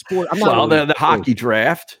other sport? I'm not Well, the hockey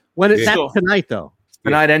draft. When is that tonight, though?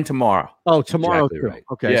 Tonight and tomorrow. Oh, tomorrow Exactly too. right.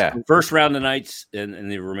 Okay. Yeah. So- First round tonight's and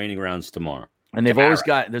the remaining rounds tomorrow. And they've always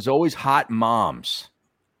there's always hot moms.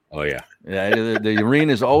 Oh, yeah. The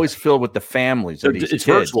arena is always filled with the families of these It's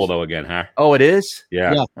kids. virtual, though, again, huh? Oh, it is?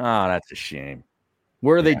 Yeah. Yeah. Oh, that's a shame.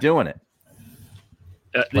 Where are they doing it?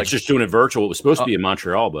 It's just doing it virtual. It was supposed to be in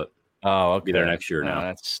Montreal, but Oh, okay. be there next year now.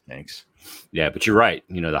 That stinks. Yeah, but you're right.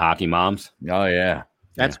 The hockey moms. Oh, yeah.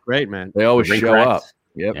 That's great, man. They always Ring show cracks. up.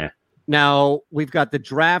 Yep. Yeah. Now we've got the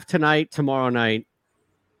draft tonight, tomorrow night.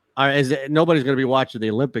 Nobody's going to be watching the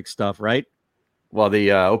Olympic stuff, right? Well,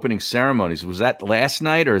 the opening ceremonies, was that last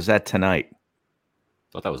night or is that tonight?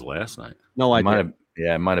 Thought that was last night. No, I It might didn't. have,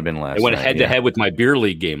 yeah, it might have been last I went night. head to head with my beer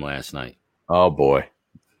league game last night. Oh, boy.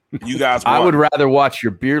 You guys, I won. would rather watch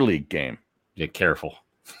your beer league game. Get careful.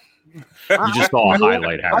 You just saw a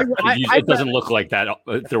highlight, Harry. It doesn't look like that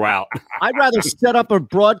throughout. I'd rather set up a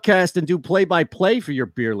broadcast and do play-by-play for your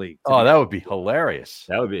beer league. Oh, that would be hilarious.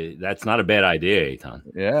 That's not a bad idea, Eytan.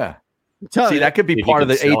 Yeah. Tell See, you. that could be If you part of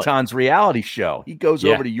the could sell it. Eytan's reality show. He goes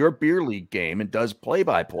Yeah. over to your beer league game and does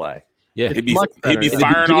play-by-play. Yeah, He'd be much better.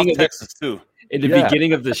 firing off Texas too. In the Yeah.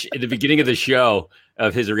 beginning of the show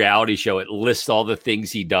of his reality show, it lists all the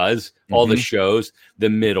things he does, all the shows, the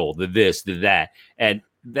middle, the this, the that, and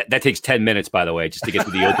that takes 10 minutes, by the way, just to get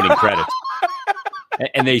to the opening credits.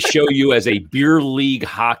 And they show you as a beer league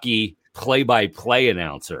hockey play-by-play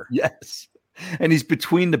announcer. Yes. And he's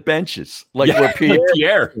between the benches, like where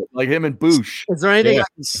Pierre, like him and Boosh. Is there anything I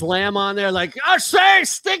can slam on there? Like,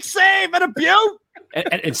 stick save and a butte?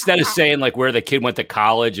 and instead of saying like where the kid went to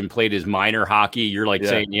college and played his minor hockey, you're like Yeah.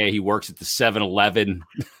 saying, he works at the 7-Eleven.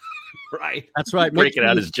 Right. That's right. Breaking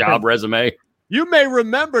out his job resume. You may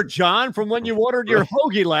remember, John, from when you ordered your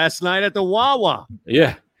hoagie last night at the Wawa.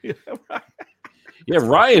 Yeah. Yeah,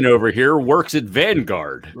 Ryan over here works at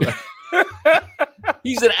Vanguard.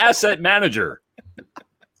 He's an asset manager.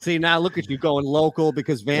 See, now look at you going local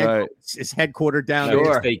because Vanguard is headquartered down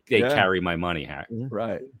Sure. there. They carry my money, Hack.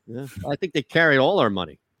 Right. Yeah. I think they carried all our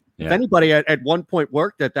money. If anybody at one point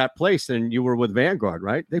worked at that place, then you were with Vanguard,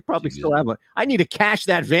 right? They probably still have I need to cash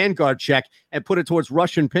that Vanguard check and put it towards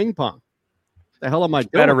Russian ping pong. The hell am I doing?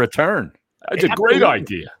 Better return. That's a great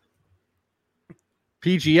idea.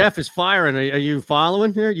 PGF is firing. Are you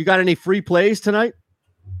following here? You got any free plays tonight?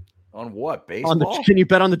 On what? Baseball? Can you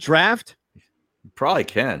bet on the draft? You probably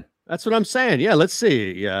can. That's what I'm saying. Yeah, let's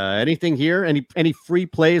see. Anything here? Any free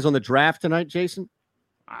plays on the draft tonight, Jason?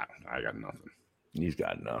 I got nothing. He's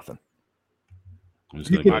got nothing. I'm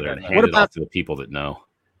just going to go there and hand it off to the people that know.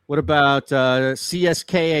 What about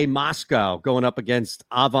CSKA Moscow going up against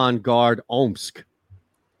Avant-Garde Omsk?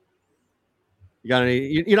 You got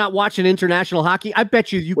any? You're not watching international hockey? I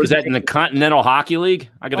bet you. Was that in the Continental Hockey League?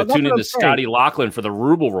 I got to tune into Scotty Laughlin for the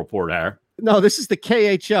Ruble Report here. No, this is the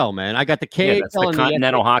KHL, man. I got the KHL. Yeah, that's the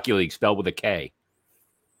Continental Hockey League spelled with a K.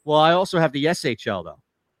 Well, I also have the SHL though.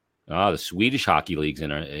 Oh, the Swedish Hockey League's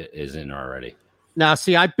is in already. Now,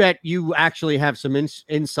 see, I bet you actually have some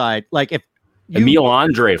insight. Like if Emil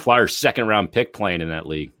Andre, Flyers' second-round pick, playing in that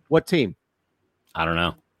league. What team? I don't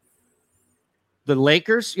know. The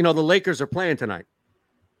Lakers. You know, the Lakers are playing tonight.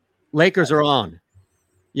 Lakers are on.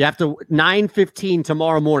 You have to 9:15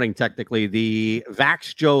 tomorrow morning. Technically, the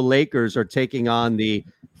Vax Joe Lakers are taking on the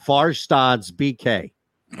Farstads BK.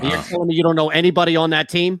 You're telling me you don't know anybody on that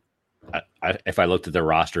team? If I looked at their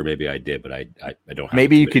roster, maybe I did, but I don't have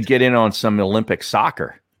Maybe you could get in on some Olympic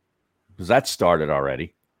soccer because that started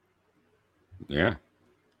already. Yeah.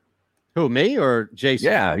 Who, me or Jason?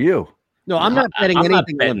 Yeah, you. No, I'm not betting I'm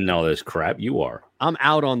anything. Not betting all this crap. You are. I'm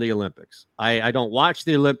out on the Olympics. I don't watch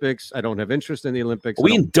the Olympics. I don't have interest in the Olympics. Are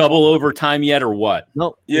we in double overtime yet or what?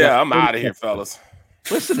 No. Yeah, I'm out of here, fellas.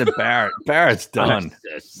 Listen to Barrett. Barrett's done.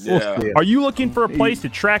 Yeah. Are you looking for a place to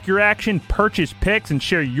track your action, purchase picks, and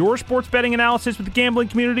share your sports betting analysis with the gambling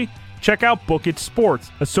community? Check out Book It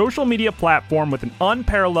Sports, a social media platform with an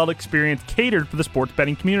unparalleled experience catered for the sports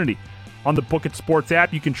betting community. On the Book It Sports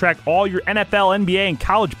app, you can track all your NFL, NBA, and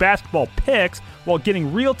college basketball picks while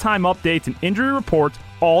getting real-time updates and injury reports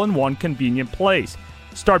all in one convenient place.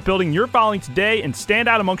 Start building your following today and stand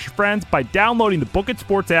out amongst your friends by downloading the Book It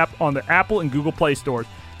Sports app on the Apple and Google Play stores.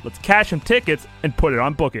 Let's cash some tickets and put it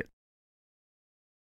on Book It.